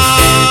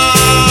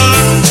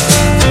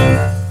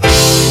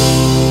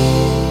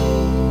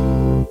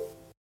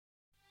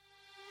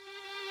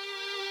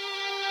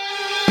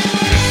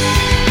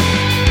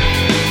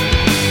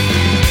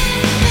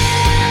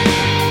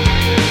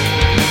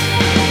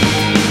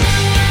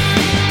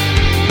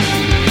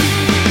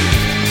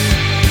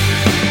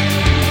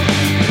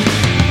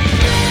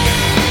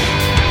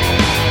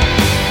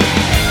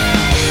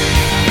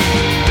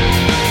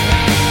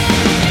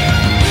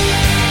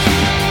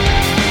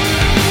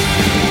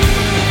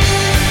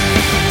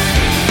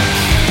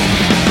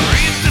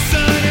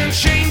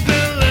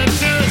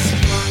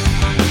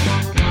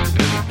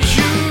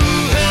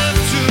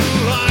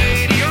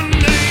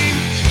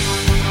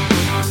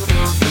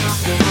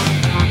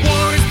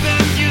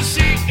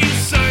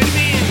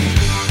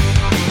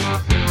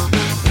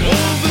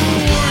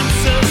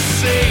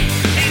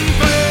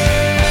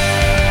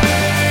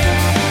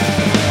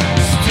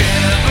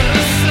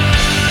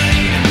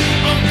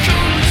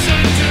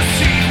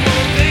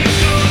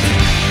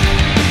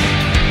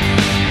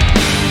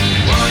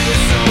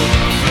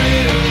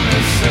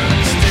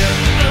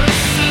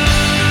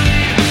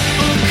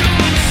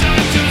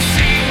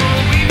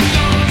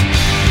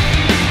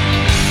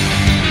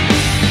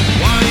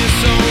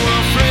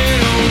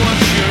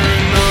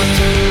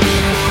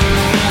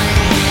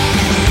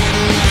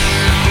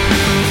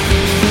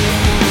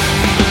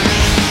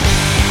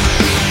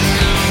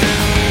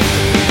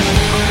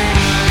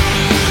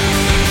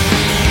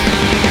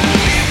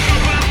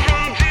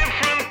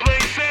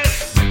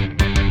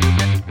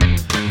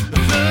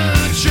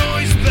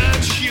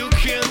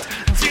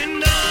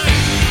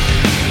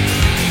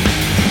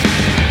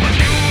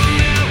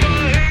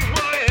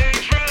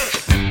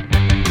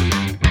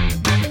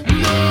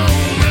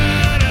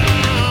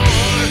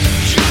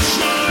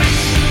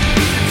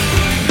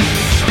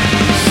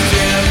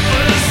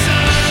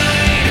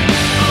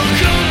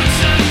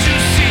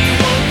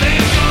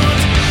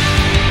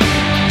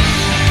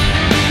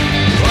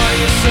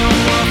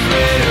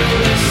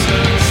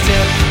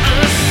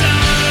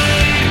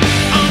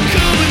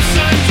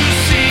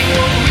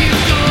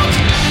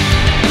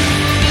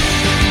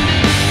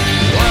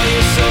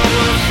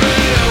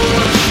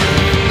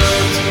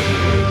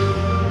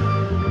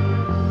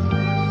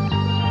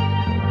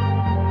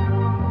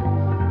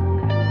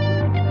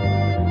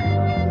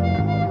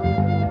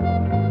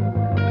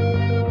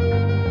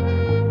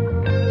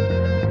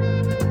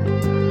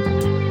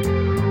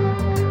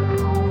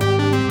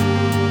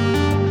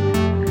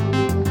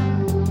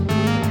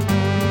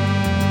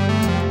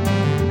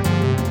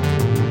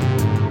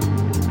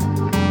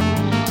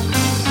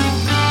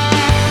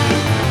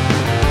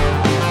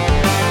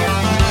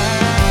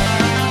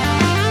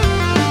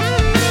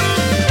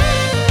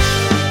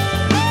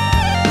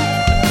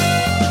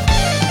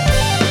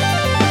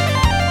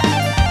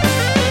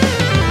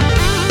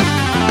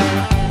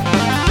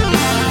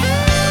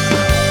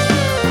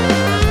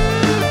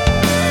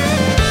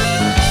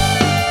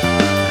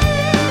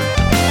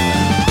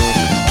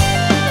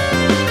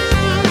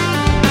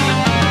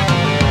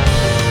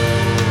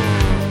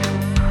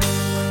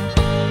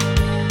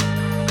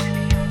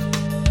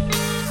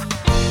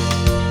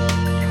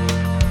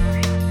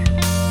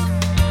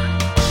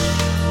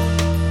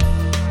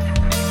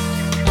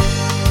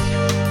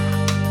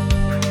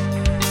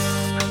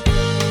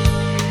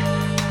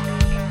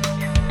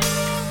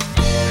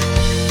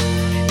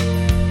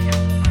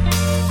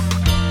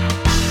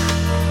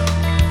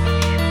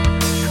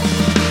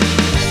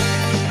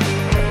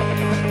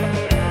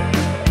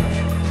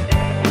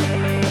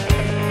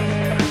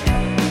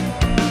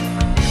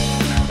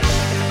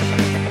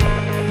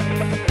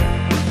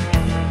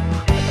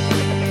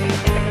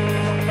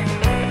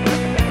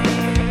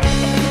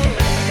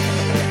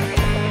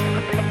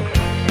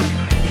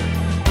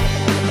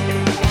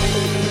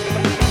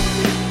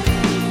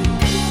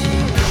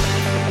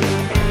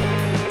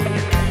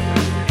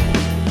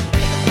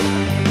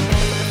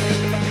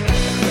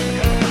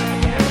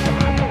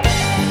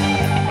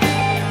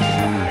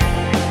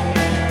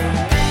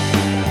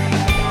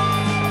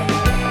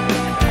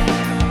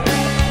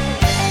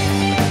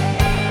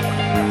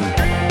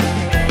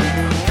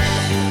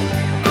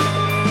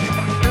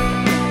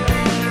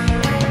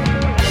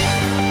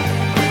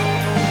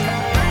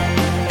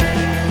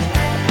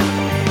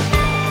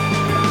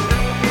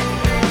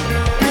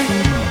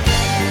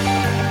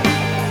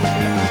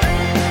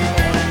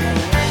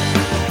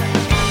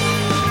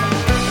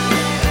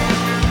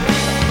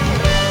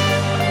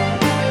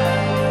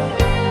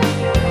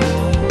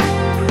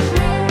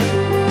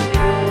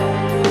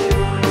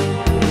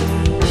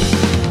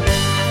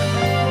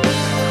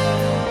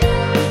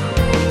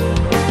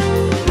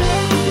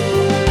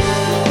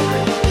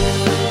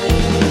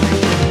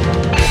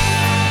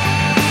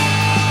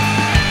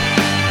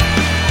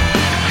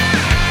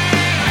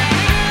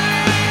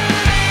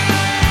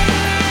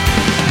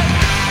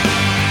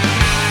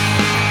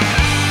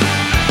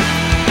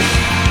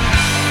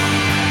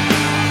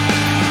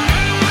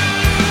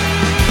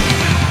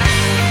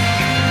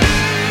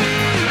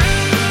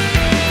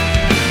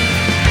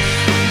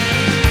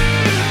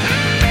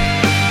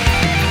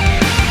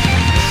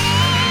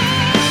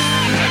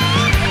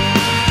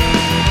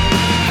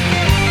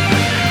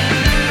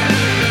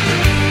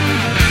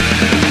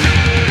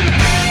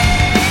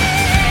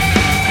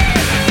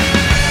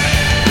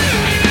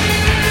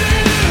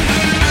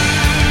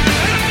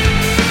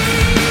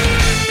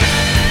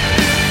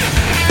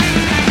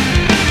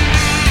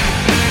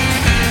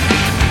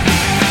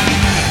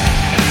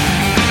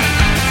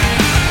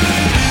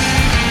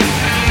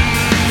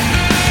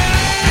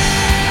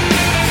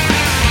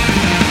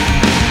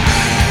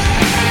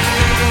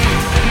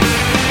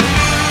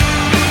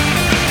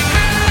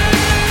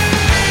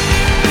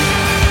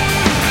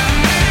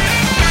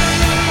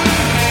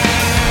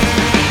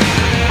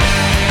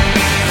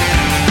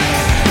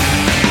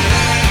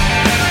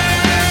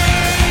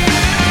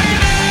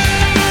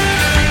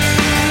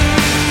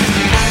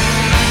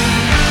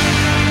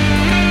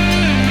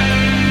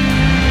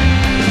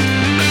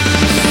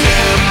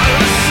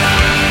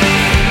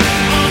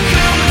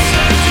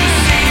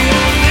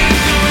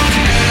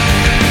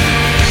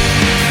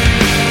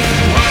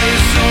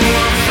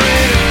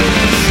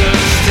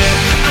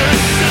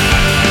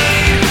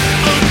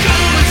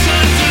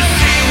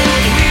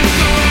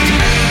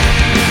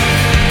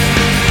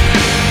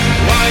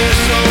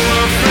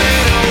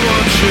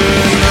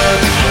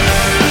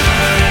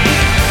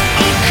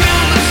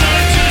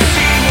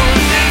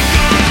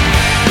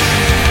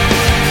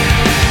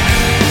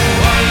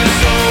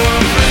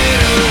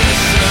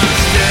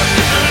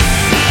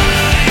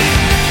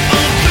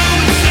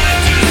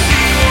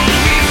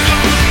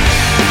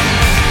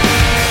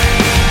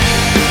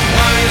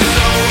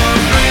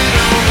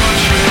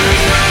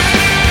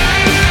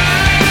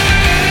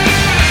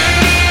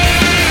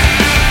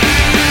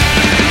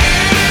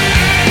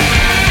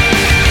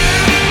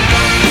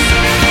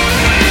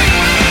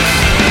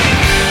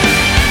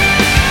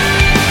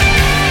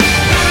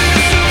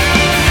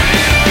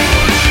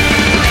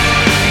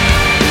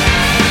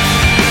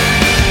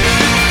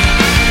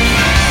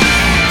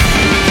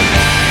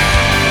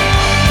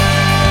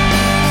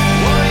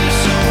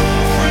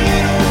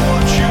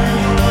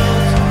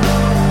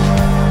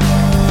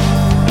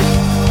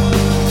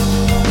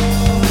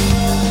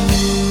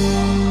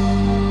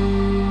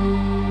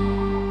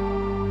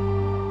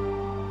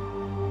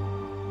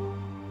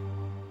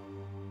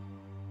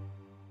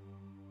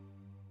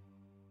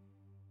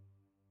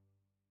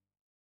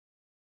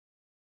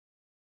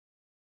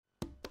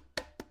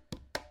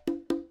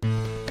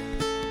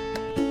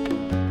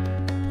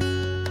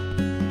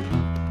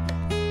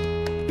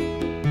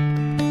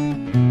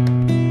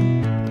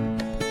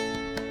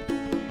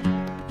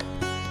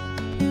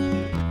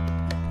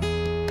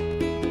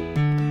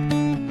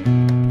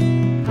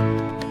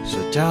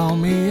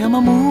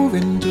 I'm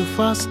moving too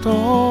fast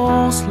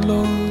or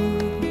slow?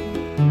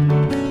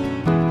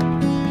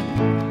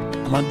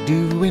 Am I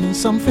doing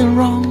something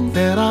wrong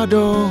that I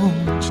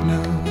don't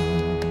know?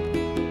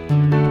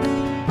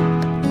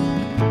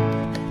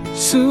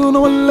 Sooner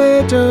or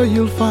later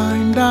you'll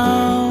find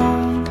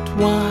out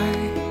why.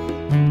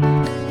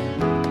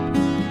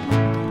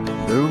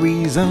 The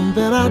reason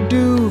that I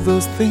do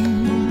those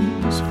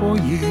things for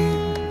you.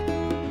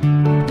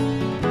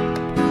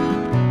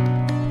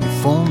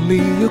 If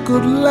only you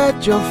could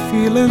let your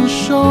feelings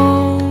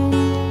show.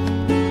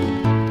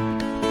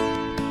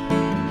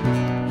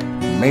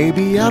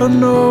 Maybe I don't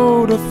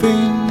know the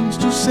things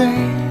to say.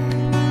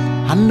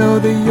 I know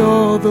that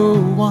you're the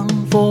one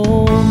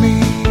for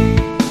me.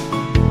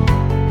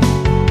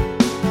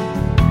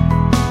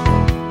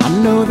 I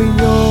know that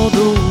you're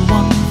the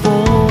one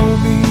for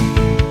me.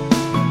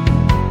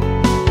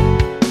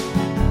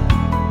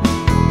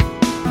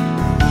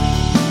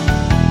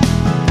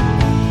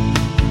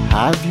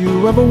 Have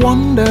you ever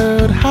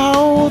wondered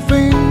how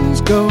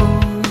things go?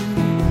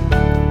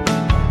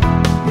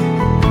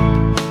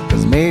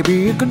 'Cause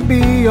maybe it could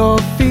be your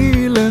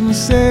feeling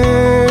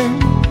same.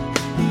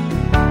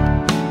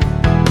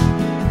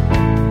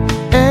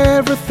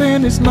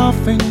 Everything is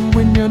nothing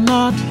when you're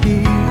not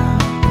here.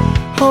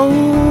 Oh,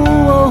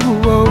 oh,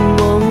 oh,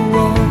 oh,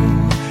 oh.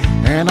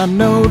 And I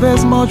know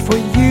there's much for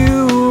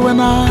you and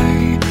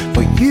I,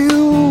 for you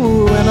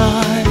and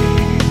I.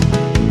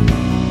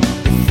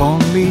 If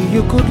only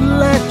you could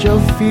let your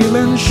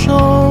feelings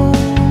show.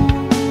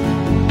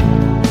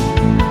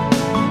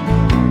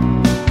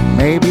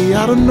 Maybe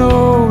I don't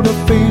know the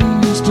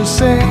things to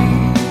say.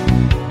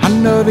 I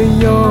know that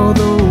you're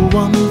the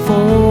one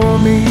for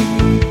me.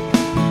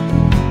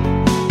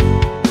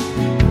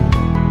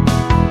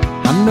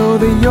 I know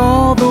that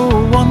you're the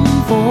one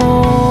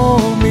for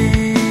me.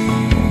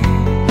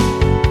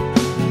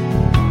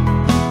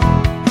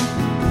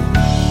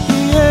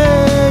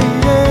 Yeah,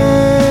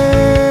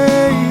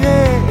 yeah,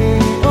 yeah.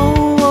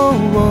 Oh,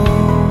 oh, oh.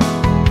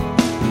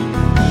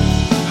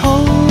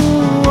 Oh,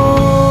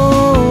 oh,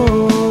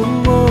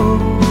 oh,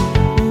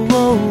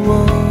 oh,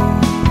 oh.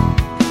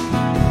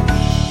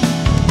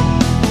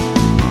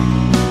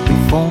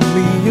 If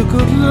only you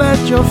could let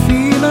your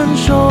feelings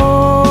show.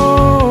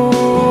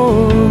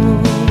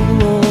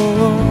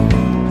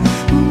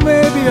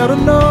 I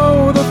don't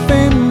know the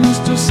things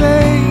to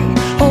say.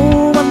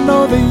 Oh, I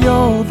know that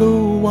you're the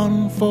one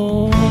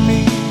for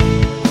me.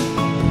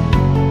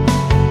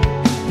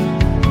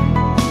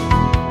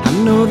 I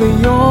know that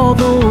you're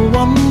the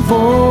one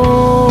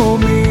for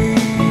me.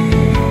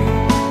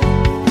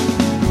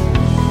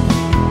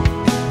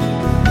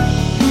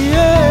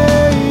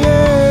 Yeah,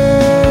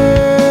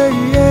 yeah,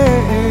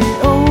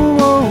 yeah.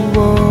 Oh, oh,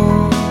 oh.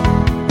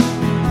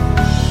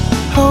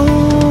 Oh.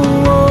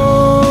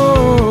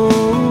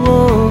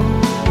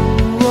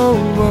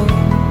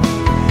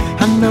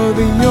 I know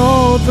that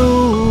you're the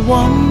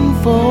one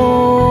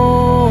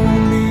for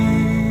me.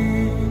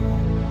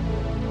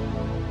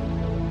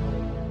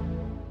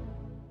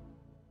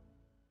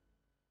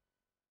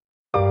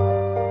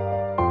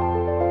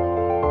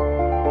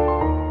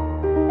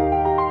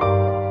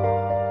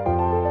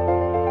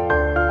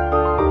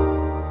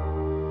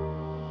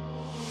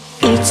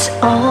 It's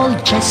all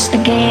just a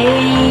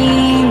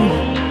game.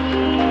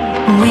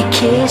 We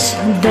kiss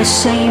the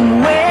same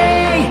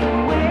way.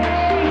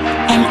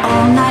 And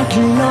all night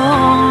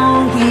long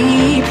we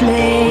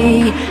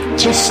play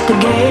just a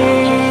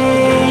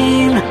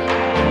game.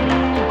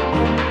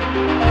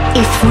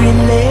 If we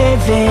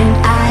live in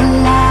our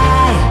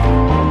life,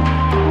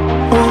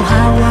 oh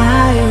how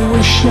I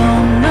wish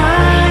you're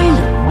mine.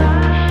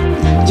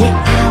 Yeah,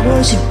 I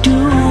was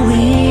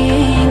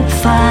doing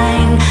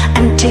fine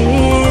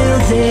until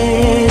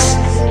this.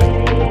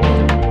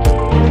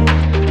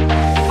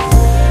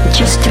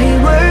 Just 3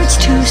 words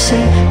to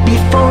say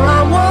before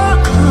I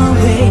walk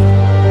away.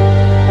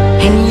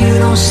 And you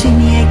don't see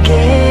me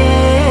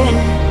again.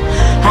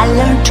 I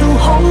learned to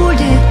hold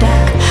it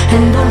back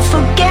and don't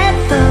forget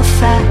the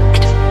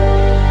fact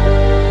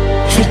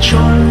that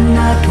you're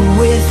not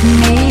with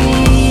me.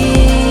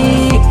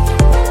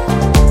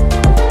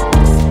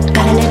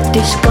 Gotta let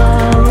this go.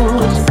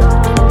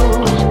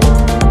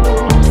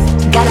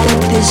 Gotta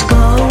let this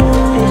go.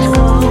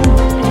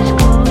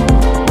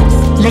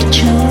 Let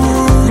you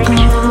go.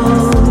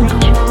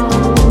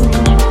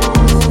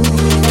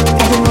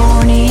 Every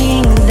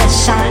morning the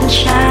sun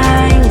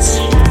shines.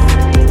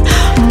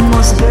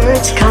 Most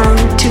birds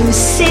come to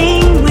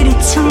sing with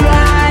its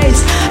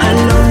rise. A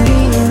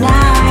lonely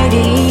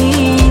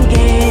nightingale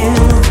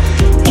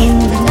in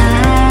the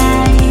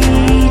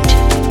night.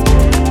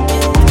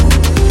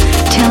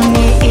 Tell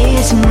me,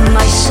 is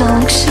my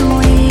song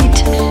sweet?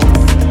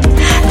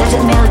 Does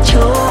it melt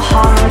your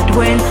heart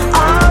when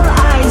our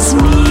eyes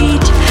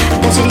meet?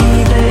 Does it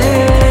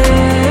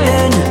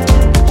even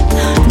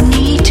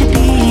need to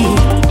be?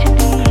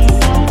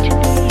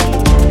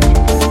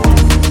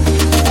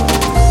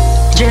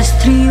 Just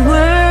 3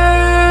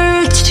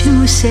 words to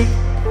say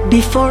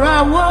before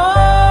I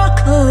walk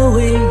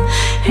away,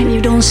 and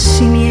you don't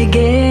see me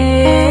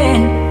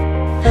again.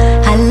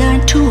 I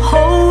learned to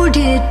hold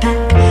it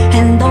back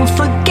and don't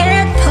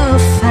forget the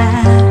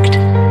fact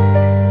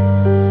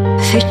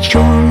that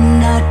you're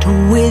not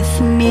with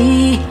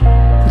me.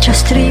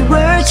 Just 3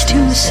 words to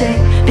say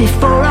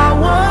before I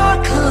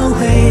walk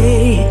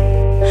away,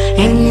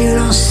 and you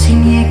don't see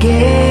me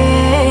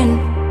again.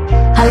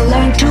 I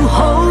learned to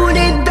hold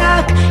it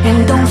back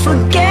and don't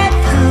forget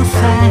the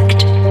fact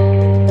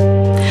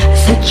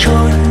that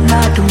you're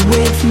not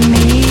with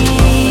me.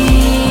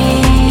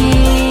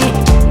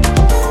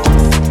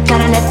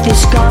 Gotta let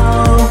this go.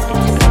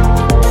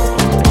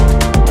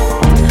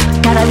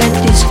 Gotta let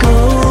this go.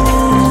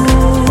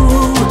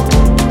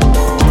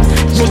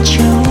 Let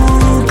you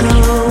go.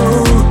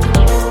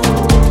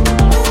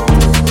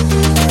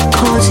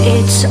 'Cause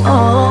it's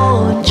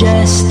all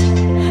just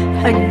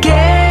a game.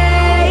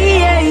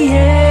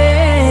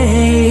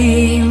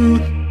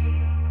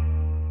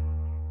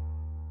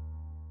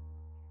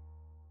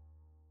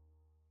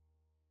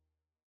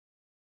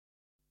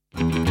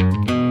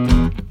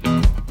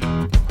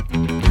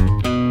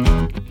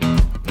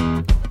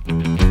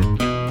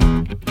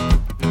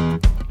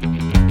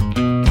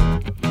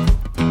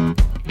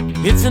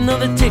 It's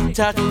another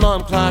tick-tock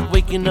alarm clock,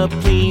 waking up,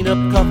 clean up,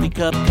 coffee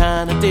cup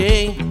kind of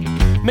day.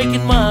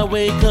 Making my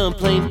way,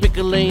 complain, pick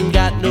a lane,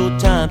 got no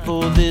time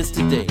for this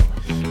today.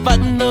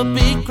 Fighting the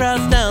big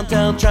crowds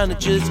downtown, trying to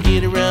just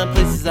get around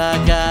places I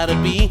gotta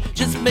be.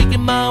 Just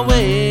making my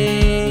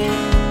way.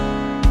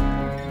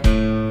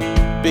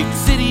 Big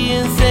city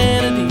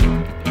insanity.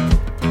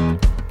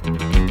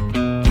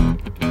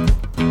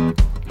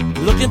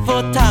 Looking for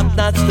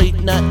top-notch,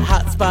 late-night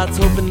hot spots,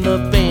 hoping the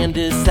band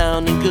is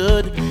sounding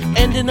good.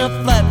 Ending up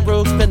flat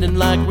broke, spending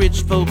like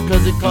rich folk,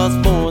 'cause it costs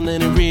more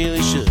than it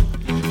really should.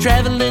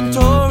 Traveling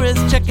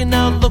tourists, checking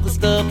out local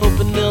stuff,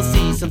 hoping they'll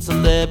see some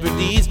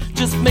celebrities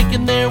just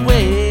making their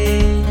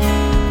way.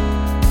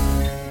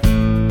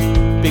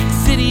 Big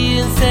city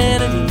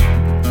insanity.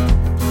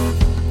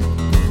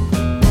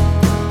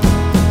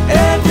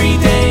 Every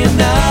day and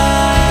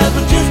night,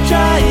 we're just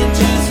trying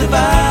to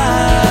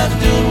survive,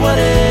 doing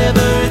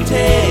whatever it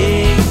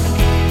takes.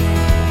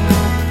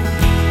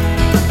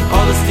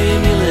 All the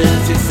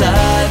stimulants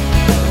excite,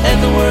 and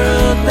the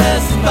world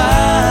passes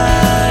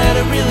by at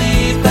a really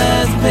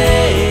fast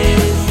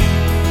pace.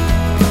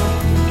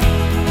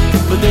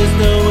 But there's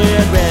nowhere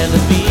I'd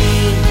rather be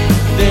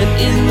than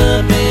in the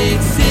big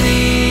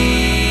city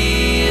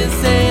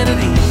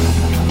insanity.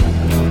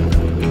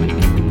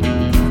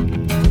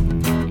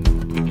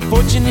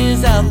 Fortune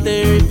is out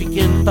there if you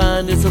can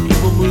find it, so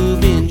people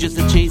move in just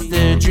to chase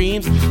their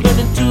dreams,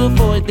 learning to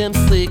avoid them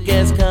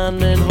slick-ass con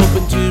men,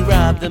 hoping to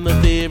rob them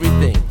of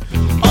everything.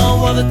 All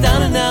while the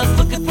down and outs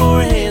looking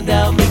for a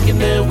handout, making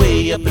their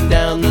way up and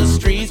down the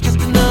streets. Just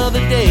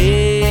another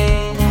day.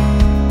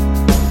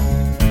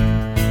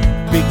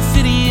 Big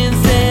city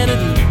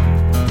insanity.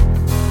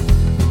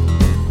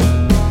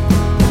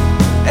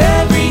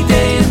 Every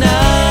day and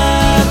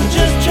night, we're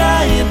just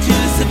trying to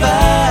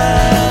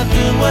survive,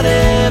 doing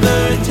whatever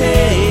it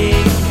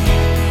takes.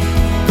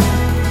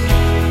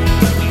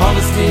 All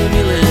the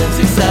stimulants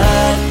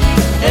excite,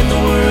 and the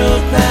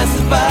world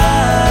passes by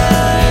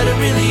at a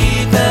really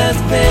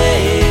fast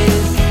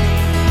pace.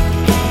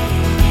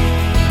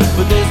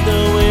 But there's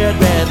nowhere I'd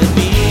rather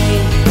be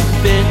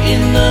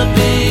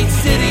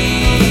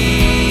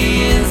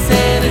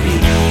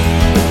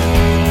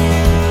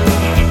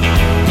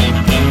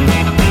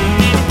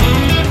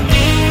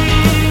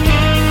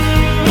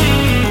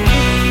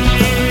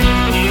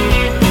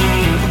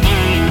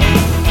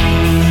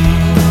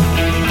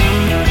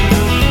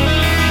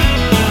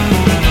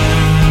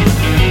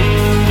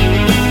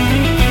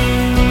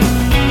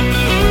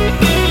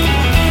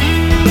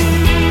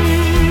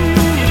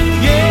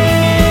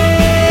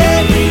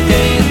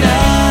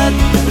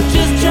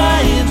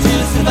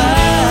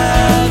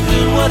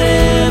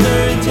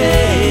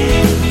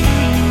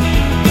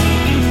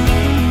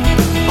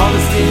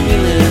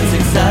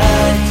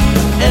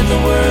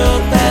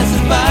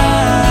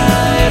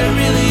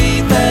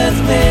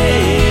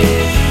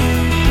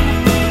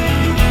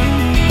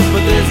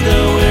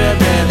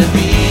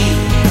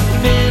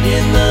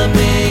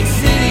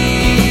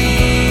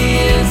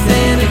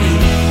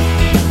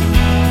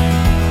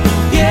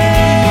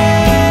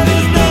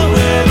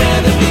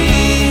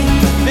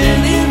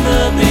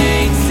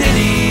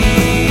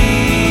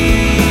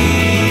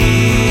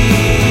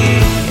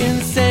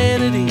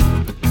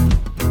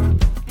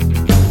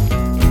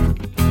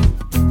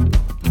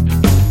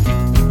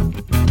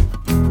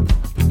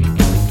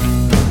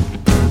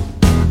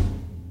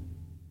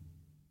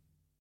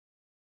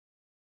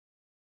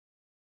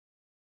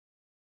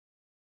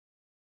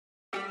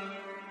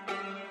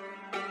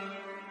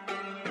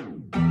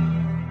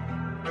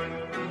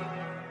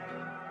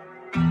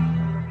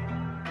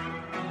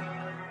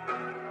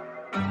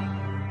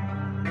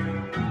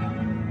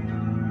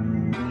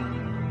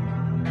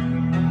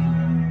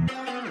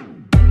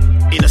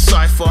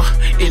cipher,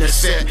 in a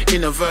set,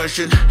 in a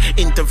version,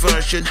 in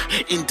diversion,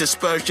 in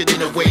dispersion, in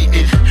a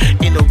waiting,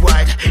 in a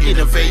ride,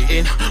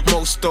 innovating.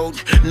 Most don't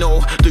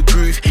know the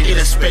groove, in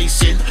a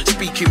spacing.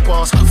 Speaking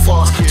bars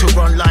fast, to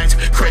run lines,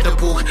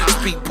 credible.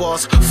 Speak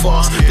bars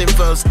fast, then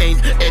verbs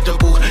ain't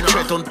edible.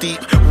 Tread on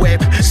deep web,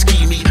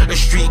 schemy, a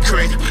street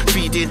cred.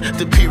 Feeding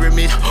the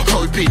pyramid,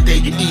 hoping they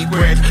eat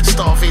bread.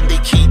 Starving, they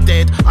keep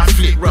dead. I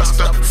flick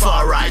rust up,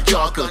 far right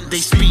jargon, they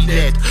speak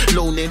dead.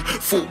 Loaning,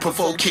 thought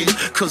provoking,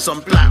 cause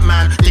I'm black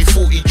man, they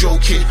thought he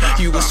joking.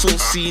 You were so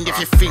seen if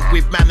you think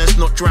with manners,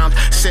 not drowned,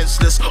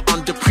 senseless,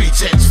 under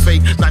pretense.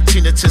 Fake like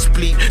tinnitus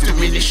bleed,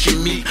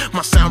 diminishing me.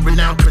 My sound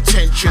renowned,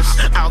 pretentious.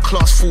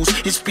 Outclass fools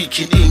in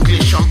speaking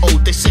English. I'm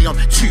old, they say I'm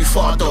too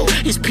far though.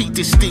 It's peak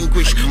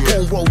distinguished.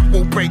 Bone road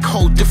will break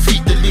hold,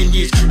 defeat the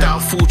lineage. Thou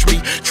forged me,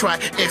 try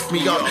F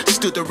me up.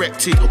 Stood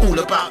erected, all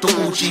about the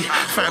orgy.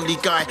 Family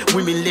guy,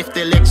 women lift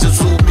their legs,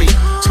 absorb me.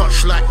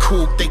 Touch like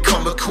cork, they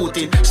come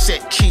according.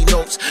 Set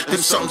keynotes, them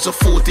sums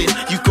affording.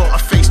 You got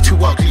a face too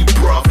ugly,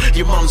 bruv.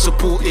 Your mum's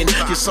aborting.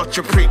 You're such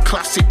a prick,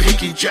 classic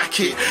picking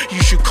jacket.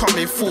 You should come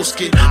in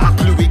foreskin. I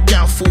blew it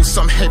down full,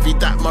 some heavy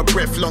that my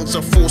breath, lungs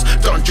are forced.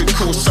 Dungeon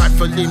call,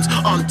 cipher limbs,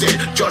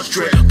 undead, judge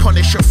dread.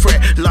 Punish a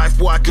threat, live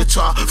wire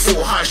guitar,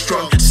 full high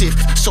strung.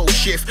 Sift, soul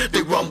shift,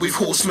 they run with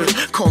horsemen.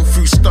 Kung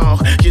Fu style,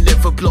 you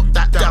never block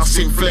that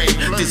dousing flame.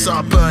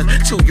 Desire burn,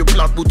 till your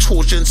blood will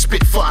torsion.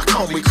 Spitfire,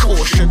 come with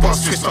caution.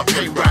 Bust twist up,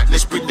 pay right,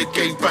 let's bring the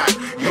game back.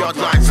 Yard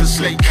lines and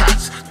slay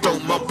cats,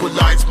 don't mumble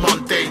lines,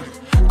 mundane.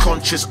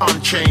 Conscious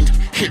unchained,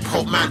 hip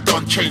hop man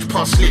done change.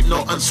 Past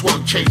Slipknot and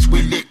Swamp Change,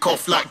 we lick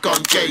off like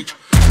gun gauge.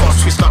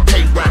 Bust twist up,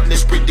 pay right,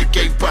 let's bring the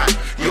game back.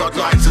 Yard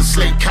lines and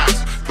slay cats,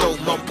 don't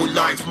mumble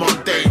lines,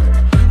 mundane.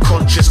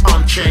 Conscious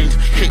unchained,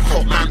 hip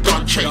hop man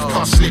done change.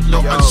 Past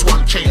Slipknot and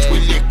Swamp Change, we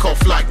lick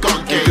off like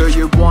gun gauge. Do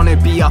you wanna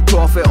be a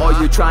prophet or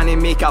you trying to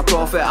make a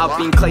profit? I've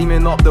been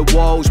climbing up the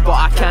walls but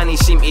I can't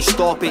seem to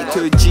stop it.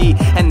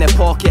 2G in the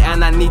pocket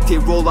and I need to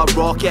roll a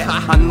rocket.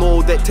 I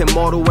know that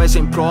tomorrow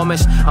isn't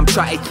promised, I'm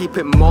trying to keep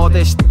it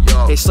modest.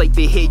 It's like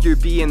they hate you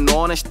being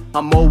honest.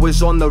 I'm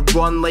always on the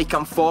run like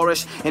I'm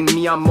Forrest. And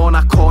me, I'm on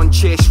a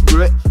conscious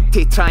route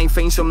to try and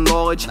find some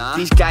knowledge.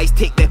 These guys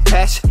take the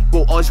piss,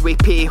 but us we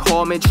pay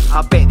homage.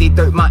 I bet they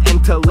doubt my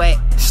intellect.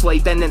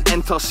 Slide in and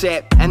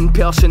intercept. In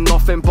person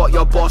nothing but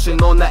your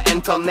bossing on the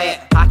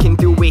internet. I can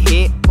deal with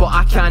hate, but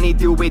I can't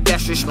deal with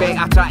disrespect.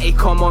 I try to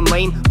come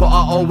online, but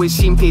I always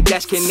seem to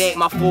disconnect.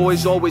 My flow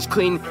is always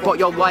clean, but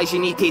your lies you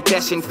need to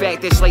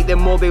disinfect. It's like the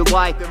more they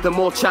lie, the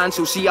more chance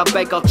you'll see a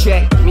bigger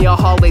check. Me a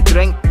hardly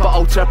drink, but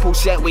I'll triple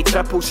set with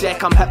triple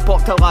sec. I'm hip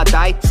hop till I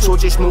die, so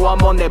just know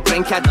I'm on the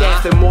brink of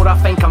death. The more I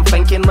think I'm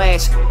thinking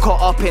less,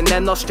 caught up in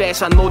inner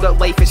stress. I know that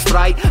life is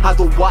fried, I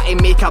don't want to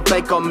make a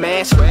bigger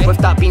mess. With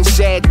that being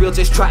said, we'll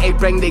just try to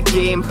bring the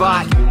game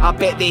back. I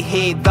bet they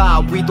hate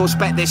that, we don't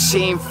spit the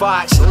same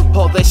facts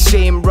or the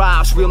same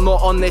raps, we're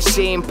not on the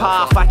same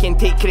path. I can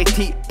take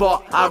critique,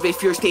 but I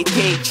refuse to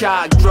take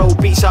chat. Drill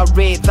beats, I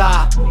rate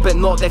that, but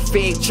not the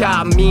fake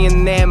chat. Me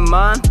and them,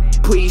 man,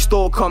 please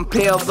don't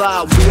compare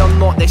that. We are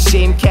not the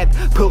same kid,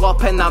 pull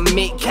up and I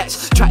make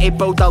kits. Try to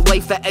build a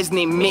life that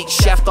isn't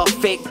makeshift or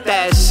fake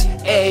this.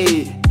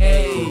 Ayy,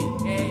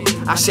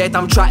 I said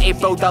I'm trying to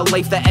build a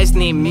life that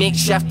isn't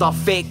makeshift or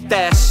fake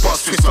this.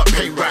 Bust twist up,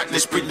 pay right,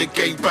 let's bring the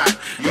game back.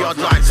 Yard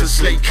lines and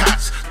slay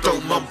cats,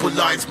 don't mumble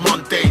lines,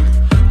 mundane.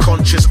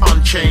 Conscious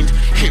unchained,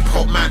 hip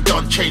hop man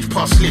done change.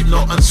 Past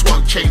Slipknot and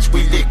Swamp Change,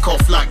 we lick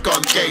off like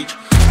gun gauge.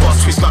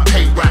 Bust twist like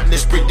pay right,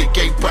 let's bring the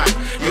game back.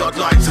 Yard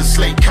lines and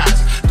slay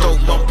cats,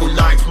 don't mumble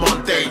lines,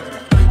 mundane.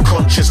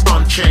 Conscious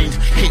unchained,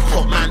 hip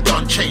hop man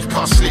done change.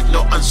 Past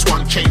Slipknot and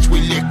Swamp Change,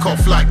 we lick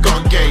off like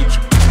gun gauge.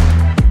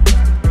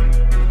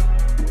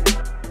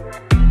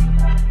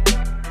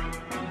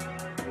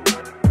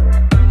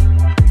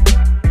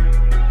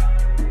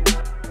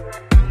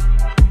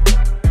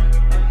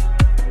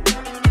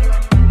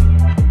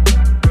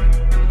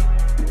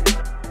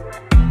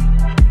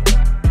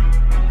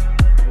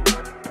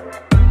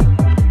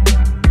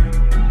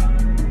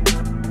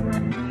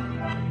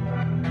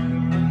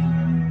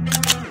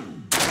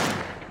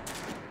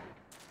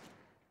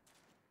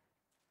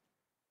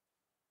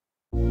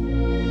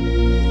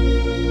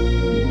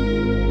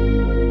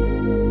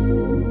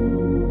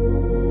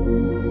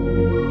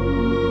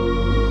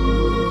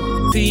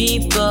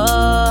 People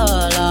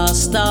are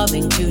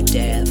starving to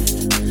death.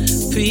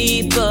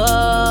 People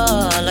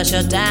are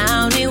shut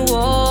down in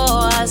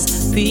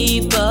wars.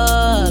 People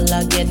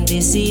are getting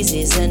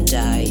diseases and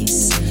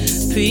dies.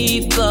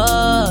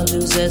 People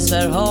loses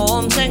their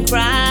homes and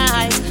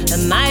cries.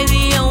 Am I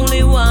the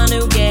only one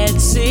who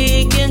gets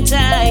sick and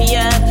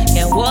tired?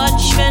 Can't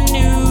watch the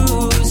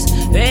news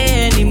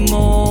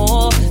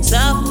anymore.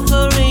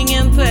 Suffering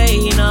and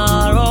pain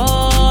are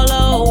all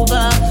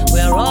over.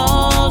 We're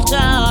all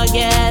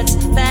targets,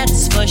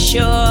 that's for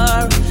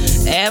sure.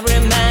 Every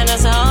man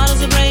has a heart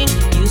as a brain.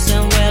 Use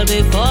them well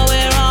before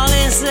we're all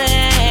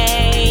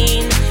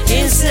insane.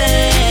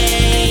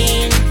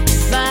 Insane.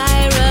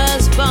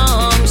 Virus,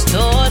 bombs,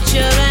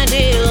 torture and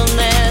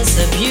illness,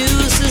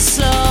 abuse,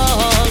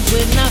 assault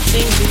with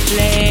nothing to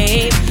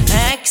claim.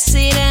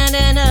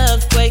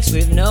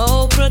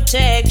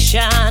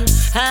 protection.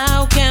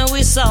 How can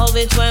we solve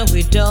it when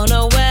we don't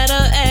know where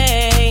to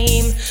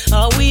aim?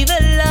 Are we the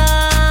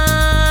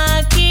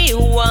lucky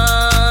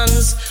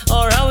ones,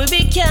 or are we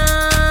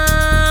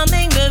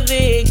becoming the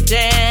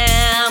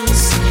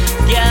victims?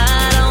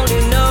 God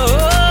only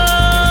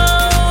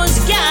knows,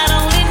 God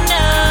only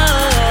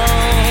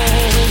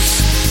knows.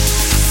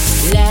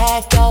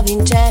 Lack of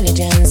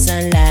intelligence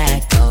and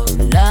lack of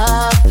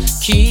love,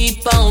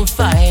 keep on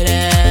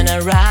fighting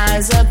and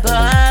rise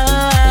above.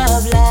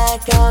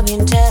 Lack of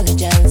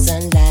intelligence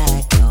and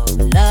lack of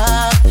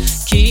love,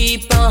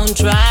 keep on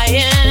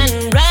trying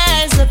and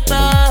rise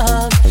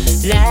above.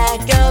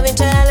 Lack of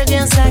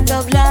intelligence, lack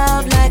of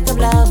love, lack of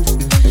love.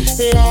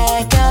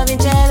 Lack of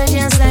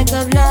intelligence, lack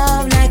of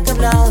love, lack of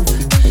love.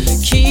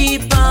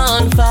 Keep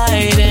on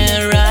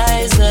fighting,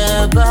 rise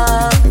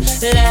above.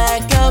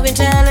 Lack of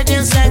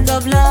intelligence, lack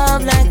of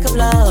love, lack of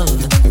love.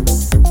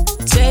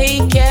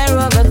 Take care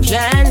of the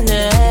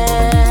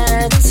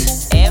planet.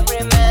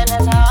 Every man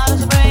has heart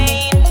as a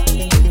brain.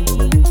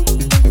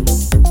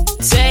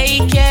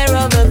 Take care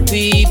of the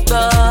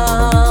people.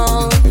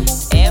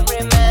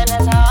 Every man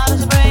has heart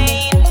as a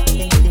brain.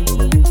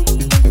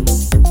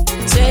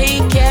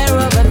 Take care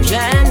of the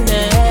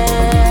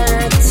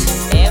planet.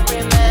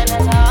 Every man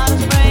has heart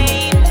as a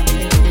brain.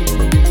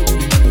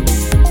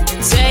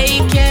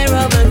 Take care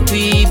of the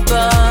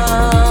people.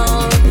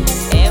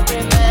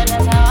 Every man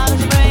has heart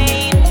as a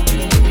brain.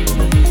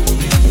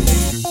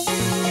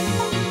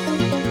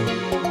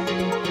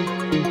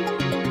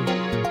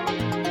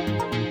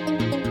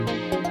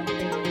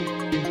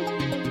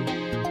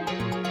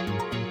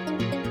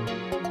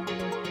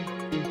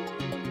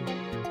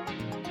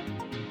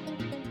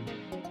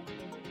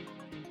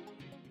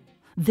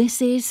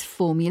 This is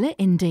Formula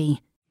Indie.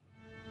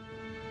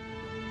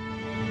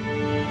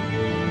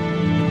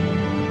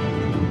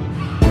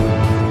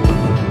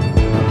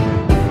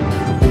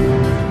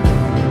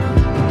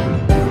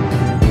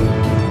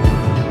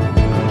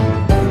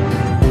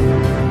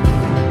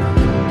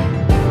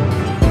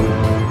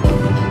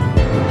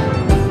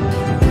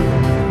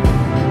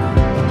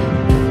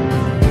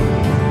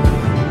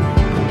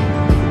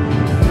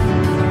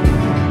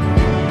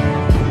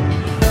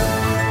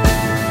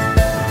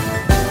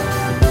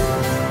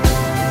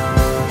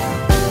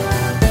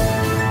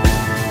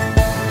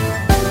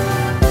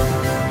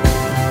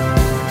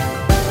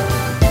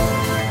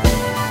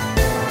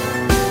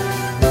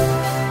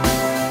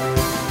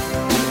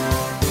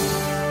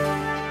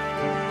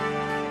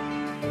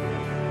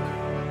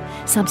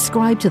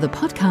 Subscribe to the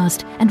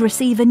podcast and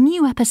receive a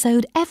new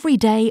episode every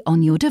day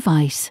on your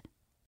device.